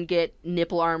 women get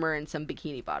nipple armor and some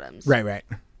bikini bottoms. Right.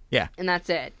 Yeah. And that's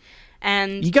it.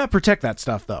 And you got to protect that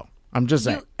stuff though. I'm just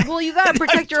saying. You got to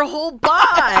protect your whole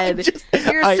bod.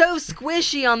 You're so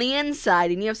squishy on the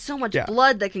inside, and you have so much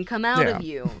blood that can come out of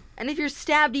you. And if you're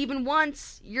stabbed even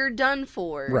once, you're done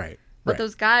for. Right. But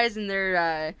those guys in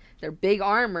their big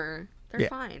armor, they're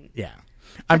fine. Yeah.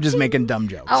 I'm just making dumb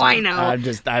jokes. Oh, I know. I'm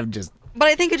just. But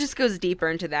I think it just goes deeper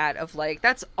into that of like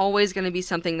that's always going to be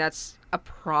something that's a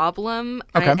problem.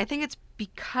 Okay. I think it's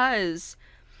because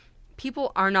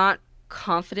people are not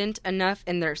confident enough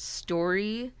in their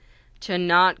story to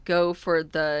not go for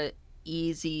the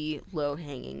easy,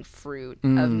 low-hanging fruit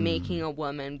of making a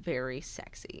woman very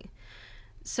sexy.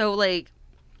 So, like,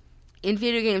 in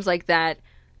video games like that,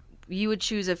 you would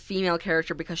choose a female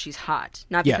character because she's hot,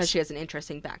 not because she has an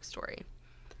interesting backstory.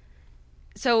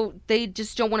 So they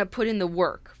just don't want to put in the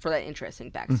work for that interesting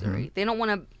backstory. They don't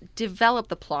want to develop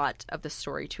the plot of the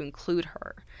story to include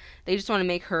her. They just want to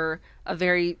make her a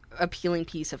very appealing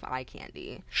piece of eye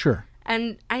candy. Sure.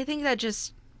 And I think that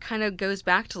just kind of goes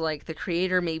back to like the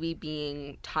creator maybe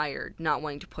being tired, not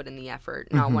wanting to put in the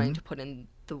effort, not wanting to put in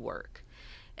the work.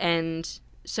 And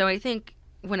so I think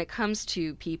when it comes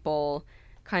to people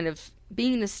kind of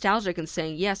being nostalgic and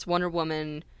saying, yes, Wonder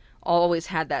Woman always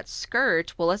had that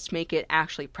skirt, well, let's make it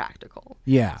actually practical.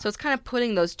 Yeah. So it's kind of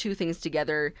putting those two things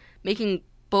together, making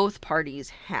both parties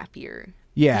happier.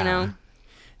 Yeah. You know?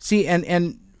 See,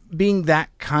 and being that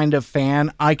kind of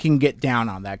fan, I can get down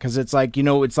on that because it's like,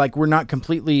 it's like we're not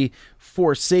completely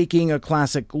forsaking a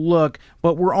classic look,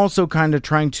 but we're also kind of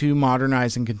trying to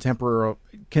modernize and contemporarize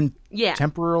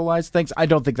things. I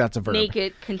don't think that's a verb. Make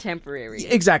it contemporary.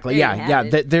 Exactly. Yeah.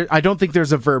 I don't think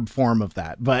there's a verb form of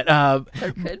that, but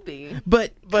there could be.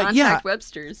 But Contact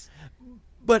Webster's.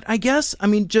 But I guess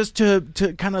just to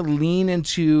kind of lean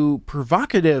into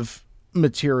provocative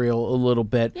material a little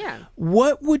bit. Yeah.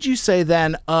 What would you say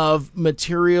then of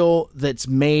material that's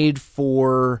made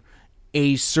for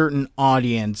a certain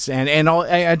audience? And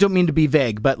I don't mean to be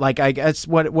vague, but like I guess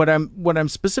what I'm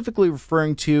specifically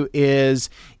referring to is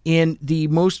in the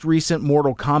most recent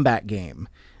Mortal Kombat game,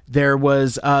 there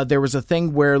was a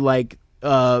thing where like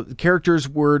characters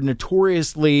were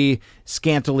notoriously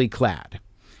scantily clad.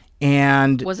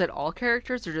 And was it all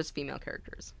characters or just female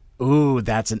characters? Ooh,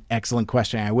 that's an excellent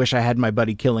question. I wish I had my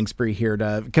buddy Killing Spree here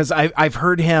because I've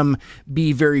heard him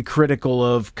be very critical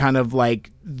of kind of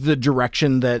like the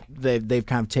direction that they've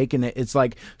kind of taken it. It's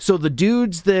like, so the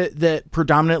dudes that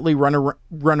predominantly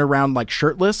run around like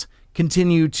shirtless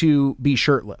continue to be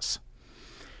shirtless,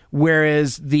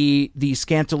 whereas the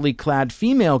scantily clad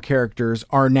female characters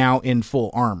are now in full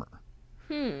armor.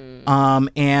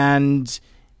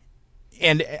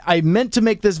 And I meant to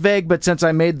make this vague, but since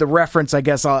I made the reference, I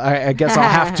guess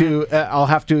I'll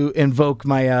have to invoke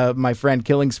my friend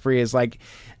Killing Spree. Is like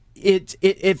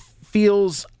it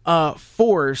feels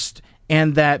forced,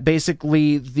 and that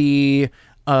basically the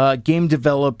game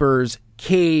developers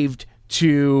caved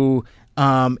to.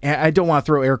 I don't want to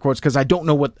throw air quotes because I don't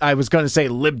know what I was going to say,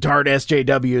 libtard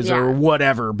SJWs or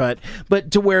whatever, but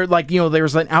to where like,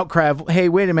 there's an outcry of, hey,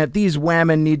 wait a minute, these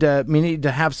women need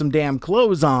to have some damn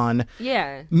clothes on.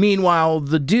 Yeah. Meanwhile,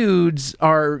 the dudes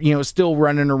are, still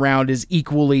running around as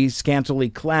equally scantily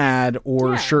clad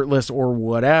or shirtless or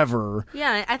whatever.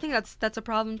 Yeah, I think that's a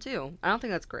problem too. I don't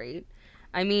think that's great.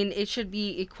 I mean, it should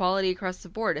be equality across the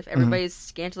board. If everybody's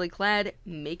scantily clad,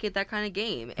 make it that kind of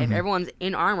game. If everyone's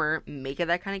in armor, make it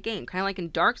that kind of game. Kind of like in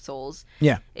Dark Souls.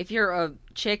 Yeah. If you're a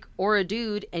chick or a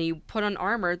dude and you put on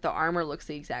armor, the armor looks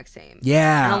the exact same.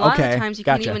 Yeah, and a lot of the times you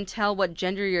can't even tell what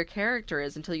gender your character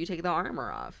is until you take the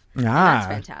armor off. And that's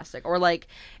fantastic. Or like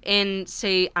in,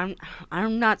 say,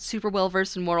 I'm not super well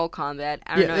versed in Mortal Kombat.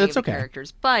 I don't know any of the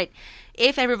characters. But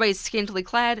if everybody's scantily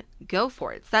clad, go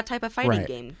for it. It's that type of fighting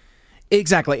game.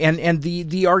 Exactly. And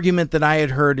the argument that I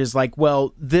had heard is like,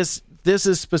 well, this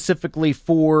is specifically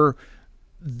for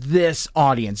this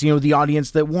audience, the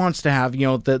audience that wants to have,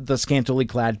 the scantily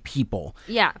clad people.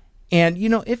 Yeah. And,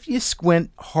 if you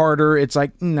squint harder, it's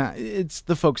like, nah, it's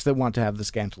the folks that want to have the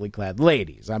scantily clad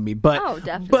ladies. I mean,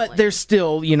 definitely. But there's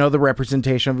still, the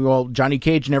representation of, well, Johnny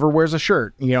Cage never wears a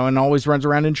shirt, and always runs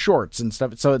around in shorts and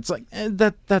stuff. So it's like,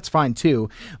 that's fine too.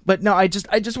 But no, I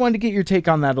just wanted to get your take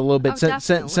on that a little bit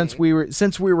since we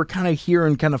were kind of here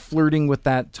and kind of flirting with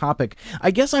that topic.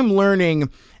 I guess I'm learning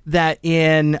that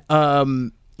in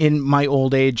my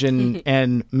old age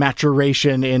and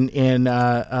maturation in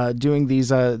doing these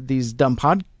dumb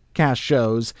podcast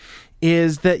shows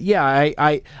is that,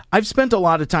 I've spent a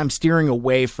lot of time steering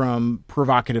away from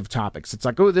provocative topics. It's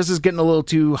like, oh, this is getting a little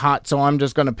too hot, so I'm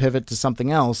just going to pivot to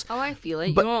something else. Oh, I feel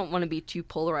it. But you don't want to be too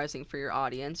polarizing for your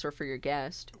audience or for your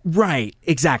guest. Right,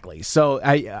 exactly. So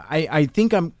I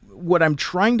think what I'm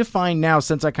trying to find now,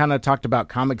 since I kind of talked about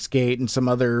Comicsgate and some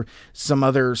other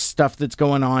stuff that's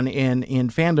going on in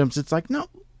fandoms, it's like, no,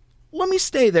 let me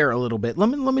stay there a little bit. Let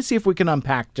me see if we can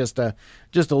unpack just a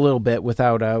little bit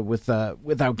without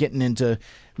getting into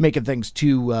making things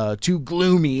too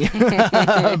gloomy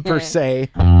per se.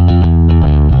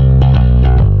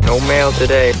 No mail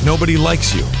today. Nobody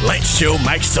likes you. Let's show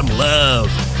Mike some love.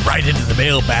 Right into the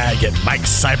mailbag at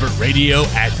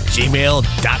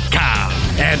MikeSeibert@gmail.com.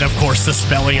 And of course, the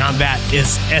spelling on that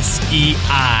is SEIBERT.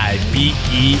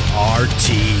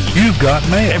 You've got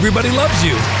mail. Everybody loves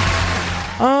you.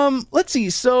 Let's see.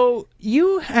 So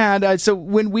you had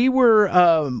when we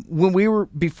were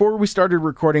before we started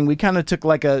recording, we kind of took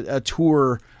like a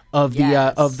tour of the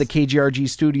KGRG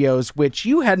studios, which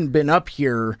you hadn't been up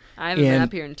here. I haven't been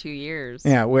up here in 2 years.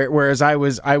 Yeah, whereas I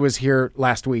was here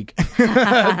last week,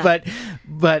 but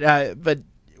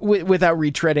without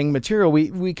retreading material,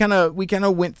 we kind of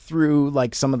went through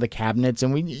like some of the cabinets,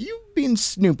 and you being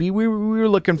Snoopy, we were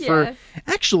looking for.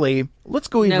 Actually, let's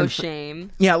go even. No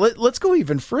shame. Yeah, let's go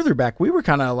even further back. We were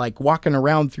kind of like walking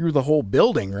around through the whole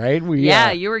building, right?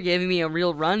 You were giving me a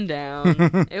real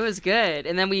rundown. It was good,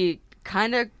 and then we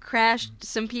kind of crashed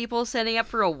some people setting up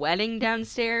for a wedding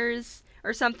downstairs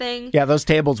or something. Yeah, those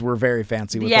tables were very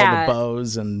fancy with all the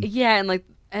bows and. Yeah, and like.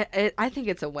 I think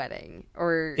it's a wedding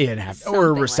or or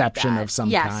a reception of some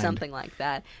kind. Yeah, something like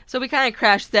that. So we kind of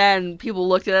crashed that, and people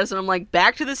looked at us, and I'm like,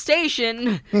 back to the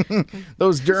station.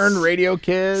 Those darn radio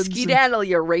kids. Skedaddle,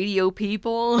 you radio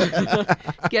people.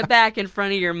 Get back in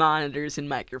front of your monitors and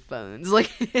microphones.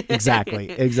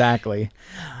 Exactly.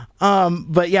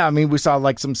 But yeah, I mean, we saw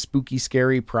like some spooky,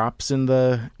 scary props in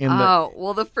the.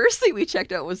 Well, the first thing we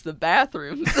checked out was the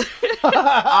bathrooms.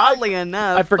 Oddly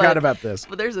enough, I forgot about this.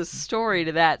 But there's a story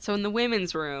to that. So in the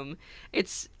women's room,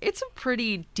 it's a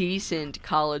pretty decent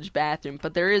college bathroom,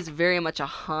 but there is very much a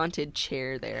haunted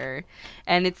chair there,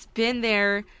 and it's been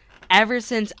there ever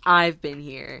since I've been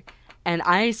here. And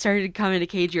I started coming to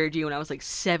KGRG when I was like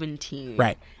 17.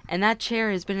 Right. And that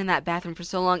chair has been in that bathroom for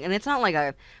so long, and it's not like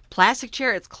a plastic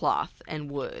chair, it's cloth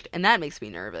and wood, and that makes me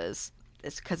nervous.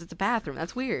 It's because it's a bathroom.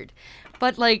 That's weird.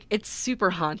 But, like, it's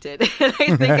super haunted. And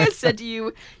I think I said to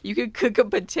you, you could cook a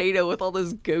potato with all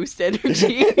this ghost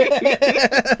energy.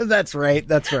 That's right.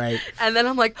 And then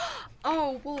I'm like,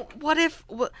 oh, well, what if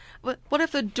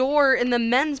the door in the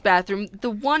men's bathroom, the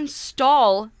one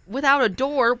stall without a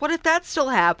door, what if that's still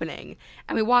happening?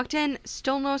 And we walked in,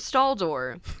 still no stall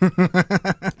door.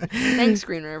 Thanks,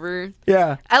 Green River.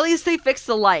 Yeah. At least they fixed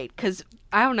the light, because,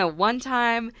 I don't know, one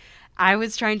time I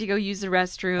was trying to go use the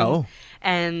restroom,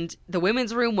 and the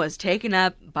women's room was taken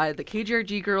up by the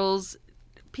KGRG girls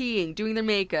peeing, doing their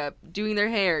makeup, doing their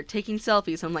hair, taking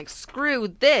selfies. I'm like, screw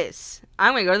this.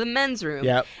 I'm going to go to the men's room.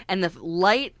 Yep. And the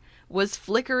light was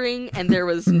flickering, and there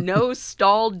was no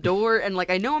stalled door. And, like,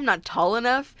 I know I'm not tall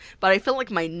enough, but I felt like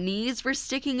my knees were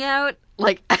sticking out,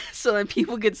 like, so that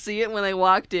people could see it when they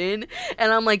walked in.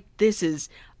 And I'm like, this is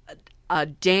a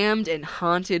damned and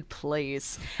haunted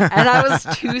place. And I was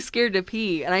too scared to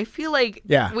pee. And I feel like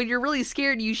when you're really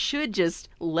scared, you should just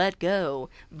let go.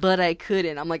 But I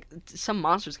couldn't. I'm like, some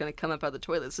monster's going to come up out of the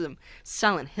toilet. This is some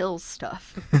Silent Hill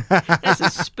stuff. This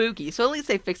is spooky. So at least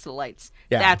they fixed the lights.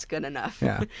 Yeah. That's good enough.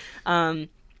 Yeah. Then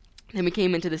we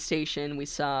came into the station. We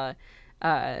saw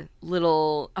Batman.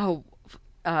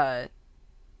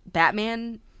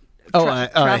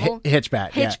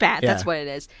 Hitchbat. Hitchbat, that's what it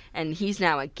is. And he's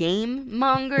now a game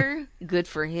monger. Good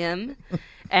for him.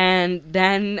 And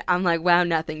then I'm like, wow,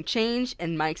 nothing changed.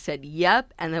 And Mike said,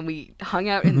 yep. And then we hung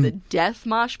out in the death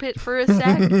mosh pit for a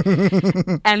sec.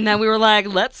 And then we were like,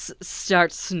 let's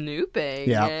start snooping.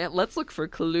 Yep. Let's look for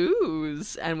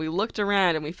clues. And we looked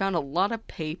around and we found a lot of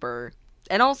paper.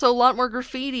 And also a lot more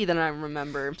graffiti than I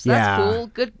remember. So that's cool.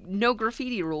 Good, no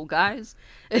graffiti rule, guys.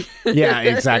 Yeah,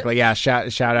 exactly. Yeah,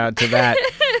 shout out to that.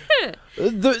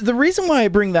 The reason why I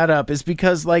bring that up is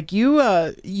because like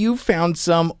you found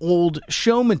some old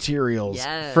show materials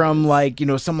Yes. from like,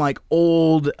 some like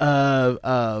old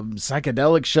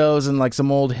psychedelic shows and like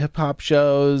some old hip hop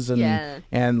shows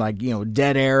and like,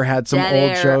 Dead Air had some Dead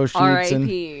old Air, show shoots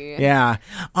R.I.P.. yeah.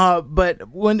 But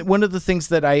one of the things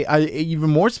that I even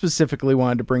more specifically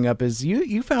wanted to bring up is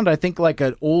you found, I think, like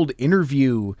an old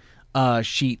interview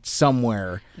sheet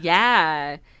somewhere.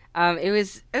 Yeah. It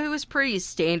was pretty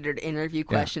standard interview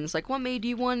questions, like, what made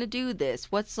you want to do this?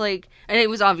 What's like, and it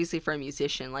was obviously for a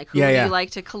musician, like, who do you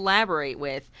like to collaborate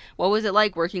with? What was it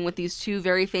like working with these two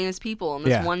very famous people in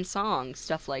this one song?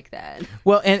 Stuff like that.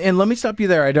 Well, and let me stop you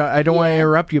there. I don't want to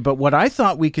interrupt you, but what I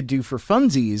thought we could do for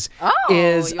funsies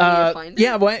is, you want me to find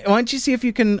it? why don't you see if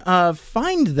you can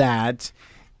find that?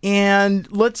 And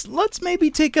let's maybe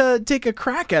take a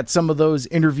crack at some of those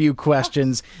interview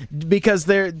questions because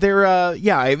they're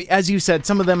as you said,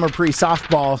 some of them are pretty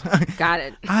softball. Got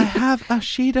it. I have a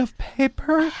sheet of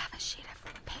paper.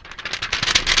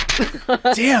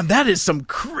 Damn, that is some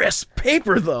crisp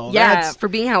paper though. Yeah, for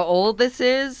being how old this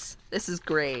is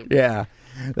great. Yeah.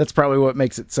 That's probably what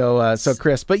makes it so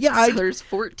crisp. But yeah, So there's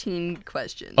 14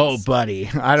 questions. Oh, buddy,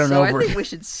 I don't know. I think we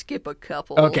should skip a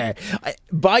couple. Okay,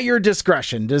 by your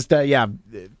discretion, just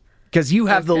because you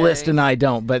have the list and I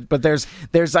don't. But there's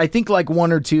I think like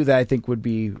one or two that I think would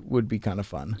be kind of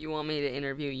fun. You want me to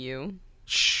interview you?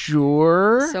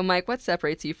 Sure. So, Mike, what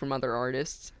separates you from other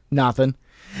artists? Nothing.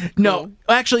 No,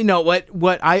 actually, no.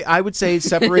 What I would say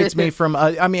separates me from,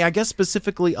 I guess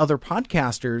specifically other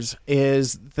podcasters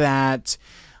is that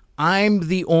I'm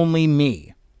the only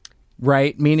me,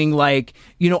 right? Meaning like,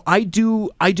 I do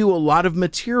a lot of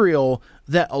material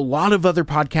that a lot of other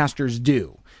podcasters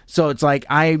do. So it's like,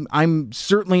 I'm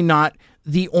certainly not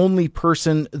the only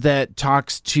person that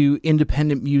talks to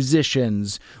independent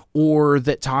musicians or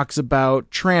that talks about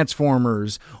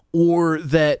Transformers or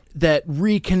that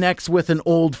reconnects with an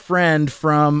old friend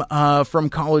from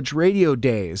college radio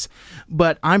days.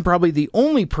 But I'm probably the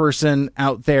only person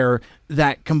out there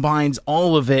that combines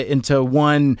all of it into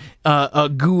one a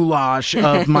goulash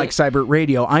of Mike Seibert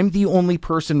Radio. I'm the only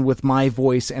person with my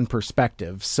voice and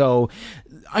perspective. So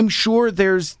I'm sure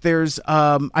there's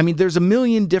a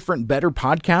million different better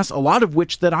podcasts, a lot of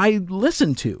which that I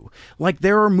listen to. Like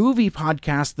there are movie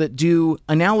podcasts that do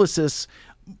analysis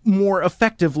more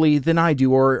effectively than I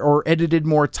do, or edited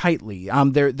more tightly.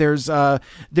 There's a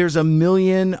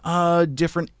million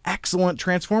different excellent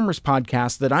Transformers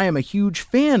podcasts that I am a huge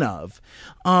fan of.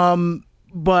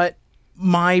 But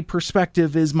my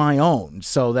perspective is my own.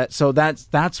 So that's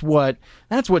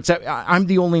what's I'm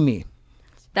the only me.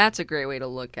 That's a great way to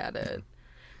look at it.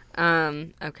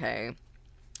 Okay.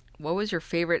 What was your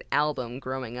favorite album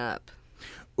growing up?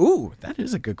 Ooh, that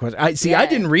is a good question. I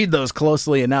didn't read those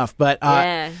closely enough, but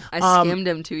I skimmed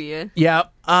them to you. Yeah.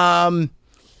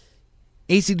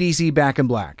 AC/DC Back in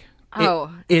Black.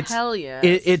 It's hell yeah.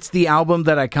 It's the album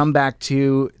that I come back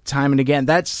to time and again.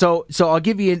 So I'll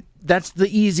give you, that's the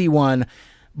easy one,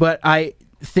 but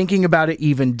thinking about it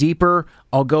even deeper,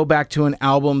 I'll go back to an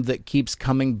album that keeps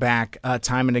coming back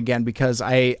time and again because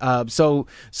so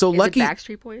Is lucky. it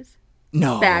Backstreet Boys?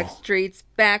 No. Backstreet's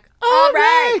back. All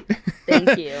right.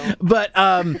 Thank you. But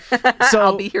so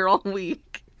I'll be here all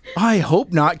week. I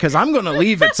hope not, because I'm going to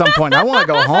leave at some point. I want to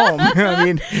go home. I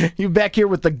mean, you're back here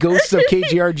with the ghosts of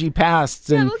KGRG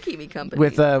pasts, and they'll keep me company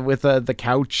with the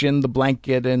couch and the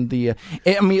blanket and the.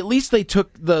 At least they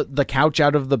took the couch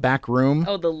out of the back room.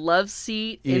 Oh, the love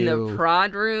seat in Ew. the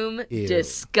prod room, Ew.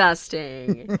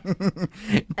 Disgusting.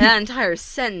 That entire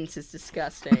sentence is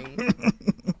disgusting.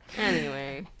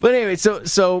 Anyway,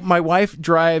 so my wife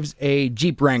drives a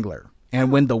Jeep Wrangler,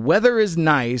 and when the weather is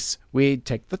nice, we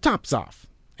take the tops off.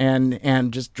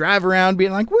 And just drive around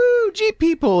being like, woo, Jeep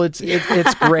people, it's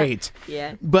great.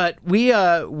 Yeah. But we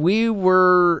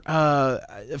were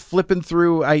flipping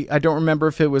through, I don't remember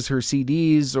if it was her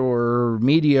CDs or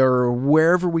media or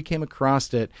wherever we came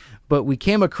across it, but we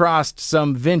came across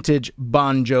some vintage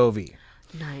Bon Jovi.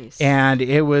 Nice. And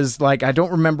it was like, I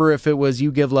don't remember if it was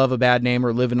You Give Love a Bad Name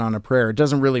or Living on a Prayer. It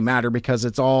doesn't really matter because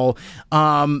it's all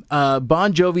Bon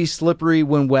Jovi's Slippery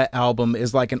When Wet album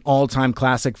is like an all-time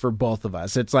classic for both of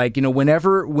us. It's like,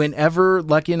 whenever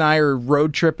Lucky and I are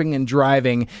road tripping and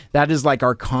driving, that is like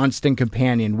our constant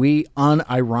companion. We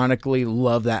unironically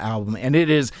love that album, and it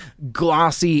is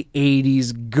glossy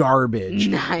 80s garbage.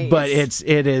 Nice. But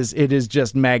it is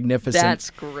just magnificent.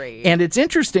 That's great. And it's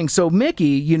interesting. So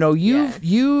Mickey,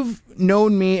 you've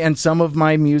known me and some of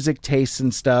my music tastes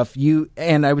and stuff.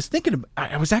 I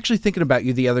was actually thinking about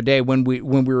you the other day when we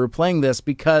were playing this,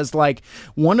 because like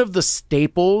one of the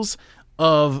staples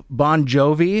of Bon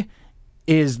Jovi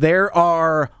is there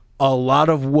are a lot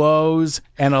of woes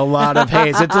and a lot of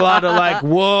haze. It's a lot of like,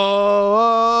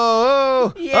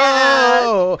 whoa,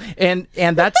 oh, and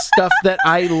that's stuff that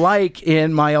I like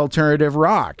in my alternative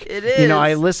rock. It is. You know,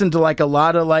 I listen to like a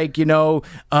lot of like,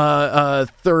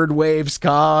 third wave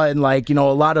ska and like, a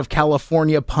lot of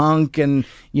California punk and,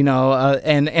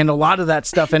 and a lot of that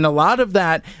stuff. And a lot of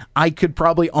that I could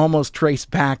probably almost trace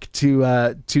back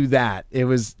to that. It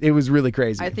was really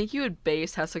crazy. I think you would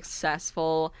base how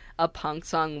successful a punk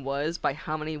song was by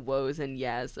how many woes and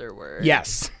yes there were.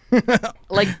 Yes.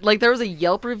 like there was a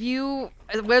Yelp review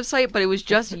website, but it was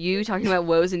just you talking about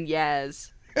woes and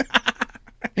yes.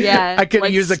 Yeah, I could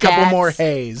like use a couple more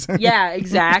haze. Yeah,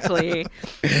 exactly.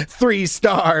 3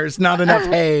 stars, not enough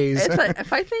haze.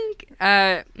 If I think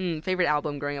favorite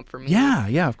album growing up for me.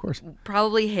 Yeah, of course.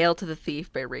 Probably "Hail to the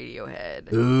Thief" by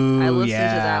Radiohead. Ooh, I listened to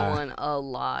yeah. that one a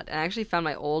lot, and I actually found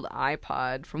my old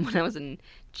iPod from when I was in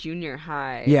junior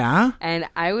high. Yeah? And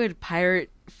I would pirate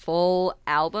full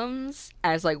albums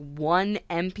as like one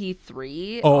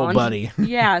MP3. Oh, buddy.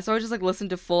 Yeah, so I would just like listen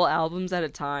to full albums at a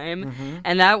time.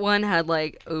 And that one had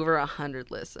like over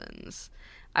 100 listens.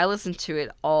 I listened to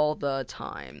it all the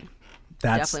time.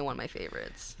 That's definitely one of my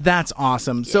favorites. That's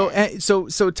awesome. Yeah. So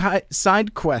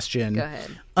side question. Go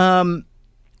ahead.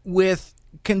 With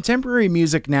contemporary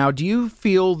music now, do you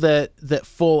feel that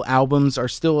full albums are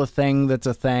still a thing that's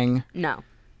a thing? No.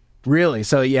 Really?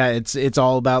 So yeah, it's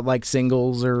all about like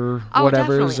singles or Oh,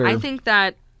 whatever's. definitely. Or... I think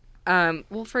that,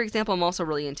 well, for example, I'm also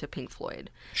really into Pink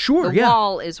Floyd. Sure, The yeah.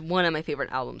 Wall is one of my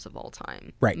favorite albums of all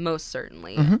time. Right. Most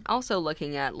certainly. Also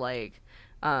looking at like,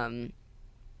 yeah, I'm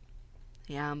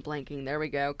blanking. There we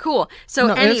go. Cool. So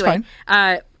No, that's anyway,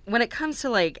 fine. when it comes to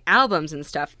like albums and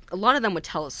stuff, a lot of them would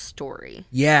tell a story.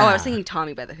 Yeah. Oh, I was thinking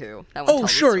Tommy by the Who. That one Oh,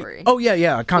 tells sure. a story. Oh,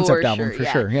 yeah. A concept album for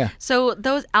sure. Yeah. So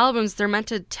those albums, they're meant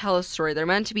to tell a story. They're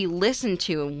meant to be listened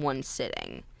to in one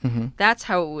sitting. That's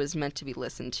how it was meant to be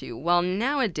listened to. Well,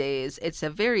 nowadays, it's a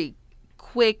very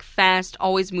quick, fast,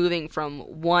 always moving from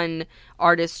one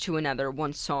artist to another,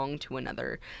 one song to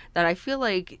another, that I feel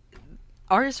like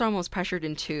artists are almost pressured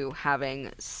into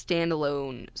having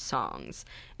standalone songs.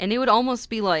 And it would almost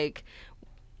be like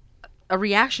a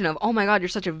reaction of, oh my god, you're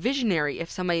such a visionary if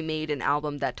somebody made an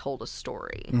album that told a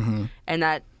story. And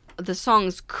that the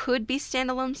songs could be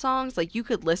standalone songs. Like, you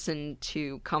could listen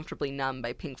to Comfortably Numb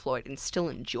by Pink Floyd and still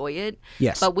enjoy it.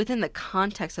 Yes. But within the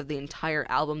context of the entire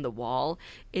album, The Wall,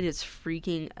 it is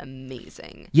freaking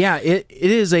amazing. Yeah, it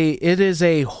is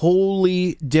a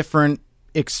wholly different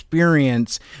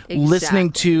experience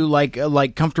listening to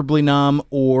like Comfortably Numb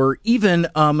or even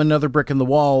Another Brick in the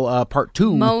Wall Part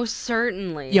 2. Most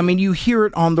certainly. Yeah, I mean, you hear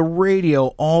it on the radio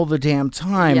all the damn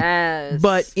time. Yes.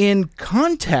 But in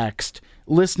context,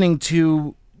 listening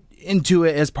into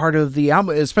it as part of the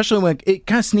album, especially when it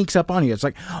kind of sneaks up on you. It's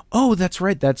like, oh, that's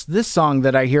right. That's this song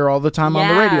that I hear all the time on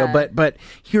the radio. But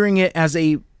hearing it as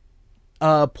a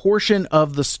portion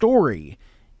of the story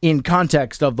in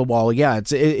context of The Wall, yeah,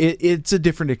 it's a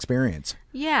different experience.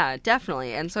 Yeah,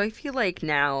 definitely. And so I feel like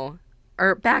now,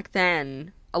 or back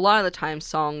then, a lot of the time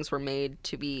songs were made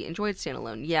to be enjoyed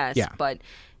standalone, yes. Yeah. But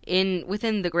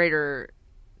within the greater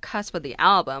cusp of the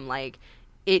album, like,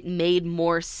 it made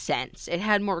more sense. It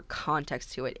had more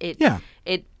context to it.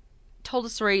 It told a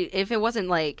story. If it wasn't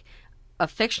like a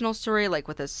fictional story, like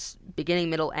with a beginning,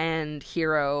 middle, end,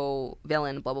 hero,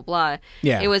 villain, blah, blah, blah.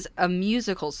 Yeah. It was a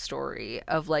musical story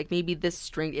of like maybe this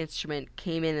stringed instrument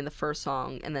came in the first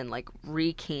song and then like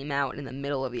came out in the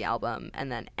middle of the album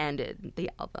and then ended the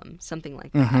album. Something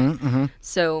like that.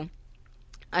 So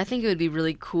I think it would be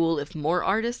really cool if more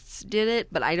artists did it,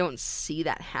 but I don't see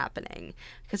that happening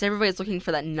because everybody's looking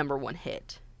for that number one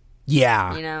hit.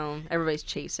 Yeah. You know, everybody's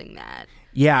chasing that.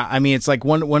 Yeah, I mean, it's like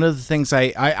one of the things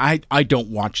I don't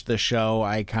watch the show.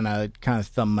 I kind of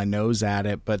thumb my nose at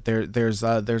it, but there's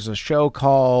a show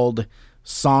called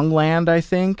Songland, I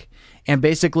think, and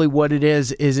basically what it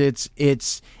is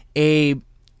it's a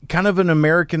kind of an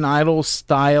American Idol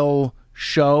style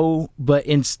show, but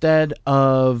instead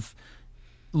of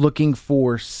looking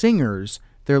for singers,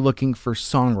 they're looking for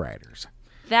songwriters.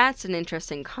 That's an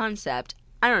interesting concept.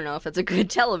 I don't know if it's a good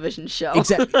television show.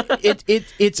 Exactly.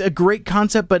 It's a great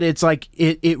concept, but it's like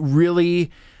it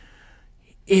really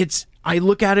I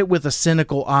look at it with a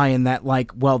cynical eye in that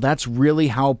like, well, that's really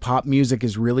how pop music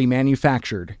is really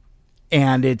manufactured.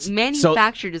 And it's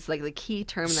manufactured is like the key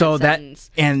term in so that sentence.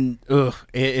 And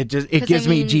it gives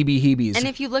me GBHeebies. And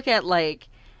if you look at like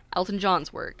Elton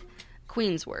John's work,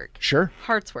 Queen's work, sure,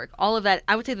 Heart's work, all of that,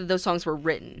 I would say that those songs were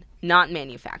written, not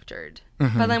manufactured.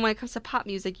 But then when it comes to pop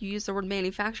music, you use the word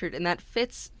manufactured, and that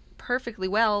fits perfectly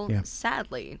well,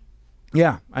 sadly.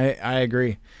 Yeah, I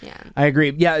agree. Yeah. I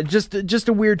agree. Yeah, just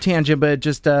a weird tangent, but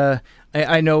just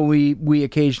I know we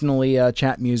occasionally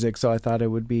chat music, so I thought it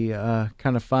would be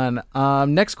kind of fun.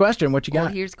 Next question, what you got?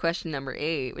 Well, here's question number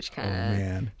 8, which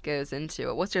kind of goes into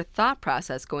it. What's your thought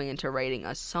process going into writing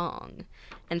a song?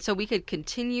 And so we could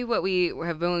continue what we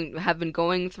have been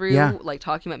going through, like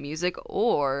talking about music,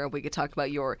 or we could talk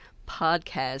about your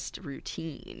podcast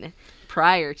routine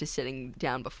prior to sitting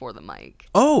down before the mic.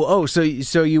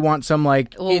 So you want some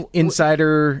like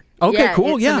insider? Okay, yeah,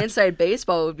 cool. Some inside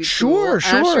baseball would be sure.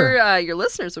 Cool. I'm sure your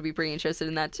listeners would be pretty interested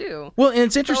in that too. Well, and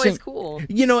it's interesting. It's always cool.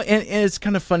 You know, and it's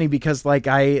kind of funny because like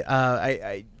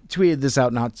I tweeted this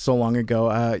out not so long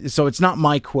ago. So it's not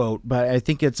my quote, but I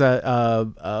think it's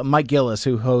Mike Gillis,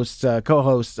 who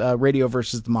co-hosts Radio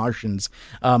versus the Martians,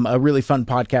 a really fun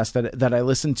podcast that I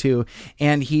listen to,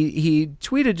 and he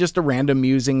tweeted just a random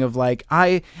musing of like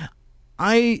I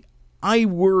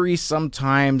worry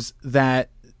sometimes that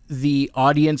the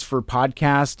audience for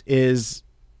podcast is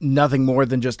nothing more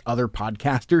than just other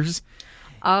podcasters.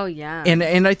 Oh, yeah.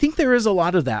 And I think there is a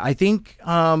lot of that. I think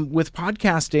with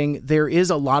podcasting, there is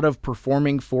a lot of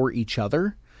performing for each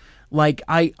other. Like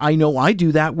I know I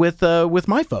do that with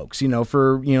my folks, you know,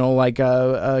 for, you know, like,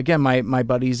 again, my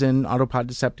buddies in Autopod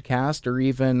Decepticast, or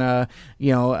even, Anthony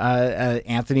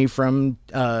from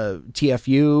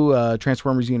TFU,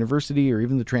 Transformers University, or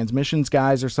even the Transmissions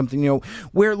guys or something, you know,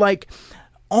 where like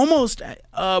almost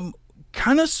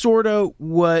kind of sort of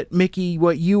what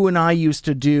you and I used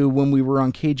to do when we were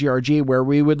on KGRG, where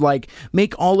we would like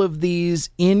make all of these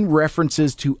in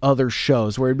references to other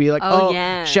shows, where it'd be like,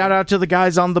 shout out to the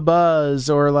guys on the Buzz,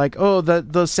 or like,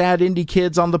 the sad indie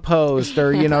kids on the Post,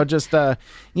 or, you know, just that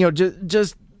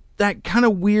kind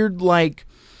of weird, like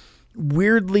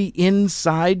weirdly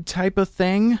inside type of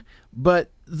thing.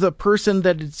 But the person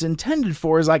that it's intended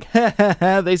for is like,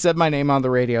 they said my name on the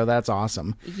radio. That's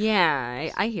awesome. Yeah,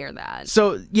 I hear that.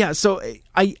 So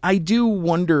I do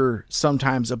wonder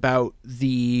sometimes about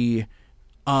the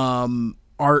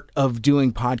art of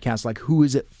doing podcasts. Like, who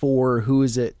is it for? Who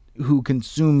is it? Who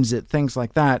consumes it? Things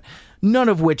like that. None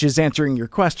of which is answering your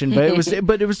question, but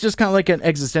it was just kind of like an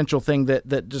existential thing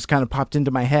that just kind of popped into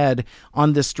my head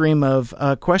on this stream of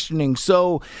questioning.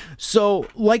 So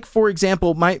like, for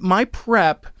example, my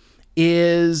prep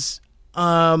is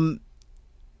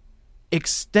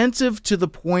extensive to the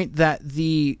point that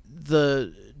the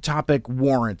topic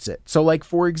warrants it. So like,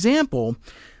 for example,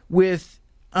 with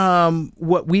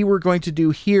what we were going to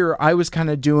do here, I was kind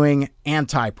of doing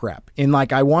anti-prep, and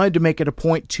like I wanted to make it a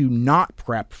point to not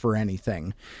prep for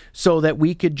anything, so that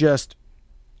we could just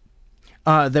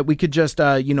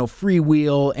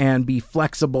freewheel and be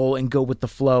flexible and go with the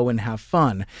flow and have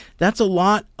fun. That's a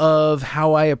lot of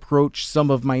how I approach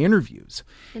some of my interviews.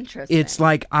 Interesting. It's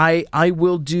like I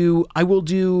will do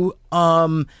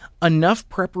enough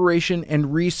preparation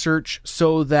and research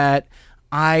so that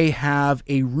I have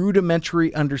a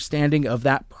rudimentary understanding of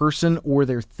that person or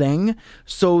their thing,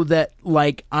 so that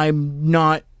like I'm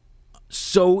not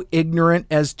so ignorant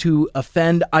as to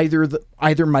offend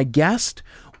either my guest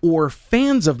or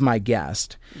fans of my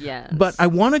guest. Yes. But I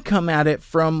want to come at it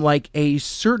from like a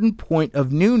certain point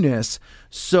of newness,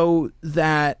 so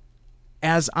that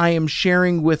as I am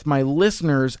sharing with my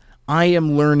listeners, I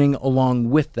am learning along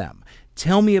with them.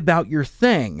 Tell me about your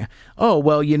thing. Oh,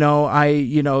 well,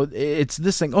 it's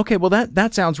this thing. Okay, well,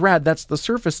 that sounds rad. That's the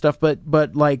surface stuff. But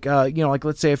like, like,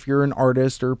 let's say if you're an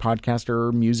artist or podcaster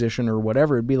or musician or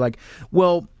whatever, it'd be like,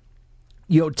 well,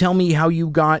 tell me how you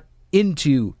got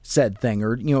into said thing,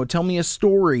 or, tell me a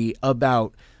story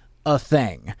about a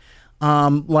thing.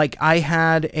 Like I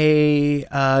had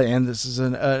and this is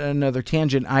another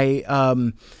tangent.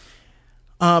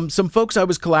 Some folks I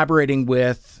was collaborating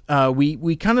with,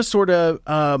 we kind of sort of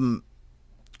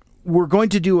were going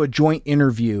to do a joint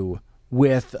interview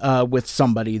with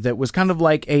somebody that was kind of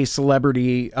like a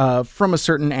celebrity from a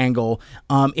certain angle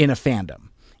in a fandom.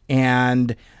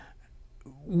 And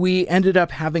we ended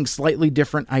up having slightly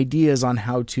different ideas on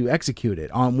how to execute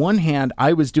it. On one hand,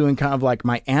 I was doing kind of like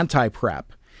my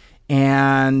anti-prep,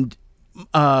 and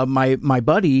my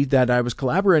buddy that I was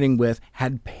collaborating with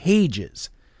had pages.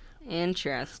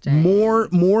 Interesting.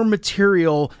 More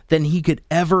material than he could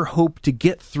ever hope to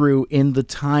get through in the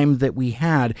time that we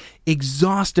had,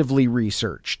 exhaustively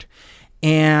researched.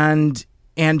 And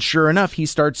sure enough, he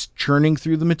starts churning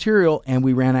through the material, and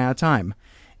we ran out of time.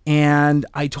 And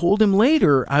I told him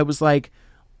later, I was like,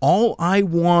 all I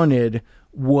wanted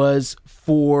was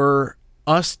for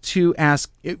us to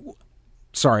ask.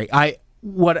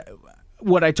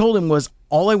 What I told him was,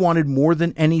 all I wanted more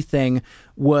than anything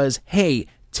was, hey,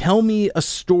 tell me a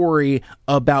story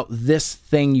about this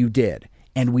thing you did.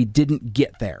 and we didn't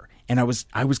get there. And I was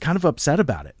kind of upset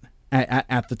about it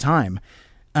at the time.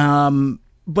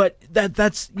 But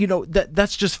that's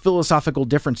just philosophical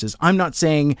differences. I'm not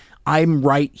saying I'm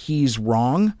right, he's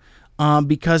wrong,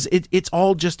 because it's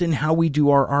all just in how we do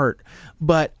our art.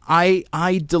 But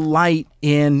I delight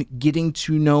in getting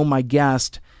to know my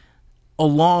guest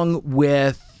along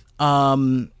with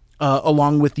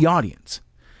the audience.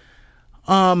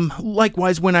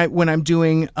 Likewise, when I'm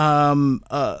doing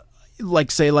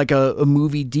like say like a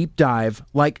movie deep dive,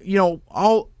 like, you know,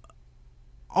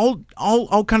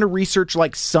 I'll kind of research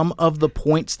like some of the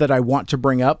points that I want to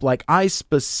bring up. Like, I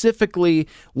specifically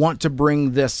want to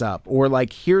bring this up, or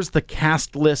like, here's the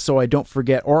cast list so I don't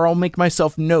forget, or I'll make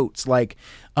myself notes like,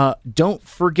 don't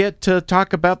forget to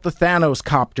talk about the Thanos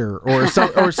copter or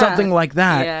something like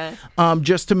that. Yeah.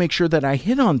 Just to make sure that I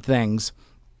hit on things.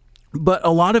 But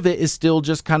a lot of it is still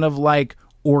just kind of like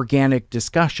organic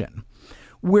discussion.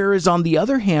 Whereas on the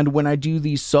other hand, when I do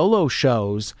these solo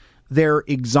shows, they're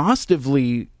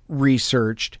exhaustively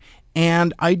researched,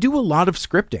 and I do a lot of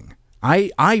scripting.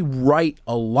 I write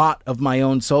a lot of my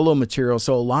own solo material,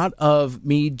 so a lot of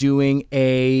me doing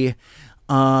a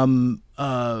solo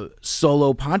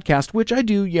podcast, which I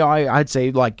do, I'd say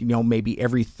like, maybe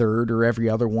every third or every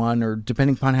other one, or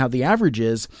depending upon how the average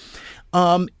is.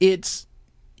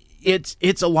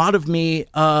 It's a lot of me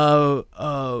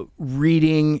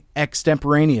reading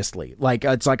extemporaneously. Like,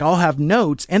 it's like I'll have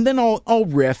notes, and then I'll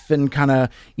riff and kind of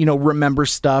remember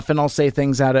stuff, and I'll say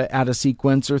things out of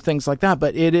sequence or things like that.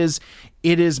 But it is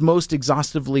most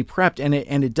exhaustively prepped,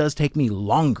 and it does take me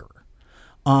longer.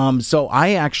 So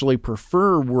I actually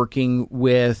prefer working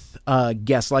with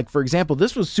guests. Like, for example,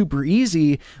 this was super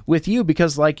easy with you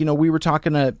because, like, we were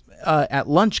talking at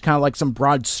lunch, kind of like some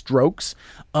broad strokes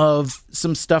of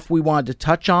some stuff we wanted to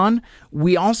touch on.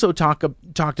 We also talked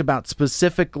about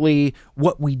specifically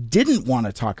what we didn't want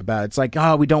to talk about. It's like,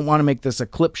 we don't want to make this a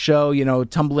clip show,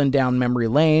 tumbling down memory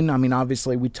lane. I mean,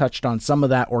 obviously we touched on some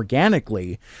of that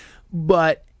organically,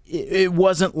 but it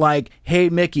wasn't like, hey,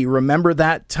 Mickey, remember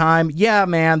that time? Yeah,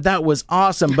 man, that was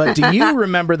awesome. But do you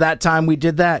remember that time we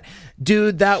did that?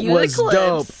 Dude, that was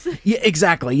dope. Yeah,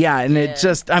 exactly. Yeah. And it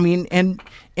just, I mean, and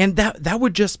that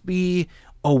would just be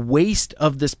a waste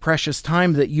of this precious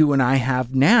time that you and I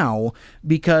have now,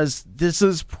 because this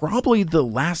is probably the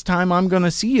last time I'm going to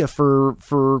see you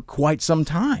for quite some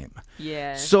time.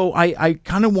 Yeah. So I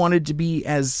kind of wanted to be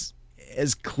as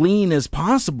clean as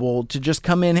possible, to just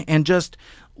come in and just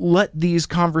let these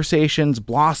conversations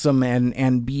blossom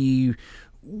and be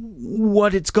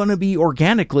what it's going to be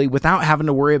organically, without having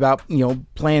to worry about,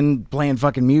 playing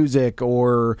fucking music,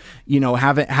 or,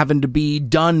 having to be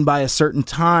done by a certain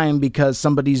time because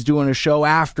somebody's doing a show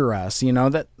after us.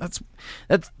 That's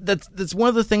one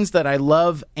of the things that I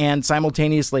love and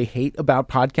simultaneously hate about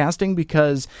podcasting,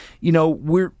 because,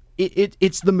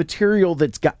 it's the material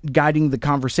that's guiding the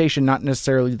conversation, not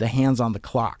necessarily the hands on the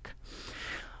clock.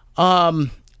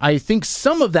 I think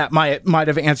some of that might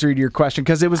have answered your question,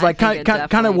 because it was like kind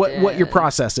of what your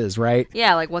process is, right?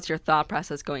 Yeah, like what's your thought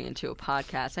process going into a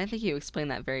podcast? I think you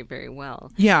explained that very, very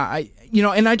well. Yeah,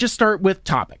 and I just start with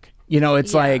topic.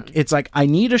 It's like I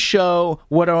need a show.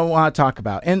 What do I want to talk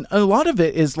about? And a lot of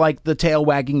it is like the tail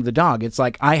wagging the dog. It's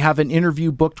like, I have an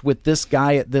interview booked with this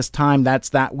guy at this time. That's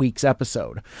that week's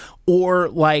episode. Or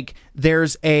like,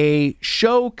 there's a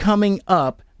show coming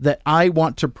up that I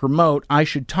want to promote. I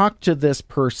should talk to this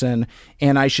person,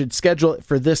 and I should schedule it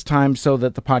for this time so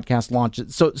that the podcast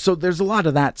launches. So there's a lot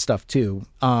of that stuff too.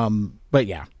 But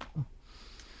yeah.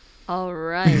 All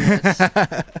right.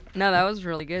 No, that was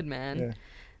really good, man. Yeah.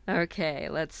 Okay,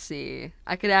 let's see.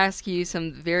 I could ask you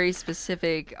some very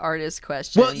specific artist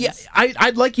questions. Well, yeah,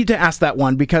 I'd like you to ask that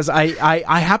one, because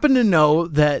I happen to know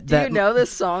that... Do you know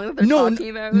this song that they're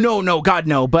talking about? No, God,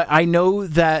 no. But I know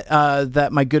that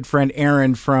that my good friend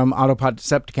Aaron from Autopod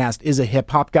Decepticast is a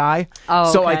hip-hop guy. Oh,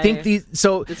 okay. So I think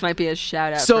this might be a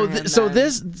shout-out for him,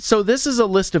 this is a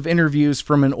list of interviews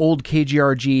from an old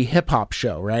KGRG hip-hop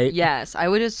show, right? Yes, I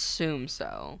would assume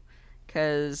so.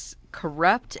 Because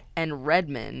Corrupt and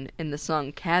Redman in the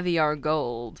song Caviar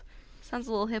Gold sounds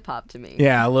a little hip-hop to me.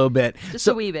 Yeah, a little bit. Just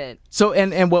a wee bit. So,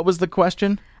 and what was the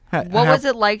question? What was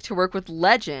it like to work with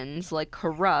legends like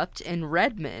Corrupt and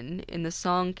Redman in the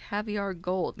song Caviar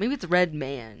Gold? Maybe it's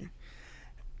Redman.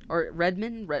 Or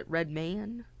Redman?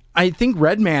 Redman? I think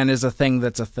Redman is a thing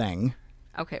that's a thing.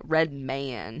 Okay,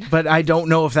 Redman. But I don't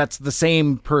know if that's the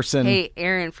same person. Hey,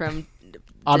 Aaron from...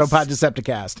 Autopod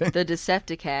Decepticast. The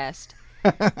Decepticast.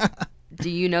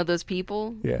 Do you know those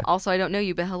people? Yeah. Also, I don't know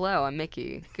you, but hello, I'm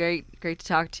Mickey. Great to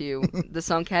talk to you. The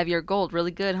song Caviar Gold,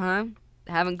 really good, huh?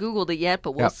 Haven't Googled it yet,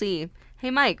 but we'll see. Hey,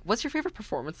 Mike, what's your favorite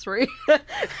performance story?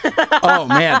 Oh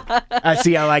man, I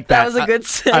see. I like that. That was a good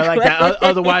segue. I like that.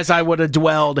 Otherwise, I would have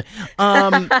dwelled.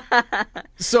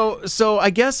 So I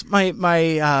guess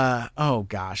my oh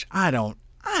gosh, I don't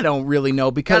really know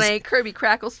because Got any Kirby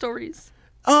Crackle stories?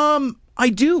 I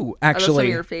do Are those some of actually.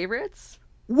 your favorites?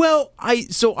 Well,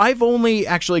 I've only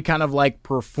actually kind of like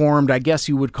performed, I guess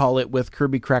you would call it, with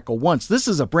Kirby Crackle once. This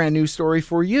is a brand new story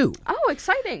for you. Oh,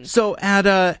 exciting. So at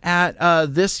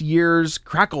this year's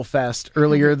Crackle Fest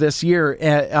earlier this year,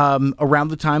 around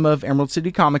the time of Emerald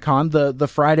City Comic Con, the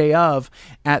Friday of,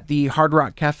 at the Hard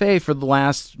Rock Cafe for the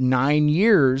last 9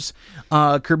 years,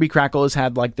 Kirby Crackle has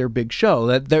had like their big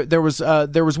show. There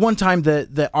was one time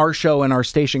that our show and our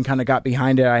station kind of got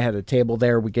behind it. I had a table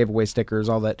there. We gave away stickers,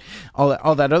 all that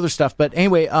other stuff. But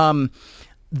anyway,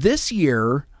 this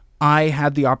year I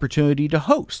had the opportunity to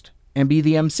host and be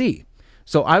the MC.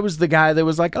 So I was the guy that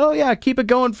was like, oh yeah, keep it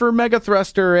going for Mega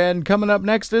Thruster, and coming up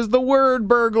next is the Word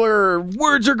Burglar.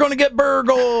 Words are going to get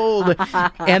burgled.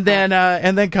 and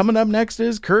then coming up next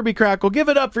is Kirby Crackle. Give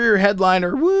it up for your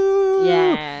headliner. Woo!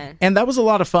 Yeah. And that was a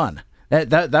lot of fun.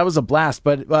 That was a blast.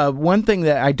 But one thing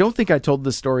that I don't think I told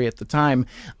this story at the time,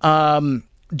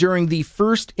 during the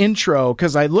first intro,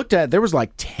 because I looked at, there was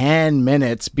like 10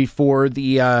 minutes before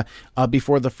the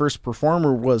first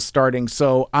performer was starting.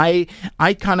 So I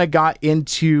kind of got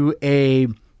into a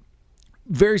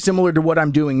very similar to what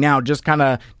I'm doing now, just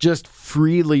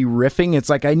freely riffing. It's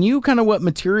like I knew kind of what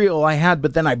material I had,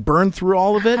 but then I burned through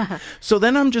all of it. So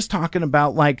then I'm just talking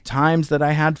about like times that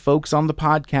I had folks on the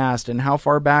podcast and how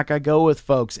far back I go with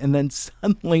folks. And then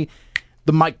suddenly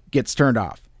the mic gets turned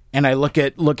off. And I look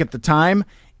at the time,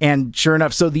 and sure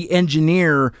enough, so the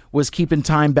engineer was keeping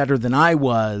time better than I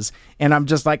was, and I'm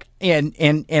just like, and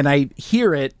I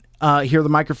hear the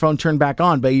microphone turn back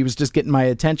on, but he was just getting my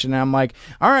attention, and I'm like,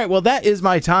 all right, well, that is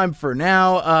my time for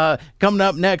now. Coming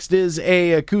up next is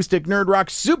a acoustic nerd rock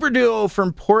super duo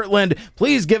from Portland.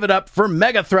 Please give it up for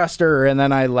Mega Thruster. And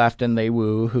then I left, and they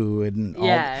woo-hooed and all.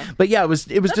 Yeah. But yeah, it was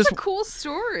That's just a cool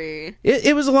story.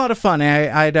 It was a lot of fun.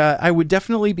 I would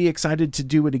definitely be excited to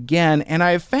do it again. And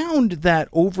I have found that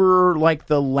over like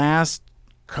the last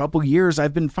couple years,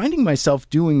 I've been finding myself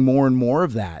doing more and more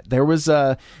of that. There was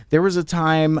a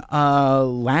time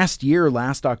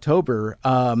last October,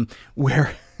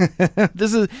 where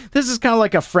this is kind of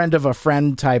like a friend of a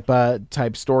friend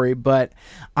type story, but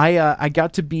I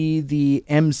got to be the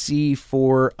MC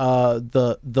for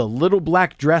the Little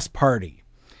Black Dress Party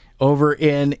over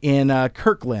in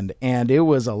Kirkland, and it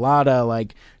was a lot of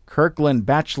like Kirkland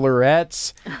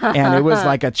bachelorettes, and it was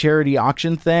like a charity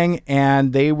auction thing,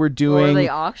 and they were doing, What were they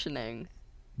auctioning?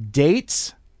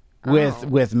 dates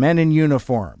with men in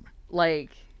uniform,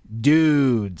 Like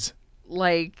dudes.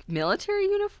 Like military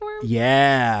uniform?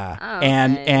 Yeah. Oh,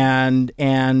 okay.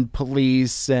 and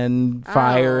police and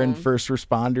fire and first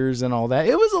responders and all that.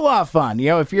 It was a lot of fun. You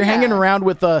know, if you're hanging around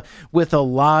with a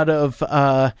lot of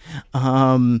what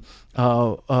am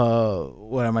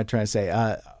I trying to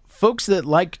say? Folks that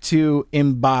like to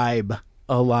imbibe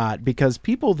a lot, because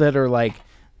people that are like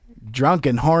drunk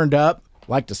and horned up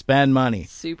like to spend money.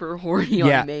 Super horny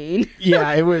on Maine.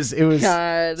 Yeah, it was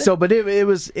God. so, but it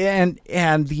was, and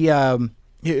the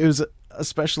it was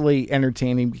especially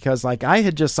entertaining because like I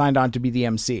had just signed on to be the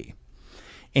MC,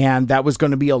 and that was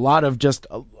going to be a lot of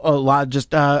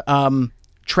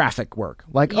traffic work.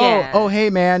 Like, oh, hey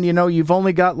man, you know, you've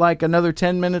only got like another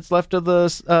 10 minutes left of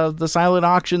the silent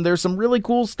auction. There's some really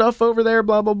cool stuff over there,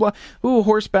 blah blah blah. Ooh,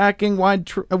 horsebacking,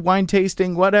 wine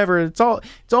tasting, whatever. It's all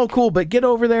cool, but get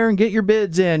over there and get your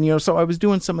bids in, you know. So I was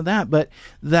doing some of that, but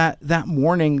that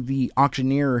morning the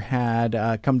auctioneer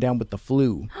had come down with the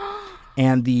flu.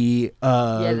 And you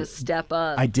had to step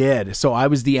up. I did. So I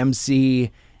was the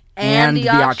MC and the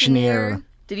auctioneer.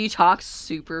 Did you talk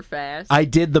super fast? I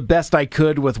did the best I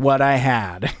could with what I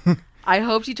had. I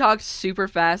hoped you talked super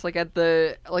fast, like at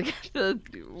the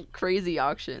crazy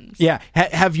auctions. Yeah.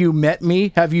 Have you met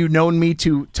me? Have you known me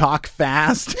to talk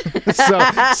fast?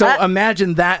 so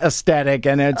imagine that aesthetic,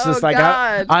 and it's just like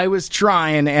I was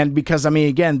trying, and because I mean,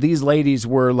 again, these ladies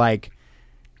were like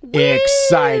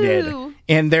excited,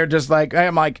 and they're just like,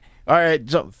 I'm like, all right,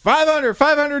 so 500,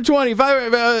 520,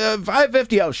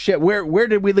 550. Oh shit, where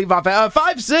did we leave off at?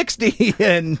 560,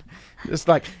 and just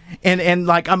like, and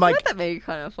like I'm like, that made it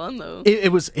kind of fun though.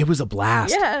 It was a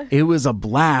blast. Yeah, it was a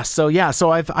blast. So yeah,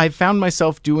 so I've found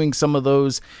myself doing some of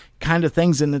those kind of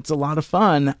things, and it's a lot of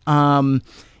fun.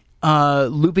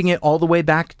 Looping it all the way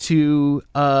back to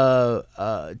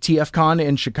TFCon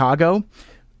in Chicago.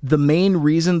 The main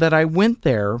reason that I went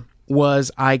there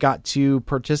was I got to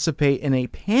participate in a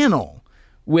panel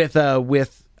with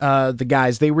the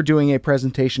guys. They were doing a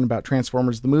presentation about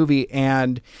Transformers the movie,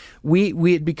 and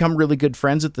we had become really good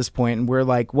friends at this point, and we're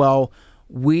like, well,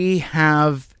 we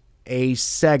have a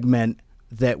segment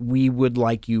that we would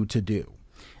like you to do.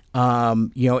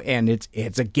 And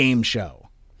it's a game show.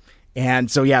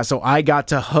 And so I got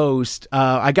to host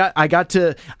I got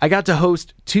to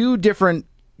host 2 different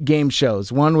game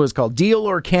shows. One was called Deal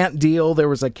or Can't Deal. There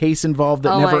was a case involved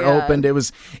that never opened. It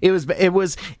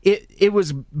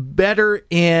was better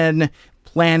in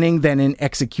planning than in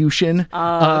execution.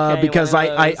 Because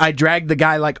I dragged the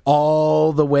guy like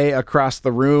all the way across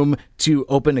the room to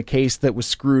open a case that was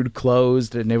screwed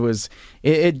closed, and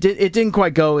it didn't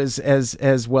quite go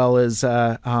as well as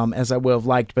I would have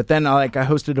liked. But then I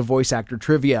hosted a voice actor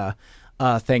trivia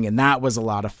thing, and that was a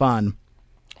lot of fun.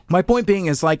 My point being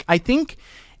is, like, I think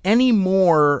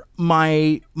anymore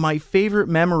my favorite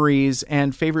memories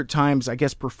and favorite times, I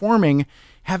guess, performing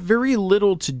have very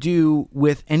little to do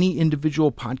with any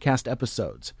individual podcast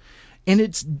episodes. And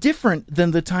it's different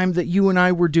than the time that you and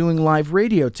I were doing live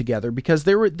radio together, because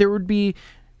there would be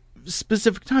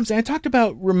specific times. And I talked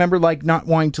about, remember, like, not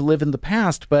wanting to live in the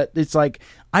past, but it's like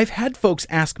I've had folks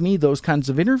ask me those kinds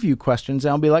of interview questions,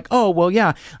 and I'll be like, oh, well,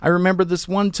 yeah, I remember this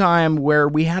one time where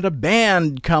we had a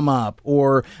band come up,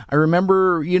 or I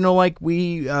remember,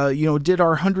 we did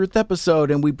our 100th episode,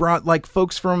 and we brought like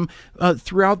folks from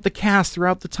throughout the cast,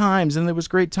 throughout the times, and there was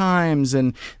great times.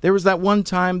 And there was that one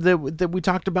time that we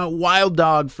talked about Wild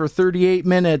Dog for 38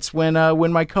 minutes when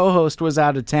my co-host was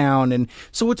out of town. And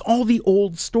so it's all the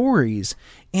old stories.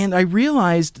 And I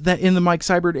realized that in the Mike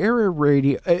Seibert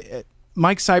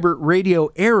radio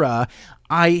era,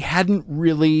 I hadn't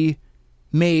really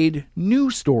made new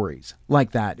stories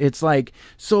like that. It's like,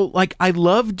 so like, I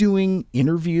love doing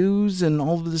interviews and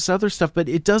all of this other stuff, but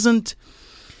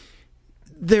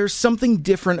there's something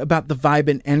different about the vibe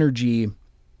and energy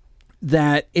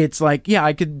that it's like, yeah,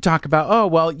 I could talk about, oh,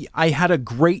 well, I had a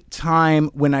great time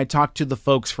when I talked to the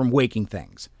folks from Waking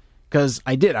Things. Because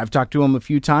I've talked to them a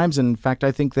few times. And in fact,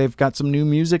 I think they've got some new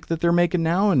music that they're making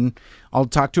now, and I'll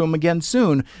talk to them again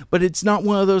soon. But it's not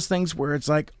one of those things where it's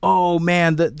like, oh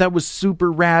man, that was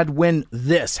super rad when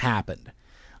this happened.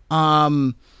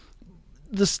 The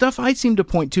stuff I seem to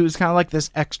point to is kind of like this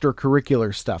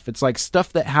extracurricular stuff. It's like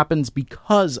stuff that happens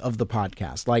because of the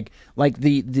podcast, like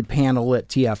the panel at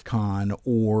TFCon,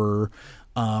 or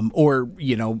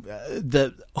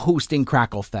the hosting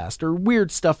Crackle Fest, or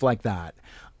weird stuff like that.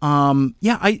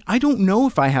 I don't know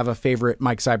if I have a favorite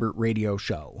Mike Seibert radio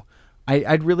show.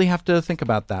 I'd really have to think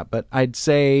about that, but I'd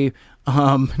say,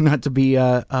 not to be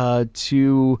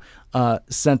too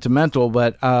sentimental,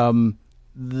 but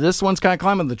this one's kind of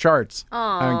climbing the charts.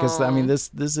 Because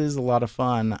this is a lot of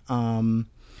fun.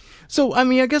 So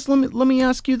I guess let me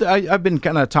ask you that. I've been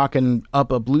kind of talking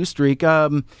up a blue streak.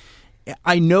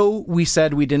 I know we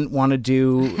said we didn't want to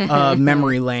do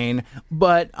memory lane,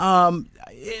 but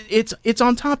it's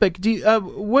on topic. Do you,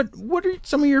 what are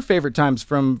some of your favorite times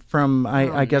from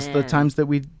I guess the times that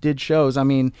we did shows? I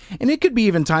mean, and it could be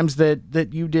even times that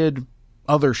you did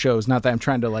other shows. Not that I'm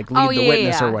trying to like lead the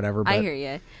witness or whatever. But. I hear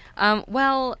you.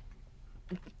 Well,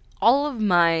 all of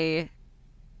my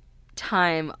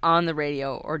time on the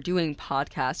radio or doing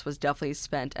podcasts was definitely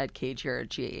spent at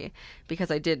KGRG, because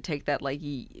I did take that like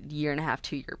year and a half,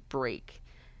 2 year break,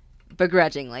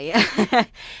 begrudgingly. But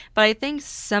I think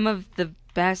some of the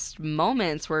best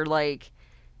moments were like,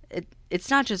 it's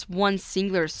not just one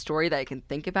singular story that I can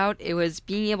think about. It was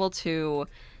being able to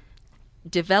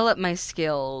develop my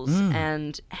skills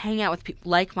and hang out with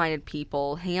like-minded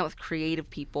people, hang out with creative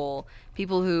people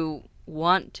who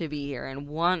want to be here and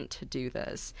want to do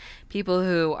this, people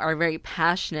who are very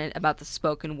passionate about the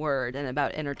spoken word and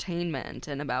about entertainment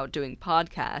and about doing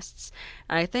podcasts.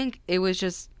 And I think it was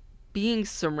just being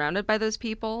surrounded by those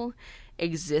people,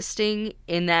 existing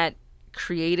in that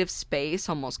creative space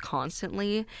almost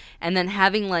constantly, and then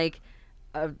having like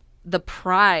the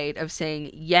pride of saying,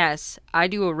 yes, I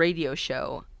do a radio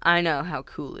show. I know, how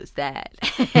cool is that?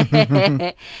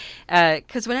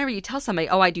 Because whenever you tell somebody,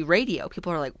 oh, I do radio,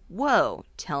 people are like, whoa,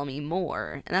 tell me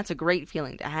more. And that's a great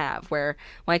feeling to have, where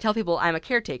when I tell people I'm a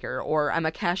caretaker or I'm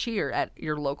a cashier at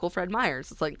your local Fred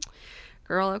Meyer's, it's like,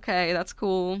 girl, okay, that's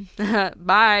cool.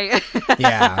 Bye.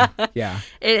 Yeah.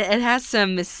 It has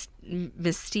some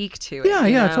mystique to it.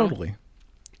 Yeah, totally.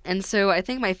 And so I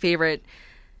think my favorite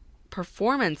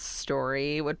performance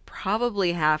story would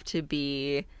probably have to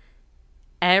be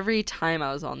every time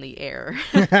I was on the air.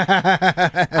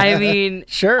 I mean,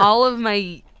 sure. All of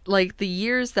my, like, the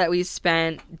years that we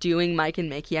spent doing Mike and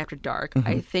Mickey After Dark,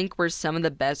 I think were some of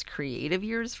the best creative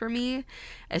years for me,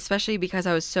 especially because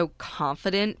I was so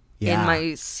confident in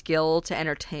my skill to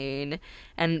entertain,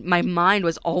 and my mind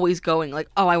was always going like,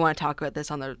 oh, I want to talk about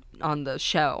this on the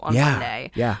show on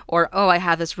Monday, or oh, I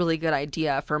have this really good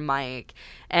idea for Mike.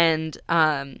 And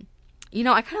you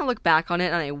know, I kind of look back on it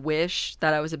and I wish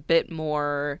that I was a bit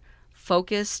more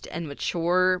focused and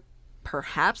mature,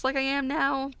 perhaps like I am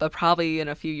now, but probably in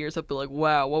a few years I'll be like,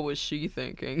 wow, what was she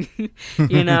thinking?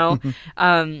 You know.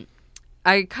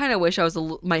 I kind of wish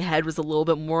my head was a little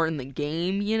bit more in the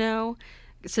game, you know,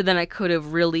 so then I could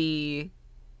have really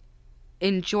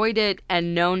enjoyed it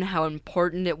and known how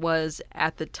important it was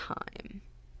at the time.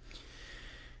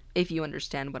 If you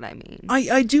understand what I mean.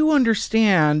 I do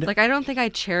understand. Like, I don't think I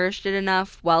cherished it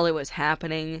enough while it was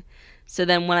happening. So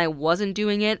then when I wasn't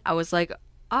doing it, I was like,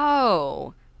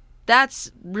 oh, that's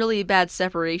really bad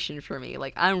separation for me.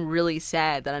 Like, I'm really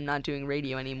sad that I'm not doing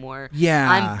radio anymore. Yeah.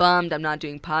 I'm bummed I'm not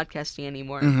doing podcasting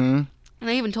anymore. Mm-hmm. And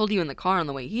I even told you in the car on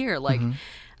the way here, like,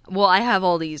 well, I have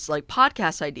all these, like,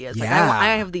 podcast ideas. Like, Yeah.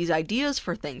 I have these ideas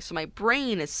for things. So my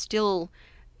brain is still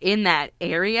in that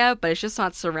area, but it's just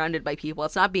not surrounded by people.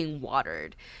 It's not being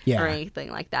watered or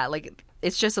anything like that. Like,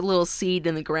 it's just a little seed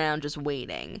in the ground just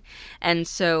waiting. And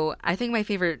so I think my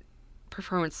favorite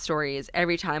performance story is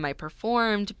every time I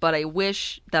performed, but I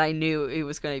wish that I knew it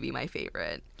was going to be my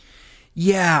favorite.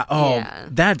 Yeah. Oh, Yeah.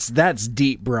 that's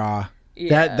deep, brah.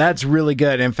 Yeah. That's really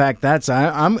good. In fact,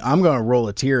 I'm going to roll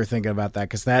a tear thinking about that,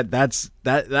 because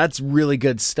that's really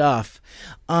good stuff.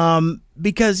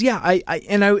 Because yeah,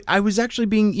 I was actually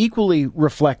being equally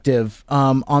reflective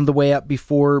on the way up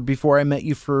before I met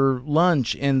you for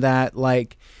lunch, in that,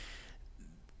 like,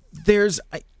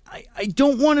 I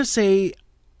don't want to say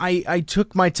I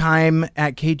took my time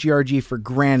at KGRG for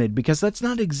granted, because that's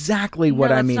not exactly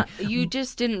what I mean. You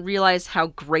just didn't realize how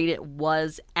great it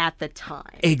was at the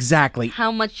time. Exactly.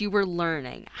 How much you were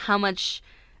learning, how much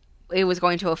it was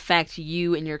going to affect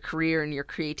you and your career and your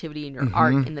creativity and your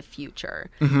art in the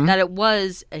future. That it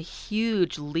was a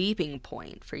huge leaping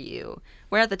point for you.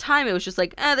 Where at the time it was just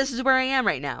like, this is where I am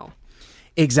right now.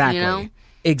 Exactly. You know?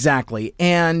 Exactly.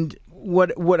 And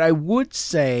what I would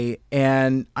say,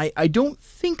 and I don't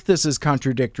think this is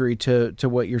contradictory to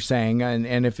what you're saying,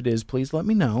 and if it is, please let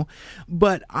me know.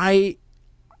 But I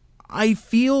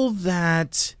feel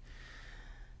that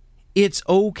it's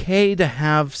okay to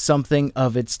have something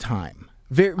of its time.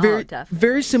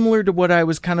 Very similar to what I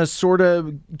was kind of sort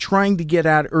of trying to get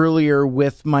at earlier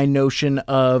with my notion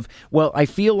of, well, I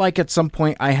feel like at some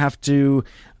point I have to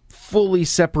fully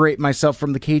separate myself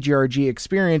from the KGRG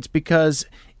experience, because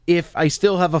if I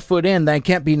still have a foot in, then I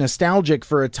can't be nostalgic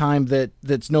for a time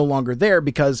that's no longer there,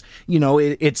 because, you know,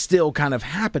 it's still kind of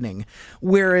happening.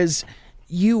 Whereas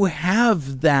you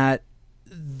have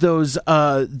those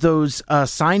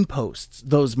signposts,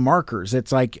 those markers.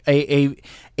 It's like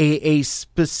a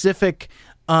specific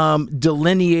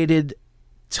delineated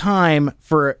time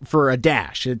for a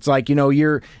dash. It's like, you know,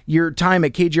 your time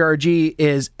at KGRG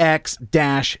is X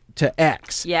dash to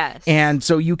X. Yes. And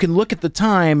so you can look at the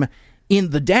time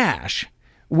in the dash,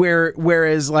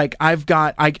 whereas like I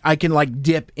can like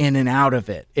dip in and out of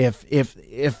it if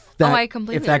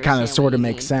that kind of sort of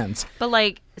makes sense. But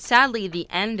like, sadly, the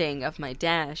ending of my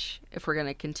dash, if we're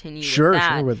gonna continue sure with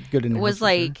that, with good analysis, was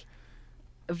like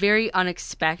very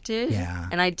unexpected. Yeah.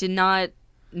 And I did not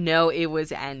know it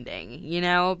was ending, you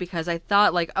know, because I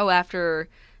thought like, oh, after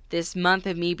this month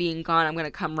of me being gone, I'm going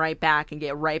to come right back and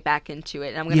get right back into it.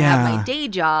 And I'm going to have my day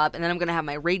job, and then I'm going to have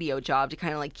my radio job to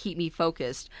kind of like keep me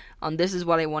focused on, this is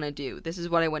what I want to do. This is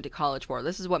what I went to college for.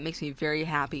 This is what makes me very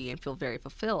happy and feel very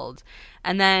fulfilled.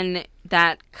 And then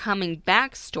that coming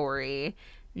back story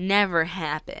never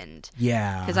happened.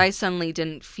 Yeah. Because I suddenly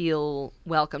didn't feel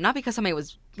welcome. Not because somebody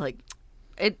was like,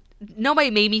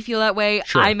 nobody made me feel that way.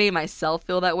 Sure. I made myself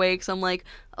feel that way, because I'm like,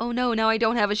 oh no, now I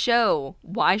don't have a show.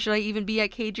 Why should I even be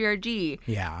at KGRG?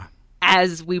 Yeah.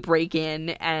 As we break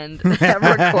in and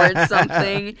record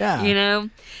something, you know?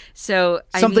 So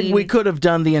something we could have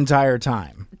done the entire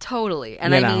time. Totally.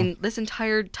 And I mean, this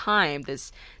entire time,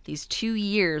 these 2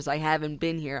 years I haven't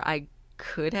been here, I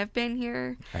could have been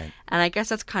here. Right. And I guess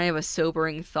that's kind of a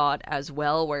sobering thought as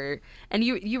well, and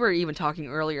you were even talking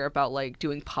earlier about like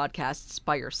doing podcasts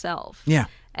by yourself. Yeah.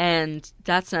 And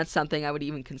that's not something I would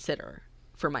even consider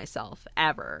for myself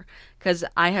ever, because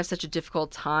I have such a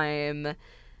difficult time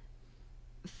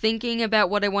thinking about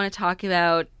what I want to talk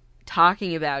about,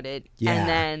 talking about it Yeah. and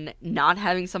then not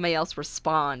having somebody else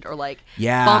respond or like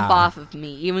Yeah. bump off of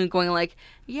me, even going like,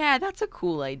 yeah, that's a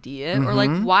cool idea, or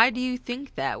like, why do you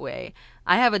think that way?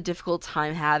 I have a difficult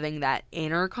time having that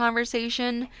inner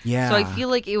conversation. Yeah. So I feel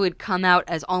like it would come out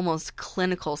as almost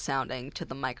clinical sounding to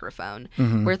the microphone,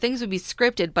 where things would be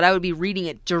scripted, but I would be reading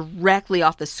it directly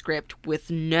off the script with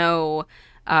no,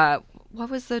 what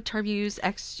was the term you used?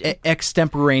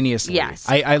 Extemporaneously. Yes.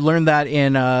 I learned that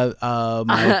in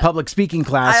my public speaking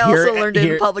class. I here, also learned it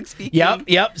here. in public speaking.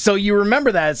 Yep. So you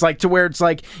remember that. It's like to where it's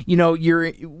like,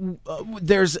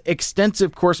 there's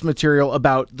extensive course material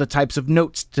about the types of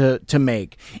notes to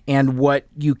make and what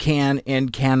you can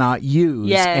and cannot use.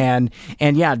 Yeah.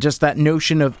 And yeah, just that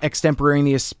notion of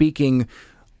extemporaneous speaking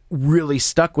really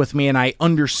stuck with me, and I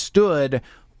understood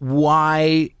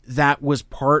why that was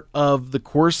part of the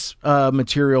course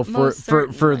material for Most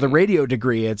certainly. the radio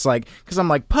degree. It's like, because I'm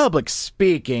like, public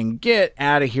speaking, get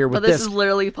out of here with But this is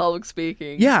literally public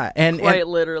speaking. Yeah, and Quite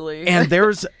literally. and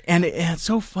it's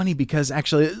so funny because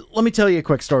actually, let me tell you a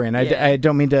quick story, and Yeah. I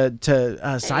don't mean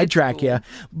to sidetrack cool. you,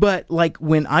 but like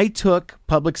when I took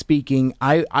public speaking,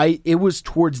 it was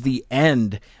towards the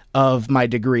end of my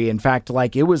degree. In fact,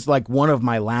 like it was like one of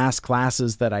my last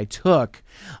classes that I took,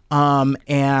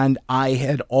 and I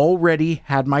had already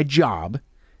had my job.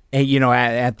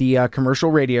 At the commercial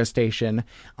radio station.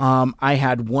 I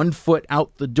had one foot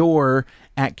out the door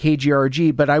at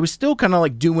KGRG, but I was still kind of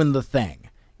like doing the thing.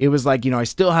 It was like, I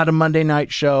still had a Monday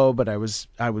night show, but I was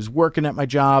working at my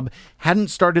job. Hadn't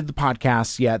started the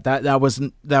podcast yet. That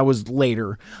was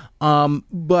later.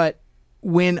 But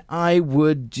when I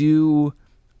would do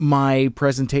my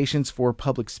presentations for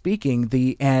public speaking,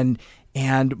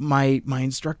 and my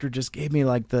instructor just gave me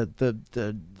like the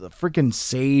freaking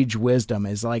sage wisdom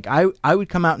is like, I would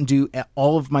come out and do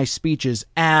all of my speeches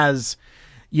as,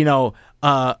 Mike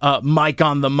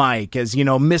on the mic, as,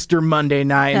 Mr. Monday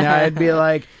Night. And it'd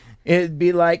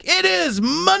be like, it is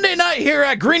Monday night here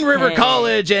at Green River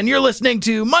College, and you're listening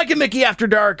to Mike and Mickey After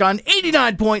Dark on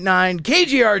 89.9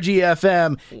 KGRG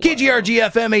FM,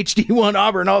 KGRG FM HD1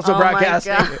 Auburn, also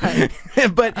broadcasting.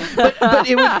 but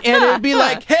it would be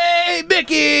like, hey,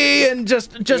 Mickey, and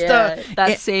just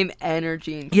that same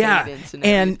energy and cadence and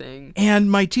everything. And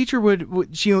my teacher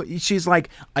she's like,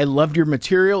 I loved your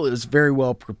material. It was very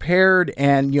well prepared,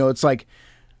 and it's like,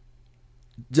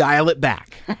 dial it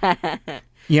back.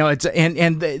 It's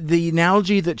and the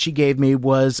analogy that she gave me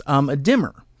was a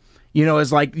dimmer.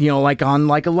 As like like on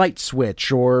like a light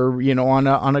switch, or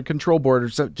on a control board, or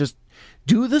so. Just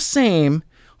do the same,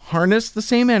 harness the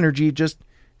same energy, just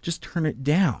turn it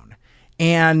down.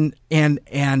 And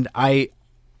I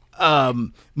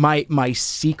my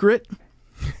secret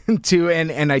to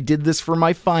and I did this for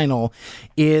my final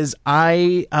is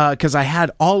because I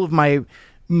had all of my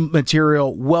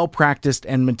material well practiced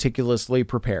and meticulously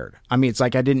prepared. I mean, it's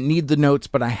like I didn't need the notes,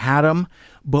 but I had them.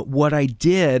 But what I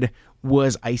did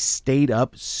was I stayed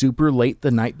up super late the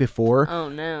night before. Oh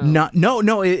no.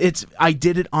 No, I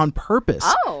did it on purpose.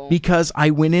 Oh. Because I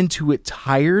went into it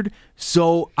tired,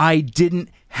 so I didn't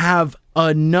have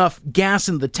enough gas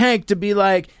in the tank to be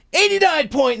like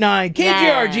 89.9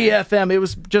 KGRG FM. It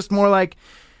was just more like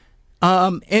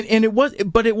and it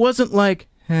wasn't like,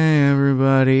 hey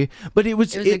everybody, but it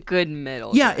was a good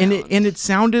middle ground. And it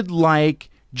sounded like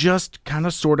just kind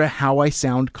of sort of how I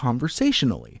sound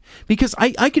conversationally, because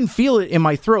I can feel it in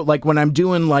my throat, like when I'm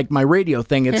doing like my radio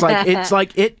thing. It's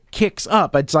like it kicks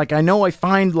up. It's like I know I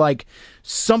find like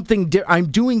something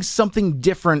I'm doing something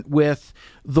different with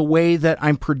the way that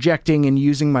I'm projecting and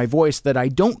using my voice that I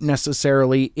don't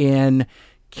necessarily in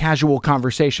casual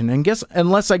conversation. And guess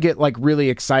unless I get like really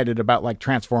excited about like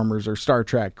Transformers or Star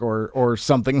Trek or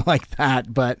something like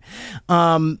that. But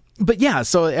yeah,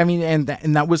 so I mean, and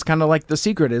that was kind of like the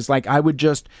secret is like I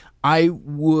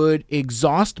would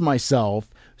exhaust myself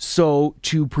so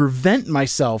to prevent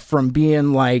myself from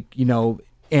being like,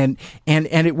 and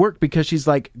it worked because she's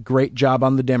like, great job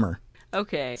on the dimmer.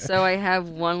 Okay, so I have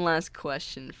one last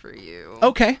question for you.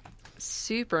 Okay.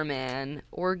 Superman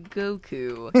or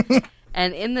Goku?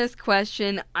 And in this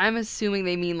question, I'm assuming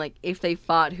they mean, like, if they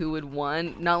fought, who would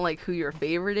win? Not, like, who your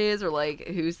favorite is or, like,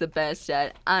 who's the best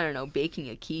at, I don't know, baking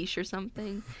a quiche or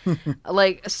something.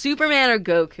 Like, Superman or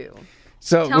Goku?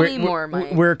 So Tell me more,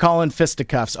 Mike. We're calling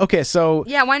fisticuffs. Okay, so...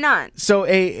 Yeah, why not? So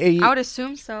I would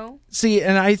assume so. See,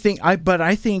 and I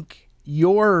think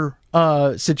your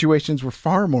situations were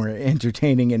far more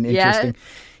entertaining and interesting. Yeah?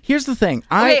 Here's the thing.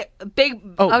 Okay,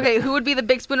 who would be the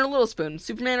big spoon or little spoon?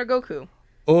 Superman or Goku?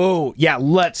 Oh, yeah,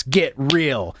 let's get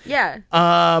real. Yeah.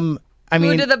 I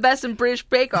mean, who did the best in British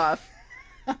Bake Off?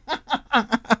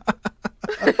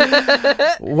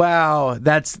 Wow,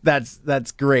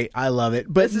 that's great. I love it.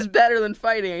 But This is better than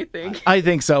fighting, I think. I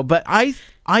think so. But I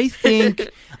think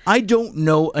I don't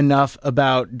know enough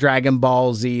about Dragon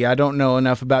Ball Z. I don't know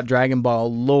enough about Dragon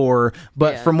Ball lore.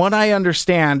 But Yeah. from what I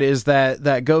understand is that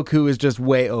Goku is just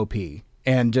way OP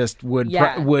and just would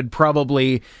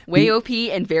probably Way OP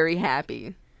and very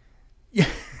happy.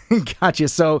 Gotcha.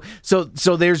 So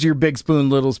there's your big spoon,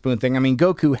 little spoon thing. I mean,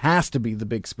 Goku has to be the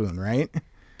big spoon, right?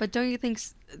 But don't you think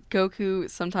Goku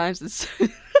sometimes is...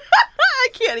 I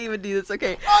can't even do this.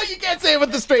 Okay. Oh, you can't say it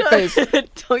with the straight face.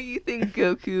 Don't you think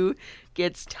Goku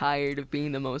gets tired of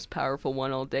being the most powerful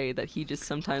one all day, that he just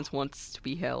sometimes wants to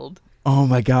be held? Oh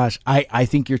my gosh. I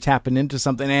think you're tapping into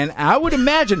something, and I would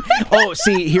imagine. Oh,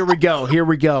 see, here we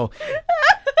go.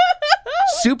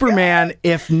 Superman,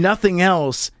 if nothing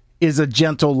else, is a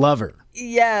gentle lover.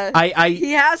 Yeah.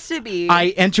 He has to be. I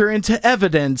enter into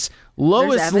evidence.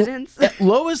 There's evidence?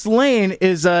 Lois Lane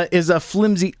is a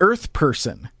flimsy Earth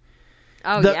person.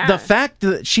 Oh, yeah. The fact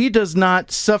that she does not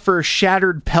suffer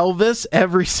shattered pelvis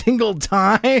every single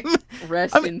time.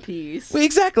 Rest in peace.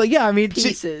 Exactly. Yeah. I mean,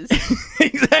 Pieces.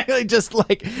 exactly. Just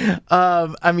like,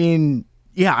 I mean,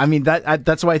 yeah. I mean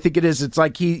that's why I think it is. It's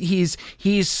like he's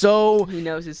so He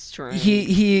knows his strength.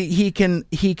 he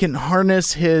can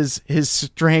harness his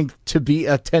strength to be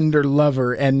a tender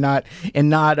lover and not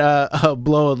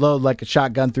blow a load like a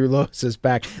shotgun through Lois's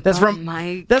back. That's from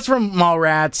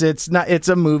Mallrats. It's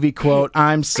a movie quote.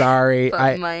 I'm sorry.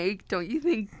 But Mike, don't you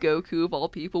think Goku of all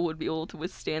people would be able to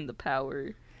withstand the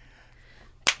power?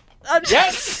 I'm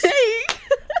just saying.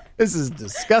 This is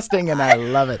disgusting, and I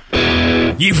love it.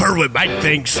 You've heard what Mike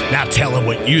thinks. Now tell him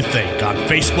what you think on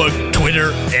Facebook,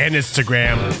 Twitter, and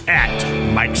Instagram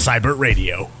at Mike Seibert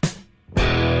Radio.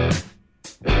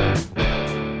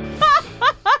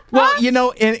 Well, you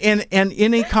know,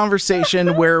 in a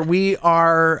conversation where we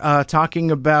are talking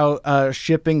about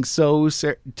shipping so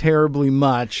terribly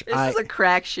much, This is a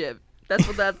crack ship. That's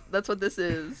what this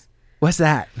is. What's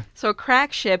that? So a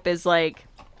crack ship is like,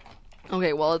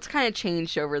 okay, well, it's kind of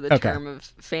changed over the term of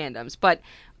fandoms, but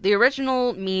the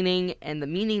original meaning and the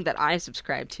meaning that I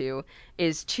subscribe to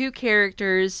is two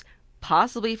characters,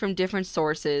 possibly from different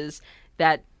sources,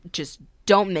 that just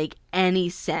don't make any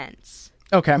sense.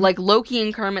 Okay. Like Loki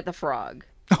and Kermit the Frog.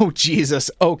 Oh,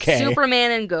 Jesus. Okay.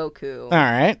 Superman and Goku. All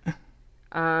right.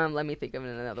 Let me think of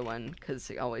another one, because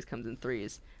it always comes in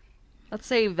threes. Let's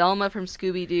say Velma from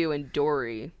Scooby-Doo and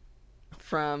Dory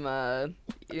from,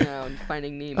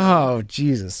 Finding Nemo. Oh,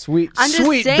 Jesus. Sweet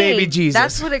saying, baby Jesus.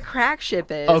 That's what a crack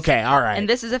ship is. Okay, all right. And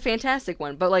this is a fantastic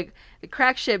one. But, like, the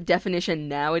crack ship definition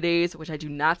nowadays, which I do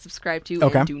not subscribe to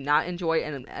and do not enjoy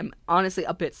and I'm honestly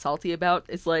a bit salty about,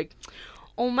 is like,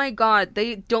 oh my God,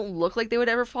 they don't look like they would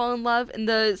ever fall in love in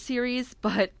the series,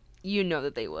 but you know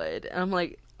that they would. And I'm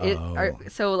like,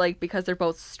 because they're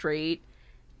both straight,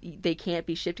 they can't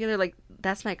be shipped together. Like,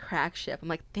 that's my crack ship. I'm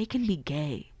like, they can be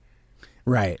gay.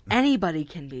 Right. Anybody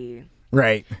can be.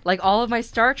 Right. Like all of my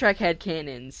Star Trek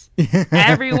headcanons.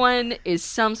 Everyone is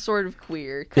some sort of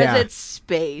queer because it's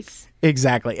space.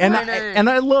 Exactly. And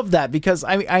I love that because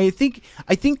I think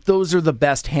those are the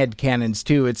best headcanons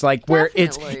too. It's like where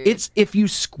it's if you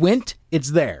squint,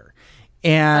 it's there.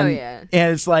 And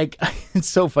and it's like it's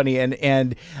so funny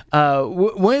and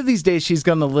one of these days she's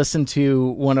going to listen to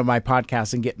one of my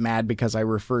podcasts and get mad because I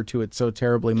refer to it so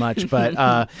terribly much, but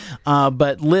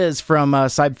Liz from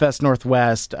Cybfest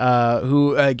Northwest,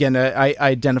 who again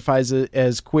identifies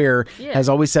as queer, has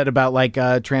always said about like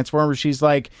Transformers, she's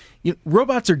like,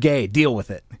 robots are gay, deal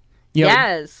with it. You know,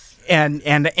 yes. And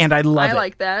I love it. I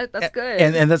like that. That's good.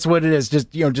 And that's what it is. Just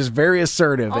very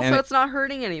assertive. Also, and it's not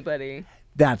hurting anybody.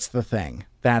 That's the thing.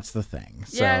 Yeah,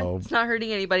 So it's not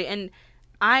hurting anybody. And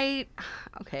I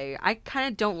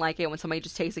kind of don't like it when somebody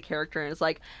just takes a character and is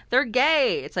like, they're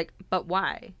gay. It's like, but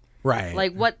why? Right.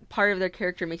 Like, what part of their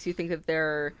character makes you think that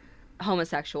they're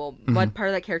homosexual? Mm-hmm. What part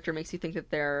of that character makes you think that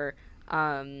they're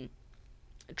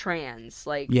trans?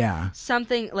 Like,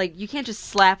 something, like, you can't just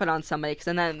slap it on somebody because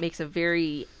then that makes a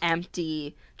very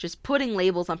empty, just putting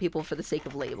labels on people for the sake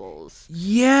of labels.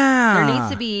 Yeah. There needs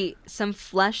to be some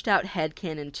fleshed out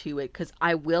headcanon to it because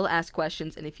I will ask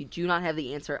questions, and if you do not have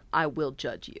the answer, I will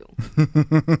judge you.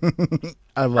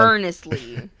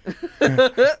 Earnestly.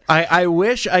 I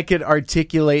wish I could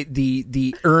articulate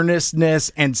the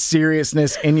earnestness and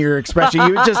seriousness in your expression.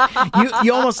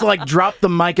 You almost like dropped the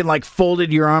mic and like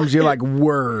folded your arms. You're like,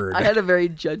 word. I had a very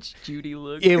Judge Judy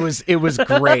look. It was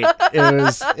great.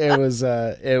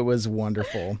 It was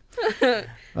wonderful.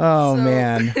 Oh,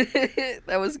 man.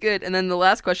 That was good. And then the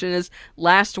last question is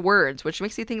last words, which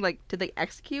makes you think, like, did they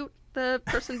execute the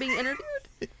person being interviewed?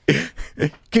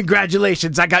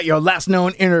 Congratulations, I got your last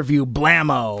known interview,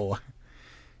 blammo.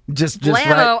 Just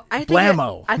Blammo. right.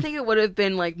 Blammo. I think it would have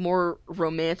been like more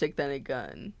romantic than a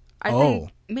gun. I Oh.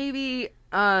 think maybe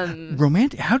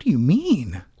Romantic? How do you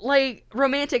mean? like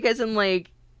romantic as in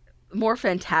like more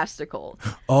fantastical.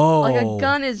 Oh. Like a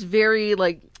gun is very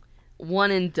like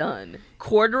one and done.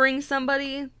 Quartering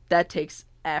somebody, that takes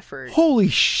effort. Holy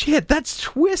shit, that's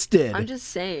twisted. I'm just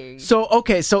saying. So,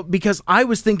 okay, so because I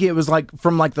was thinking it was like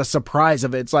from like the surprise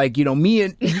of it. It's like, me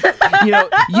and, you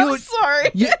I'm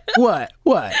sorry. What?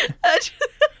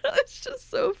 It's just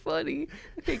so funny.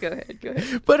 Okay, go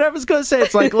ahead. But I was going to say,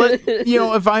 it's like,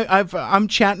 if I'm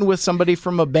chatting with somebody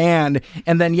from a band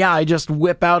and then, I just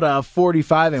whip out a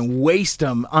 45 and waste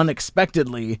them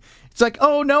unexpectedly. It's like,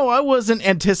 oh no, I wasn't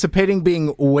anticipating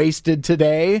being wasted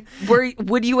today.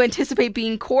 Would you anticipate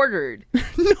being quartered?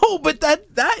 No, but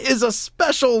that is a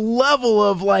special level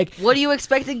of like. What do you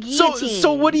expect a guillotine?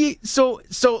 So what do you so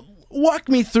walk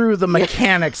me through the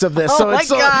mechanics of this. Oh my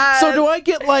God. So do I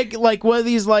get like one of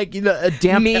these like a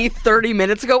damp Me 30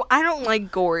 minutes ago, I don't like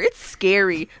gore. It's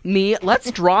scary. Me,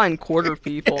 let's draw and quarter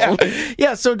people.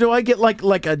 Yeah, so do I get like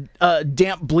a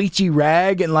damp bleachy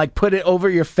rag and like put it over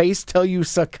your face till you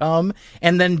succumb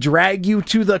and then drag you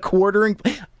to the quartering?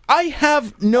 I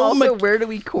have no. Also, where do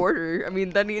we quarter? I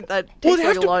mean, that takes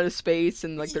like a lot of space,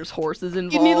 and like there's horses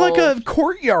involved. You need like a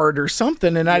courtyard or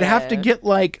something, and I'd have to get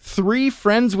like 3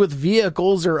 friends with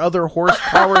vehicles or other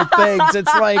horse-powered things.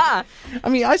 It's like, I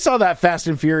mean, I saw that Fast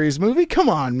and Furious movie. Come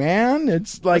on, man!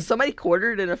 It's like was somebody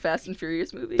quartered in a Fast and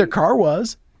Furious movie. Their car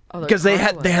was. Because they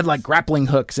had like grappling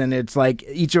hooks, and it's like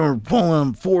each of them were pulling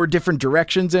them 4 different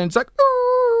directions, and it's like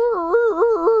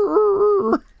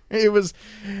it was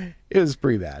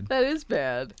pretty bad. That is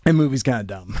bad. And movie's kind of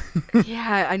dumb.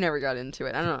 Yeah, I never got into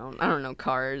it. I don't know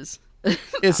cars.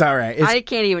 It's all right. I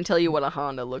can't even tell you what a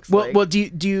Honda looks like. Well, do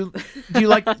you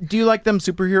like them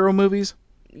superhero movies?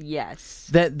 Yes.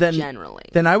 Then generally.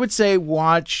 Then I would say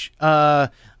watch Fast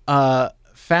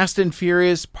and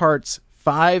Furious parts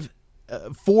 5,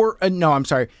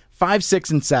 6,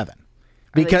 and 7.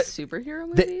 Because are they superhero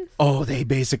movies? They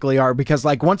basically are, because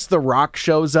like once The Rock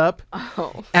shows up,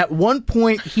 at one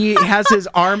point he has his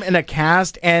arm in a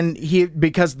cast, and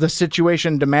because the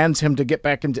situation demands him to get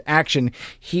back into action,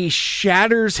 he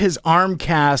shatters his arm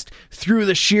cast through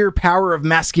the sheer power of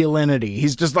masculinity.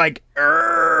 He's just like,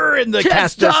 and the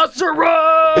cast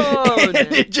testosterone,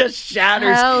 and it just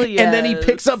shatters. Hell yes. And then he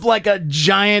picks up like a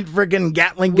giant friggin'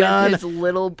 Gatling gun with his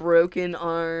little broken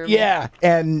arm. Yeah,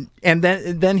 and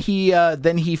then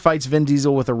he fights Vin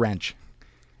Diesel with a wrench,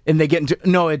 and they get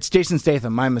into it's Jason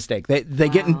Statham. My mistake. They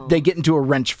get into a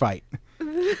wrench fight.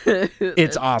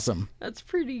 It's awesome. That's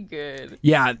pretty good.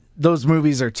 Yeah, those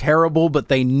movies are terrible, but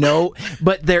they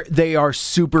are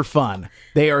super fun.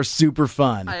 They are super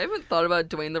fun. I haven't thought about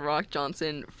Dwayne The Rock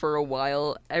Johnson for a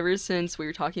while, ever since we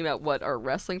were talking about what our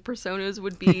wrestling personas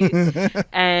would be.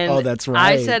 And that's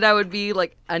right. I said I would be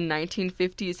like a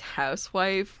 1950s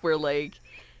housewife where like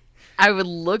I would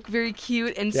look very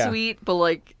cute and sweet, but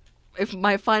like if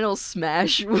my final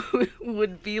smash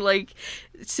would be like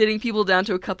sitting people down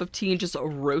to a cup of tea and just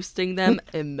roasting them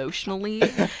emotionally.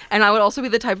 And I would also be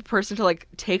the type of person to like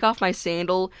take off my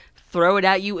sandal, throw it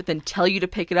at you, then tell you to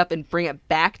pick it up and bring it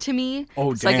back to me.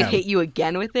 Oh, so I could hit you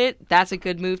again with it. That's a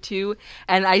good move too.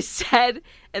 And I said,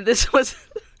 and this was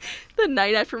the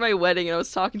night after my wedding, and I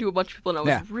was talking to a bunch of people, and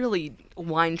I was really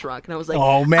wine drunk, and I was like,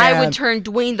 oh, man. I would turn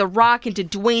Dwayne The Rock into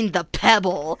Dwayne the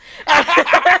Pebble.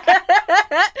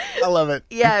 I love it.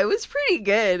 Yeah, it was pretty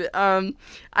good. I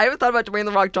haven't thought about Dwayne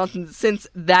The Rock Johnson since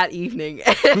that evening.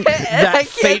 That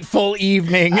fateful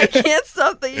evening. I can't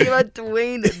stop thinking about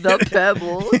Dwayne the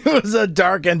Pebble. It was a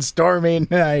dark and stormy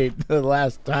night the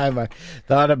last time I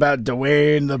thought about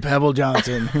Dwayne the Pebble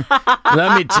Johnson.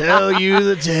 Let me tell you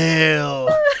the tale.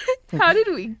 How did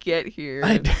we get here?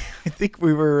 I think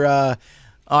we were...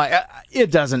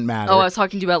 it doesn't matter. Oh, I was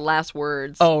talking to you about last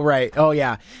words. Oh, right. Oh,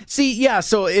 yeah. See, yeah,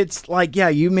 so it's like,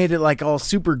 you made it like all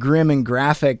super grim and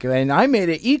graphic, and I made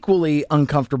it equally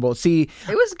uncomfortable. See,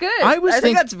 it was good. I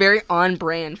think that's very on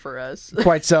brand for us.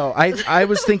 Quite so. I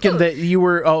was thinking that you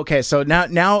were, okay, so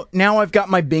now I've got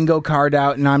my bingo card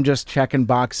out, and I'm just checking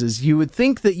boxes. You would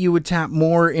think that you would tap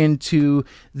more into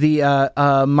the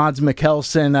Mads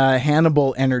Mikkelsen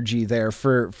Hannibal energy there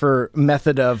for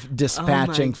method of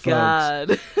dispatching folks.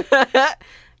 God.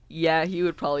 Yeah, he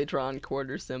would probably draw and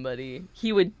quarter somebody.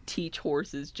 He would teach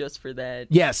horses just for that.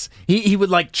 Yes, he would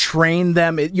like train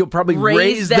them. You'll probably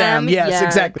raise them. Yes,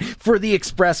 exactly. For the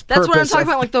express purpose. That's what I'm talking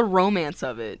about, like the romance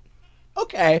of it.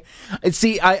 Okay.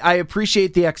 See, I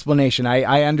appreciate the explanation.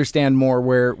 I understand more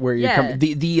where you're coming.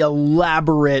 The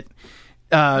elaborate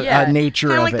nature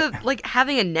Kinda of like it. like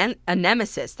having a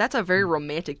nemesis. That's a very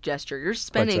romantic gesture. You're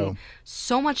spending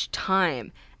so much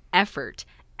time, effort,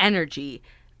 energy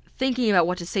thinking about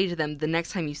what to say to them the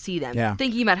next time you see them. Yeah.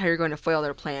 Thinking about how you're going to foil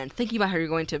their plan. Thinking about how you're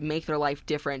going to make their life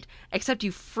different. Except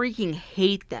you freaking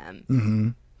hate them. Mm-hmm.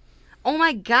 Oh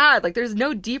my god, like there's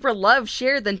no deeper love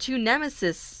shared than two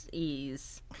nemesis.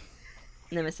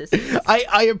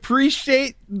 I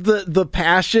appreciate the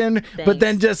passion, but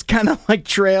then just kind of like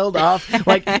trailed off.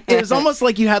 Like it was almost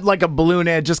like you had like a balloon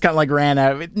and it just kind of like ran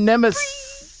out of it.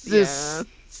 Nemesis. Yeah.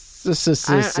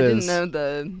 I didn't know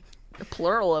the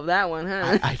plural of that one,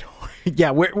 huh? I don't. Yeah,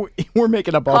 we're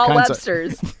making up all Paul kinds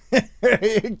Webster's.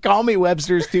 of. Call me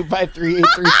Webster's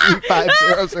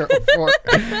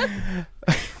 253-833-5004.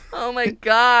 Oh my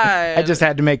god! I just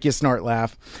had to make you snort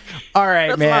laugh. All right,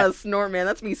 That's man. not a snort, man.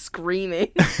 That's me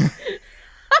screaming.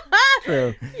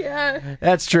 True. Yeah.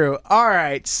 That's true. All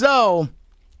right, so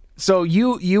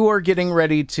you are getting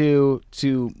ready to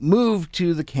move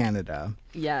to the Canada.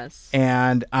 Yes.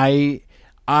 And I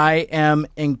am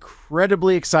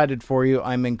incredibly excited for you.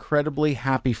 I'm incredibly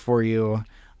happy for you.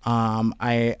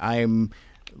 I'm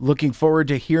looking forward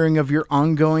to hearing of your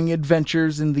ongoing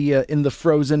adventures in the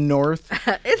frozen north.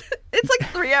 It's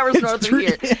like 3 hours north of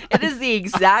here. It is the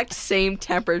exact same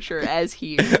temperature as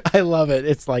here. I love it.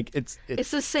 It's like it's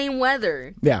the same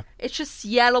weather. Yeah. It's just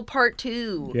Seattle Part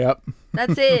 2. Yep.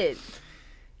 That's it.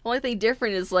 Only thing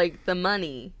different is like the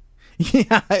money.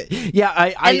 Yeah.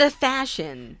 And the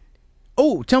fashion.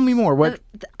 Oh, tell me more. What?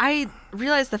 I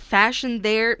realized the fashion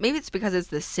there, maybe it's because it's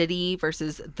the city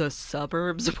versus the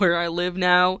suburbs where I live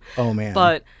now. Oh, man.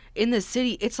 But in the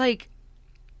city, it's like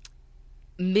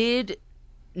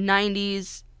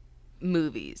mid-90s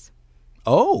movies.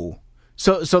 Oh.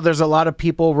 So there's a lot of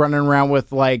people running around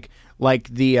with like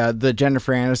the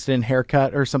Jennifer Aniston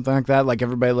haircut or something like that. Like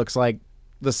everybody looks like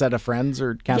the set of Friends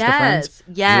or cast of Friends.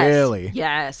 Yes. Really?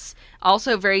 Yes.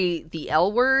 Also very the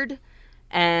L word.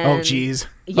 And oh, geez.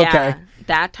 Yeah, okay.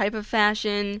 That type of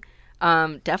fashion.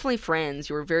 Definitely Friends.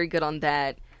 You were very good on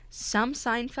that. Some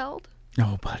Seinfeld.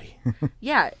 Oh, buddy.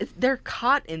 Yeah, they're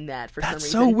caught in that for some reason.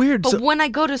 That's so weird. But when I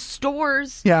go to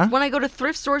stores, when I go to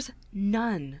thrift stores,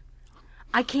 none.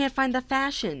 I can't find the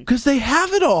fashion. Because they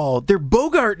have it all. They're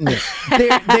bogarting it.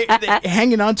 They're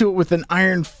hanging onto it with an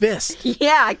iron fist.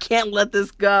 Yeah, I can't let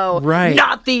this go. Right.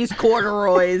 Not these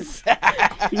corduroys.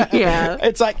 Yeah.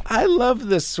 It's like, I love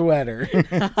this sweater.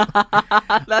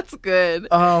 That's good.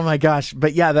 Oh my gosh.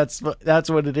 But yeah, that's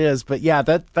what it is. But yeah,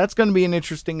 that's going to be an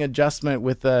interesting adjustment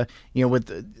with all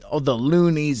the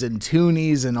loonies and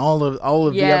toonies and all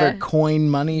of the other coin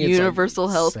money. It's universal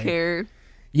health care.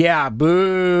 Yeah,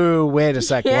 boo. Wait a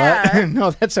sec. Yeah. What?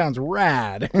 No, that sounds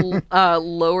rad.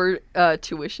 Lower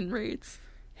tuition rates.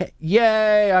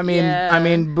 Yay. I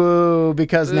mean, boo,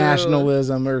 because Boo.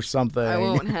 Nationalism or something. I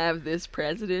won't have this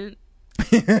president.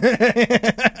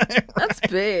 That's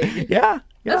big. Yeah.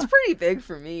 That's pretty big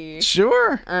for me.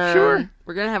 Sure. Sure.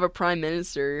 We're going to have a prime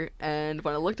minister, and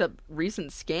when I looked up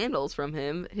recent scandals from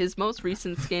him, his most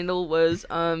recent scandal was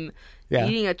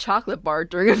eating a chocolate bar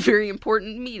during a very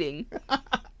important meeting.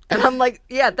 And I'm like,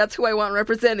 yeah, that's who I want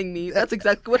representing me. That's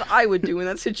exactly what I would do in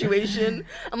that situation.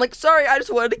 I'm like, sorry, I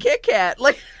just wanted a Kit Kat.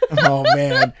 Like, oh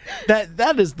man,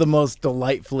 that is the most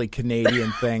delightfully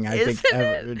Canadian thing I think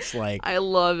ever. It's like, I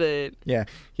love it. Yeah.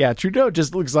 Trudeau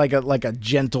just looks like a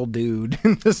gentle dude.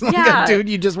 Just like a dude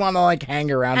you just want to like hang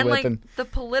around with. And the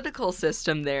political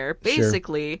system there,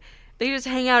 basically, they just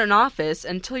hang out in office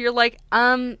until you're like,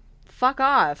 fuck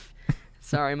off.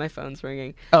 Sorry, my phone's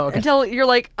ringing. Oh, okay. Until you're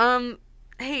like,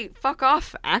 hey, fuck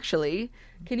off, actually.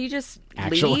 Can you just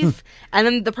leave? And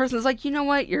then the person's like, you know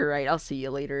what? You're right. I'll see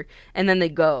you later. And then they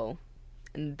go.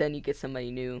 And then you get somebody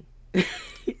new.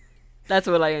 That's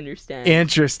what I understand.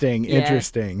 Interesting.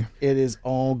 It is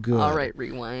all good. All right,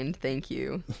 rewind. Thank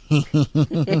you.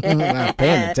 I'm not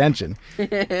paying attention.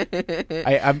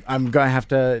 I'm going to have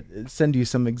to send you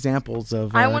some examples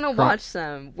of... I want to watch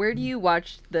some. Where do you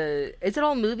watch the... Is it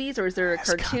all movies, or is there a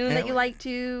cartoon that you like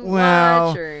to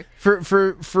watch? Or...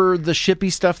 For the shippy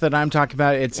stuff that I'm talking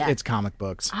about, it's comic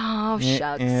books. Oh,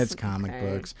 shucks. It's comic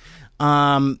books.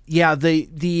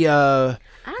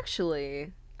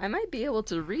 Actually... I might be able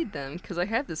to read them because I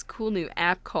have this cool new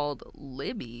app called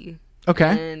Libby. Okay.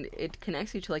 And it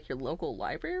connects you to like your local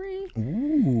library.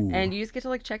 Ooh. And you just get to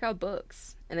like check out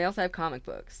books. And they also have comic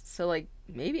books. So like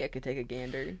maybe I could take a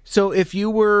gander. So if you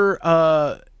were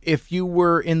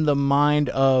in the mind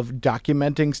of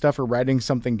documenting stuff or writing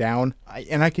something down,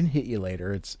 and I can hit you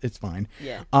later, it's fine.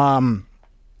 Yeah.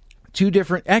 Three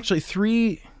different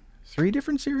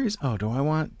series. Oh, do I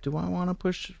want to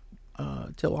push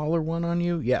Till All Are One on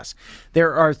You? Yes.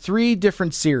 There are 3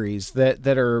 different series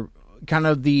that are kind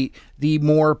of the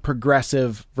more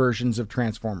progressive versions of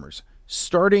Transformers.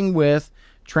 Starting with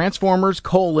Transformers: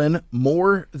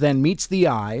 More Than Meets the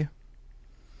Eye.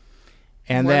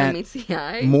 And More then Than Meets the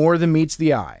Eye? More Than Meets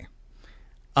the Eye.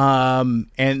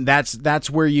 And that's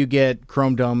where you get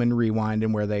Chrome Dome and Rewind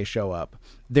and where they show up.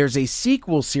 There's a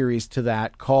sequel series to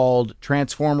that called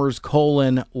Transformers: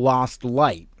 Lost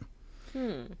Light.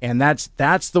 And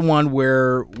that's the one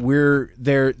where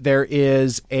there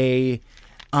is a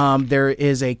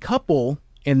couple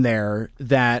in there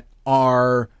that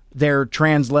they're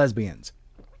trans lesbians.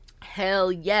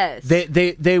 Hell yes.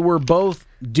 They were both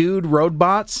dude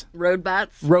roadbots.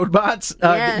 Roadbots?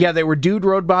 Yeah, they were dude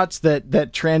roadbots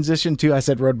that transitioned to, I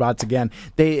said roadbots again.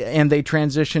 They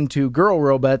transitioned to girl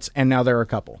robots, and now they're a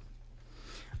couple.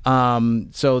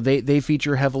 So they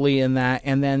feature heavily in that.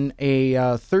 And then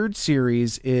a third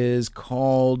series is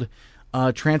called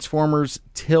Transformers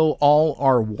Till All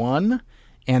Are One.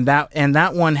 And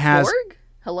that one has Borg?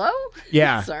 Hello?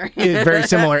 Yeah. Sorry. It's very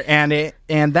similar. And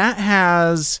that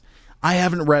has, I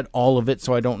haven't read all of it,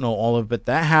 so I don't know all of it, but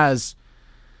that has,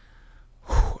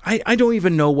 I don't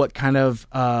even know what kind of,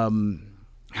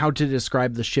 how to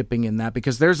describe the shipping in that,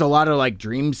 because there's a lot of like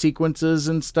dream sequences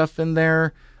and stuff in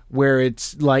there where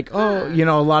it's like, a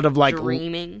lot of like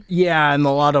dreaming. Yeah, and a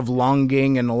lot of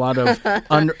longing and a lot of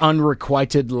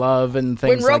unrequited love and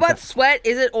things When robots like that. sweat,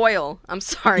 is it oil? I'm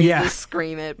sorry Yeah. to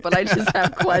scream it, but I just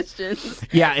have questions.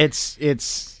 Yeah, it's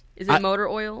Is it motor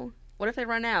oil? What if they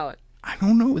run out? I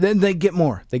don't know. Then they get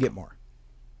more.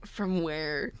 From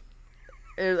where?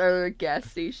 Are there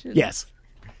gas stations? Yes.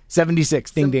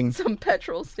 76. Ding ding. Some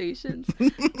petrol stations.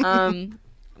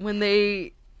 When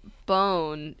they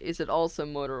bone, is it also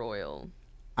motor oil?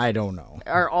 I don't know.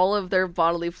 Are all of their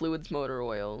bodily fluids motor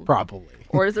oil? Probably.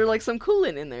 Or is there like some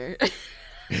coolant in there?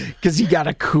 Because you got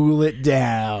to cool it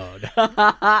down.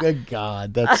 Good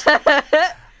God. That's...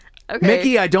 Okay.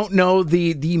 Mickey, I don't know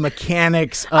the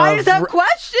mechanics of... I just have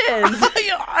questions.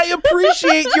 I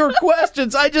appreciate your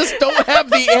questions. I just don't have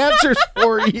the answers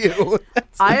for you.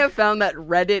 I have found that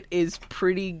Reddit is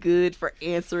pretty good for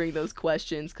answering those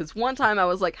questions. Because one time I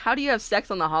was like, how do you have sex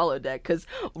on the holodeck? Because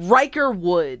Riker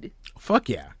would. Fuck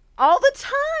yeah. All the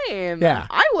time. Yeah.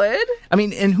 I would. I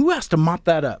mean, and who has to mop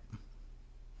that up?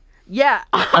 Yeah.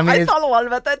 I mean, I thought a lot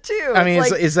about that too. I mean,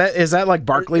 It's like, is that like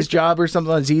Barclay's job or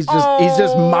something? He's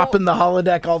just mopping the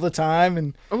holodeck all the time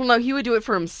and... oh no, he would do it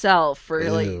for himself. For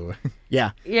like, Ew.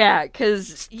 Yeah. yeah,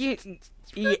 because you...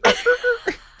 Yeah.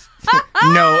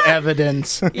 No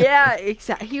evidence. Yeah,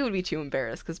 exactly. He would be too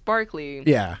embarrassed because Barkley,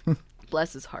 Yeah.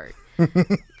 bless his heart,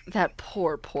 that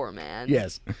poor man.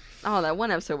 Yes. Oh, that one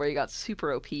episode where he got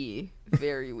super OP,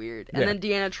 very weird. And Yeah. then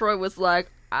Deanna Troi was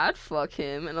like, "I'd fuck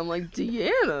him," and I'm like,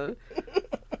 Deanna,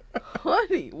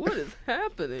 honey, what is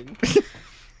happening?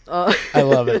 I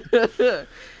love it.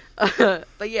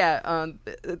 But yeah,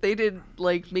 they did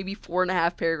like maybe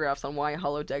 4.5 paragraphs on why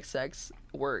holodeck sex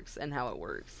works and how it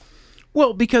works.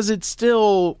 Well, because it's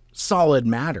still solid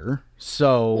matter,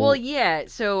 so... Well, yeah.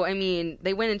 So, I mean,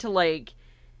 they went into, like,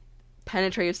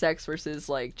 penetrative sex versus,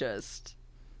 like, just...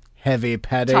 heavy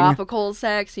petting. topical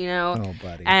sex, you know? Oh,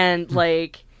 buddy. And,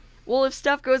 like, well, if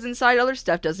stuff goes inside other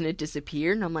stuff, doesn't it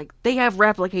disappear? And I'm like, they have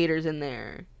replicators in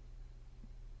there.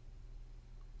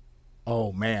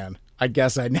 Oh, man. I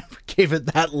guess I never gave it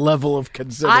that level of I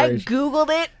consideration. Googled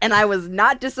it, and I was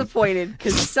not disappointed,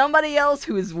 because somebody else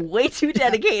who is way too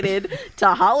dedicated to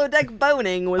holodeck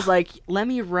boning was like, let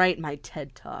me write my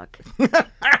TED Talk.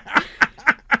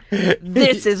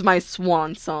 This is my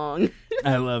swan song.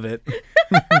 I love it.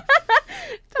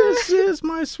 This is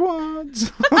my swan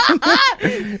song.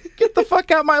 Get the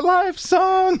fuck out my life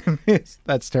song.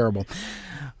 That's terrible.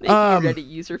 Thank you, Reddit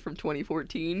user from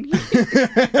 2014.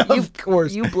 Of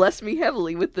course. You blessed me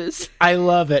heavily with this. I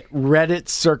love it. Reddit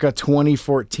circa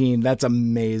 2014. That's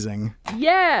amazing.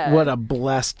 Yeah. What a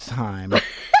blessed time.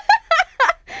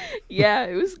 Yeah,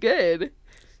 it was good.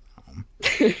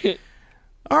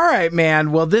 All right,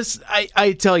 man. Well,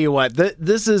 I tell you what,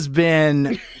 this has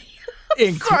been...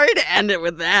 Sorry to end it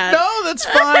with that. No, that's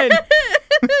fine.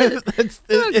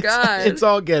 God. It's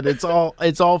all good. It's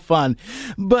all fun.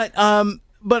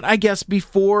 But I guess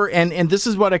before and this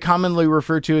is what I commonly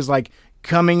refer to as like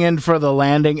coming in for the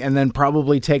landing and then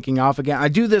probably taking off again. I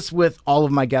do this with all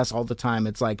of my guests all the time.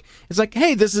 It's like,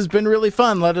 hey, this has been really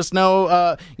fun. Let us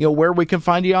know, where we can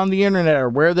find you on the internet or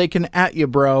where they can at you,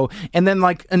 bro. And then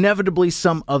like inevitably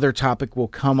some other topic will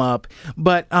come up.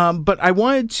 But I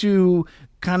wanted to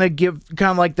kind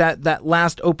of like that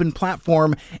last open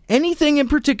platform. Anything in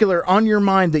particular on your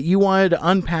mind that you wanted to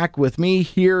unpack with me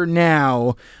here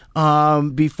now,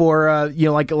 before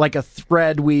like a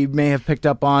thread we may have picked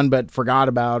up on but forgot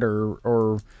about,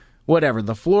 or whatever.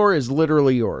 The floor is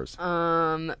literally yours.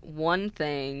 One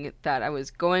thing that I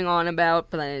was going on about,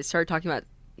 but then I started talking about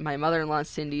my mother-in-law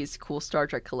Cindy's cool Star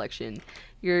Trek collection.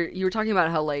 You were talking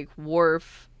about how like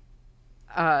Worf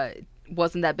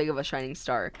wasn't that big of a shining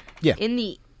star. Yeah. In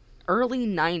the early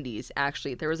 90s,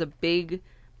 actually, there was a big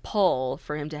pull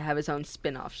for him to have his own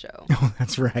spin-off show. Oh,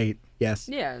 that's right. Yes.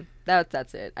 Yeah,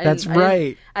 that's it. That's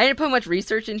right. I didn't put much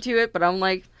research into it, but I'm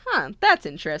like, that's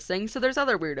interesting. So there's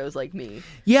other weirdos like me.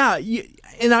 Yeah,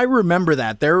 and I remember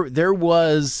that. There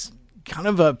was kind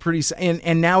of a pretty...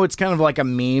 And now it's kind of like a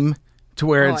meme to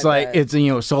where it's like, it's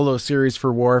a solo series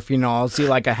for Worf. I'll see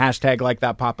like a hashtag like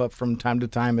that pop up from time to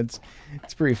time. It's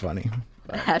pretty funny.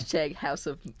 But. Hashtag House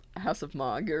of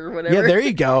Mog or whatever. Yeah, there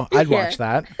you go. I'd watch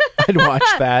that. I'd watch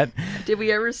that. Did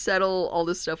we ever settle all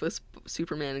this stuff with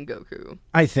Superman and Goku?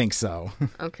 I think so.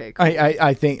 Okay, cool.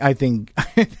 I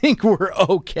think we're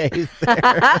okay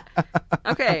there.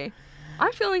 Okay.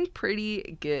 I'm feeling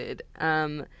pretty good.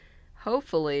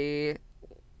 Hopefully,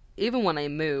 even when I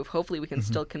move, hopefully we can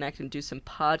still connect and do some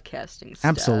podcasting stuff.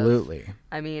 Absolutely.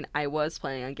 I mean, I was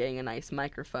planning on getting a nice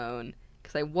microphone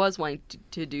because I was wanting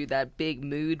to do that Big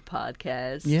Mood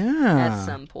podcast at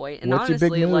some point. And what's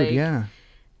honestly, your big mood? like,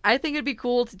 I think it'd be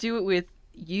cool to do it with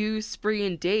you, Spree,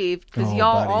 and Dave, because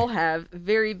y'all all have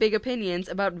very big opinions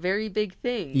about very big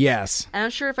things. Yes. And I'm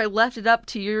sure if I left it up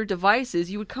to your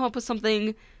devices, you would come up with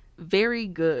something very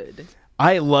good.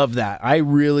 I love that. I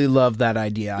really love that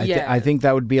idea. I think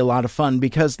that would be a lot of fun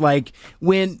because, like,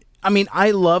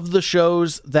 I love the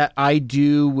shows that I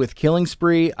do with Killing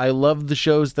Spree. I love the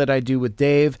shows that I do with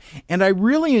Dave. And I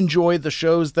really enjoy the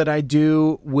shows that I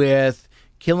do with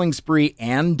Killing Spree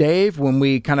and Dave when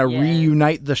we kind of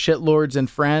reunite the shitlords and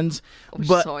friends. Which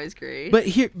is always great.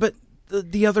 But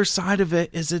the other side of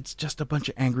it is it's just a bunch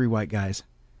of angry white guys.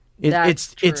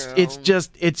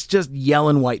 It's just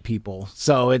yelling white people.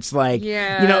 So it's like,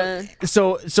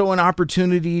 so an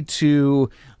opportunity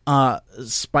to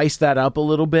spice that up a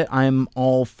little bit, I'm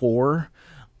all for.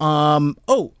 Real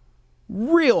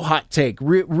hot take,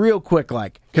 real quick,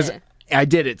 like, because I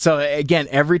did it. So again,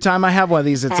 every time I have one of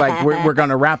these, it's like we're going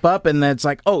to wrap up, and then it's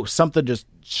like, something just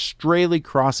straightly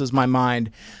crosses my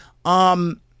mind.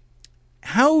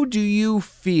 How do you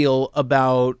feel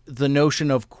about the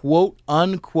notion of quote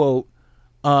unquote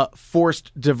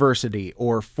forced diversity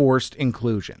or forced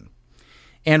inclusion?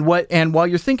 And while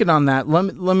you're thinking on that,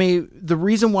 let me the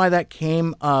reason why that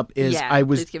came up is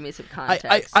please give me some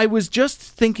context. I was just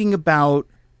thinking about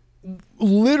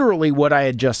literally what I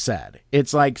had just said.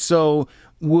 It's like, so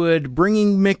would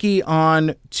bringing Mickey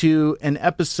on to an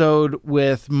episode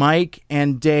with Mike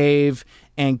and Dave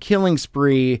and Killing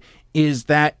Spree, is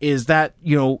that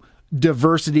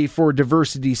diversity for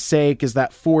diversity's sake? Is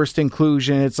that forced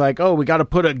inclusion? It's like, we got to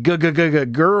put a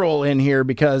girl in here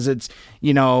because it's,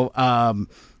 I'm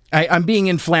being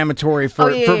inflammatory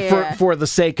for the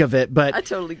sake of it, but I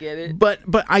totally get it. But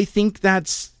I think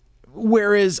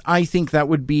whereas I think that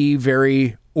would be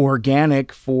very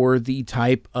organic for the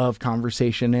type of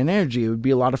conversation and energy. It would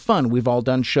be a lot of fun. We've all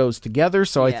done shows together,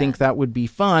 so I think that would be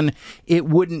fun. It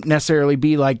wouldn't necessarily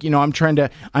be like, I'm trying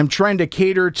to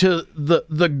cater to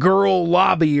the girl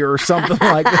lobby or something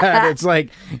like that. It's like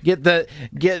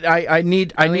I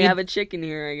need have a chicken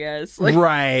here, I guess. Like,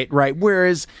 right.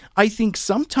 Whereas I think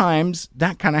sometimes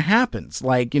that kind of happens.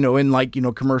 Like,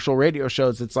 in commercial radio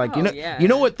shows, it's like, you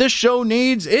know what this show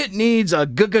needs? It needs a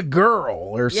girl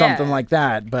or something like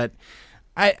that. But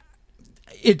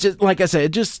it just, like I said,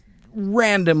 it just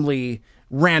randomly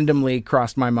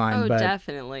crossed my mind. But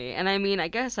definitely. And I mean, I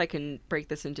guess I can break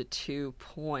this into 2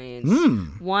 points.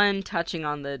 One, touching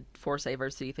on the forced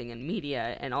diversity thing in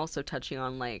media, and also touching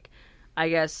on, like, I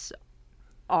guess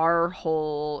our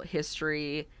whole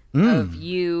history of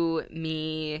you,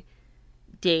 me,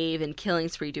 Dave, and Killing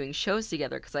Spree doing shows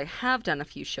together, because I have done a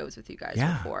few shows with you guys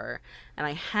before, and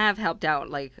I have helped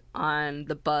out, like, on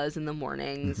The Buzz in the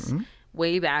mornings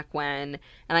way back when,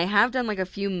 and I have done, like, a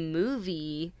few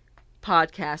movie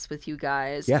podcasts with you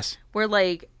guys where,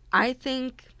 like, I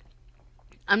think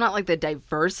I'm not, like, the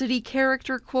diversity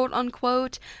character, quote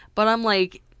unquote, but I'm,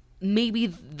 like, maybe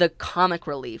the comic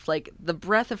relief, like, the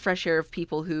breath of fresh air of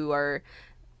people who are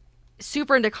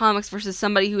super into comics versus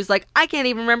somebody who's like, I can't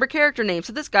even remember character names,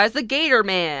 so this guy's the Gator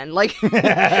Man, like, which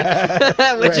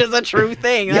is a true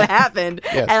thing that happened,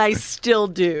 Yes. and I still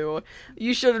do.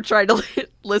 You should have tried to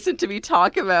listen to me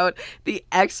talk about the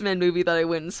X-Men movie that I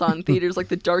went and saw in theaters, like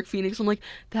the Dark Phoenix. I'm like,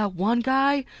 that one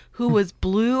guy who was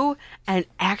blue and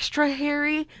extra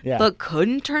hairy, Yeah. but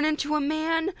couldn't turn into a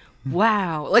man.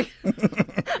 Wow, like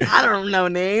I don't know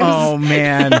names. Oh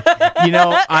man,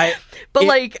 But,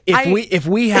 like, if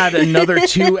we had another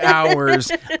 2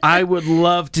 hours, I would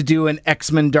love to do an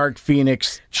X-Men Dark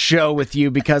Phoenix show with you,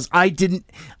 because and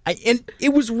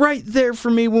it was right there for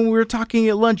me when we were talking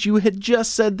at lunch. You had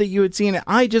just said that you had seen it.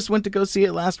 I just went to go see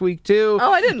it last week too.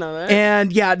 Oh, I didn't know that.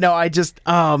 And yeah, no, I let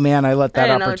that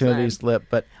Another opportunity time. slip.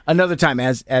 But another time,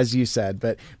 as you said.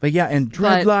 But yeah, and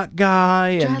dreadlock guy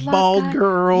and Dreadlock bald guy.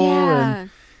 girl Yeah.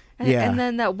 Yeah. And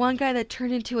then that one guy that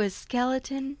turned into a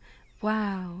skeleton.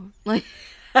 Wow. Like,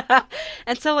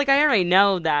 and so, like, I already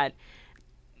know that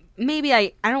maybe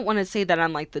I don't want to say that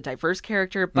I'm like the diverse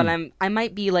character, but I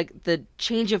might be like the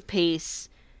change of pace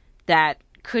that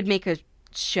could make a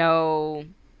show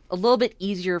a little bit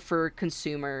easier for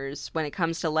consumers when it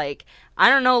comes to, like, I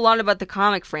don't know a lot about the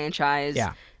comic franchise,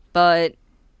 Yeah. but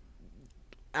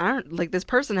I don't, like, this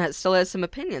person still has some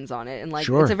opinions on it, and, like,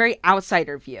 Sure. it's a very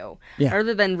outsider view, Yeah.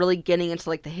 rather than really getting into,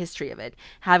 like, the history of it,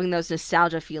 having those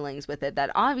nostalgia feelings with it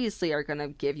that obviously are going to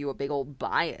give you a big old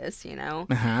bias, you know?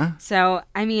 Uh-huh. So,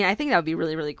 I mean, I think that would be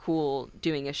really, really cool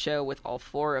doing a show with all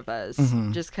four of us,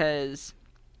 just because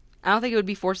I don't think it would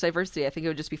be forced diversity. I think it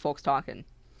would just be folks talking.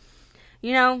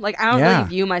 You know? Like, I don't Yeah. really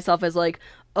view myself as, like,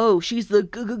 oh, she's the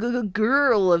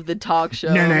girl of the talk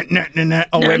show. No.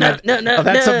 Oh, wait a minute. no, Oh,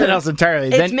 that's no. something else entirely.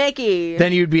 It's Mickey.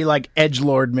 Then you'd be like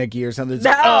Edgelord Mickey or something. It's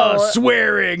No. like, oh,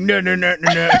 swearing. No. No,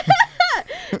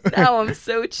 I'm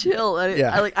so chill.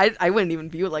 Yeah. I wouldn't even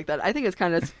view it like that. I think it's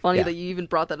kind of funny Yeah. that you even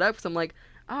brought that up, because I'm like,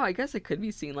 oh, I guess it could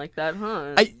be seen like that,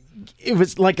 huh? It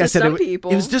was like I To said, some it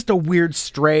people. was just a weird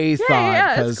stray thought,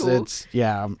 yeah, because it's cool. it's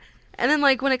yeah. And then,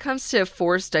 like, when it comes to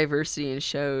forced diversity in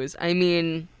shows, I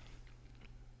mean,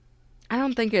 I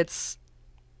don't think it's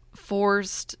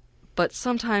forced, but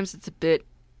sometimes it's a bit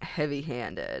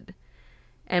heavy-handed.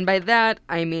 And by that,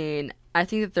 I mean, I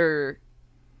think that they're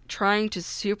trying to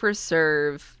super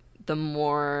serve the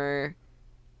more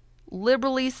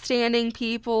liberally standing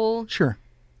people Sure.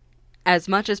 as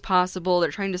much as possible. They're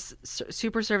trying to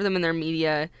super serve them in their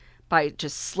media by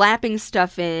just slapping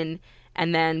stuff in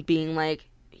and then being like,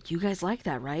 you guys like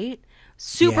that, right?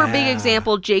 Super big Yeah.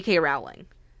 example, J.K. Rowling.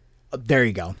 There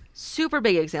you go. Super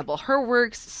big example. Her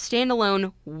works,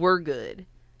 standalone, were good.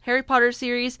 Harry Potter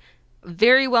series,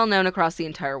 very well known across the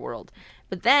entire world.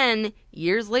 But then,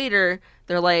 years later,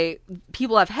 they're like,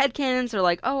 people have headcanons. They're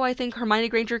like, oh, I think Hermione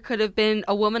Granger could have been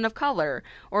a woman of color.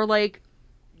 Or, like,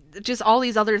 just all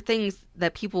these other things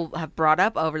that people have brought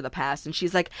up over the past. And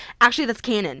she's like, actually, that's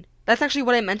canon. That's actually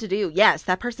what I meant to do. Yes,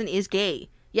 that person is gay.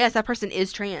 Yes, that person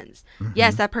is trans.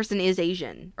 Yes, that person is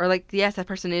Asian. Or, like, yes, that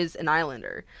person is an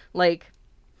islander. Like,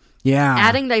 Yeah.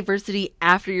 adding diversity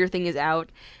after your thing is out,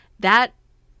 that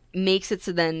makes it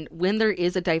so then when there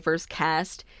is a diverse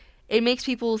cast, it makes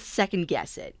people second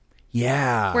guess it.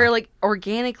 Yeah. Where, like,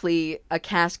 organically, a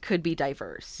cast could be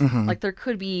diverse. Like, there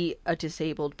could be a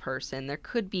disabled person. There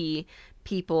could be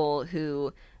people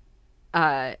who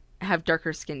have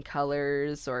darker skin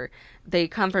colors, or they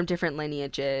come from different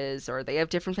lineages, or they have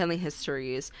different family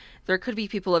histories. There could be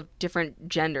people of different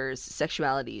genders,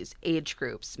 sexualities, age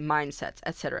groups, mindsets,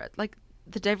 etc. Like,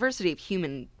 the diversity of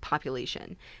human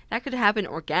population. That could happen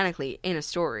organically in a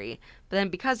story. But then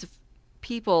because of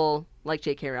people like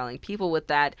J.K. Rowling, people with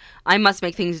that I must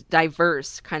make things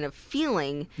diverse kind of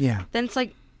feeling, Yeah. then it's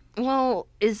like, well,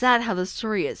 is that how the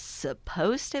story is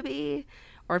supposed to be?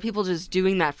 Or are people just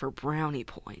doing that for brownie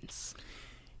points?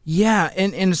 Yeah,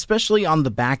 and especially on the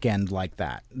back end like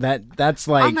that. That's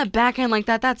like On the back end like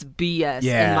that, that's BS,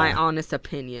 Yeah. in my honest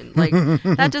opinion. Like,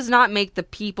 that does not make the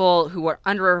people who are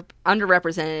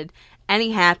underrepresented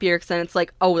any happier, because then it's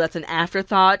like, oh, that's an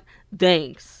afterthought?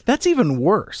 Thanks. that's even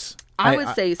worse. I would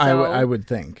say so. I would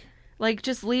think. Like,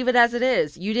 just leave it as it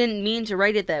is. You didn't mean to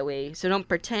write it that way, so don't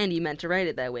pretend you meant to write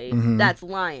it that way. That's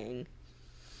lying.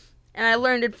 And I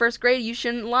learned in first grade you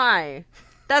shouldn't lie.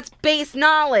 That's base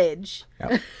knowledge.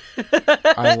 Yep.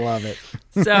 I love it.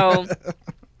 So,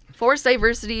 forced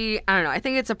diversity, I don't know. I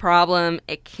think it's a problem.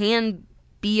 It can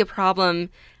be a problem,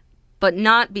 but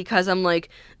not because I'm like,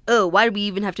 oh, why do we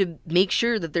even have to make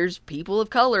sure that there's people of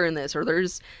color in this, or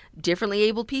there's differently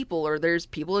abled people, or there's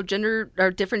people of gender,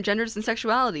 or different genders and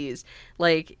sexualities.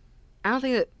 Like, I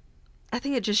think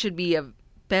it just should be a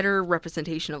better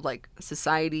representation of, like,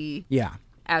 society Yeah.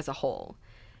 as a whole.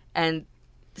 And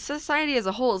society as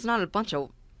a whole is not a bunch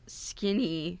of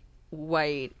skinny,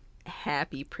 white,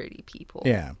 happy, pretty people.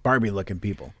 Yeah, Barbie-looking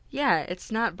people. Yeah,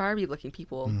 it's not Barbie-looking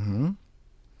people. Mm-hmm.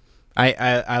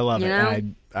 I love You it. know?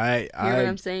 You know what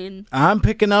I'm saying? I'm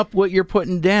picking up what you're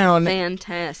putting down.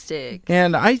 Fantastic.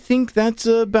 And I think that's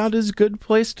about as good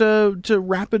place to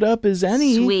wrap it up as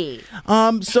any. Sweet.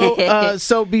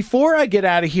 So before I get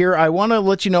out of here, I want to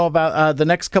let you know about the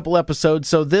next couple episodes.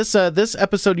 So this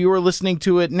episode, you are listening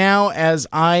to it now as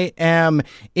I am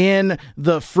in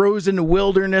the frozen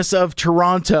wilderness of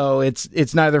Toronto.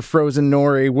 It's neither frozen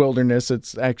nor a wilderness.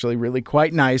 It's actually really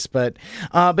quite nice. But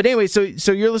anyway, so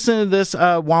you're listening to this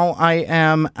while I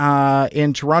am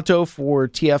in Toronto for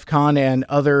TFCon and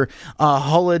other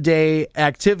holiday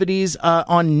activities.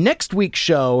 On next week's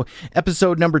show,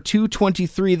 episode number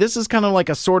 223, this is kind of like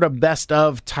a sort of best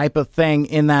of type of thing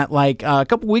in that, like, a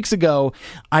couple weeks ago,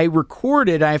 I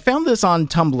found this on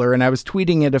Tumblr and I was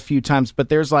tweeting it a few times, but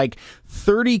there's like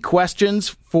 30 questions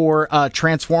for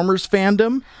Transformers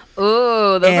fandom.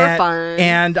 Oh, those are fun.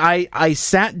 And I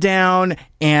sat down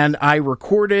and I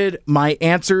recorded my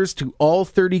answers to all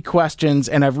 30 questions,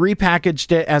 and I've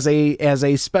repackaged it as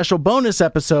a special bonus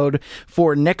episode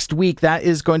for next week. That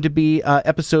is going to be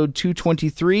episode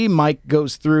 223. Mike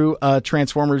goes through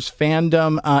Transformers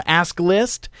fandom ask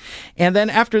list. And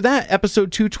then after that,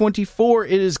 episode 224,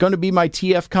 it is going to be my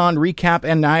TFCon recap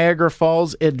and Niagara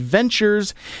Falls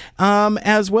adventures,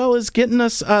 as well as getting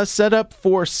us set up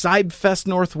for CyberFest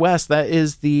Northwest. That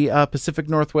is the Pacific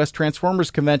Northwest Transformers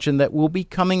convention that will be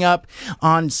coming up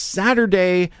on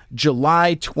Saturday,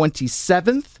 July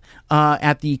 27th.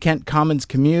 At the Kent Commons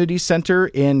Community Center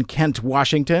in Kent,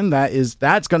 Washington.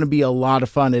 That's going to be a lot of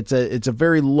fun. It's a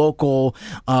very local,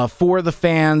 for the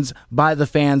fans, by the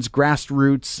fans,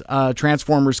 grassroots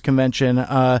Transformers convention.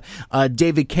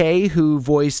 David Kaye, who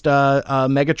voiced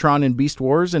Megatron in Beast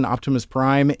Wars and Optimus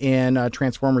Prime in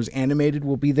Transformers Animated,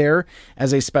 will be there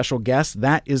as a special guest.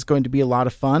 That is going to be a lot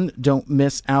of fun. Don't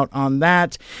miss out on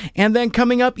that. And then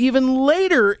coming up even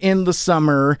later in the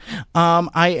summer,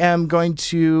 I am going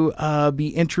to be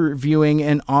interviewing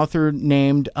an author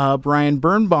named Brian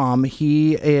Birnbaum.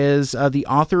 He is the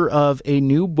author of a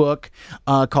new book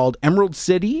called Emerald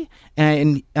City,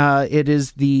 and it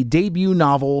is the debut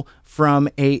novel from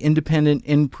a independent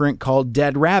imprint called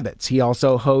Dead Rabbits. He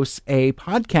also hosts a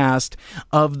podcast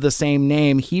of the same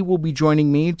name. He will be joining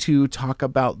me to talk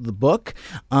about the book.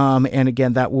 And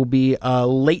again, that will be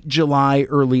late July,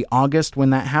 early August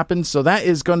when that happens. So that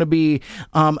is going to be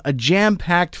a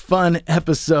jam-packed, fun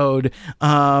episode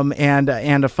and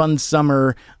a fun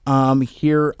summer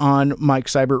here on Mike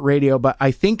Seibert Radio. But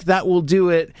I think that will do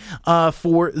it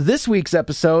for this week's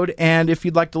episode. And if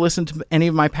you'd like to listen to any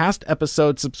of my past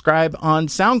episodes, subscribe on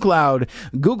SoundCloud,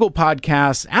 Google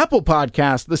Podcasts, Apple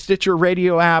Podcasts, the Stitcher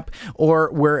Radio app,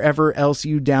 or wherever else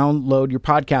you download your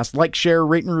podcast. Like, share,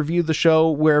 rate, and review the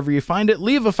show wherever you find it.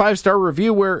 Leave a 5-star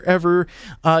review wherever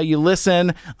you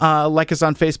listen. Like us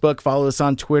on Facebook, follow us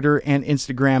on Twitter and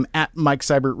Instagram at Mike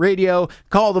Seibert Radio.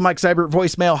 Call the Mike Seibert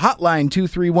voicemail hotline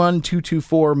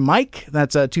 231-224-MIKE.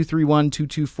 That's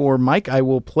 231-224-MIKE. I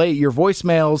will play your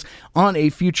voicemails on a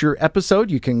future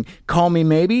episode. You can call me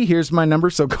maybe. Here's my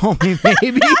number, so call me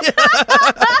maybe.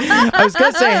 I was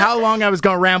going to say how long I was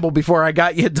going to ramble before I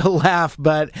got you to laugh,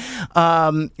 but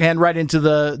and right into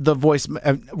the voice,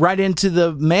 right into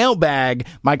the mailbag,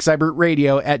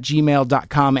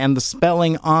 MikeSeibertRadio@gmail.com, and the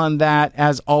spelling on that,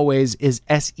 as always, is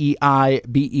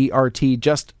SEIBERT,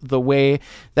 just the way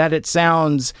that it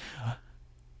sounds.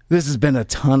 This has been a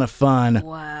ton of fun.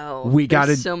 Wow.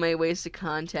 There's so many ways to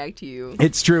contact you.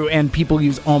 It's true, and people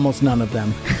use almost none of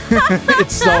them.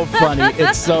 It's so funny.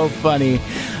 It's so funny.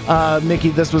 Mickey,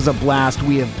 this was a blast.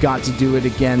 We have got to do it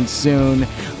again soon.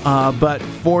 But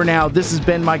for now, this has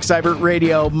been Mike Seibert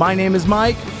Radio. My name is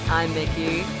Mike. I'm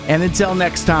Mickey. And until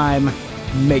next time,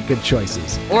 make good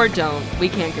choices. Or don't. We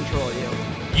can't control you.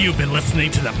 You've been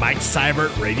listening to the Mike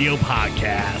Seibert Radio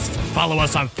Podcast. Follow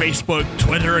us on Facebook,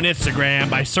 Twitter, and Instagram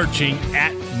by searching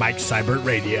at Mike Seibert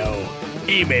Radio.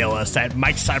 Email us at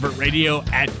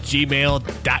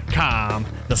MikeSeibertRadio@gmail.com.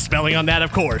 The spelling on that,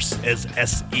 of course, is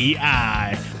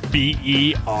SEIBERT.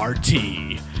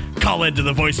 Call into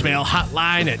the voicemail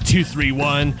hotline at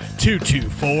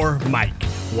 231-224-MIKE.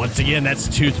 Once again, that's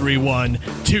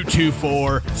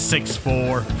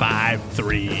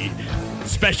 231-224-6453.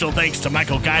 Special thanks to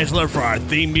Michael Geisler for our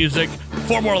theme music.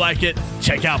 For more like it,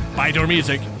 check out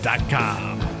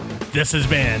ByDoorMusic.com. This has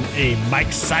been a Mike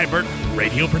Seibert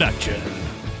Radio production.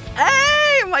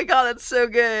 Hey! Oh my god, that's so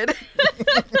good.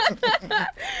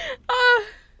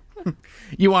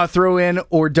 You want to throw in,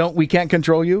 or don't, we can't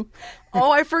control you?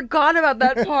 Oh, I forgot about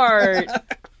that part.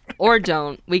 Or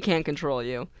don't. We can't control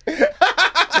you. Hey,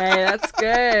 that's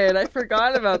good. I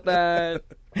forgot about that.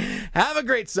 Have a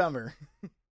great summer.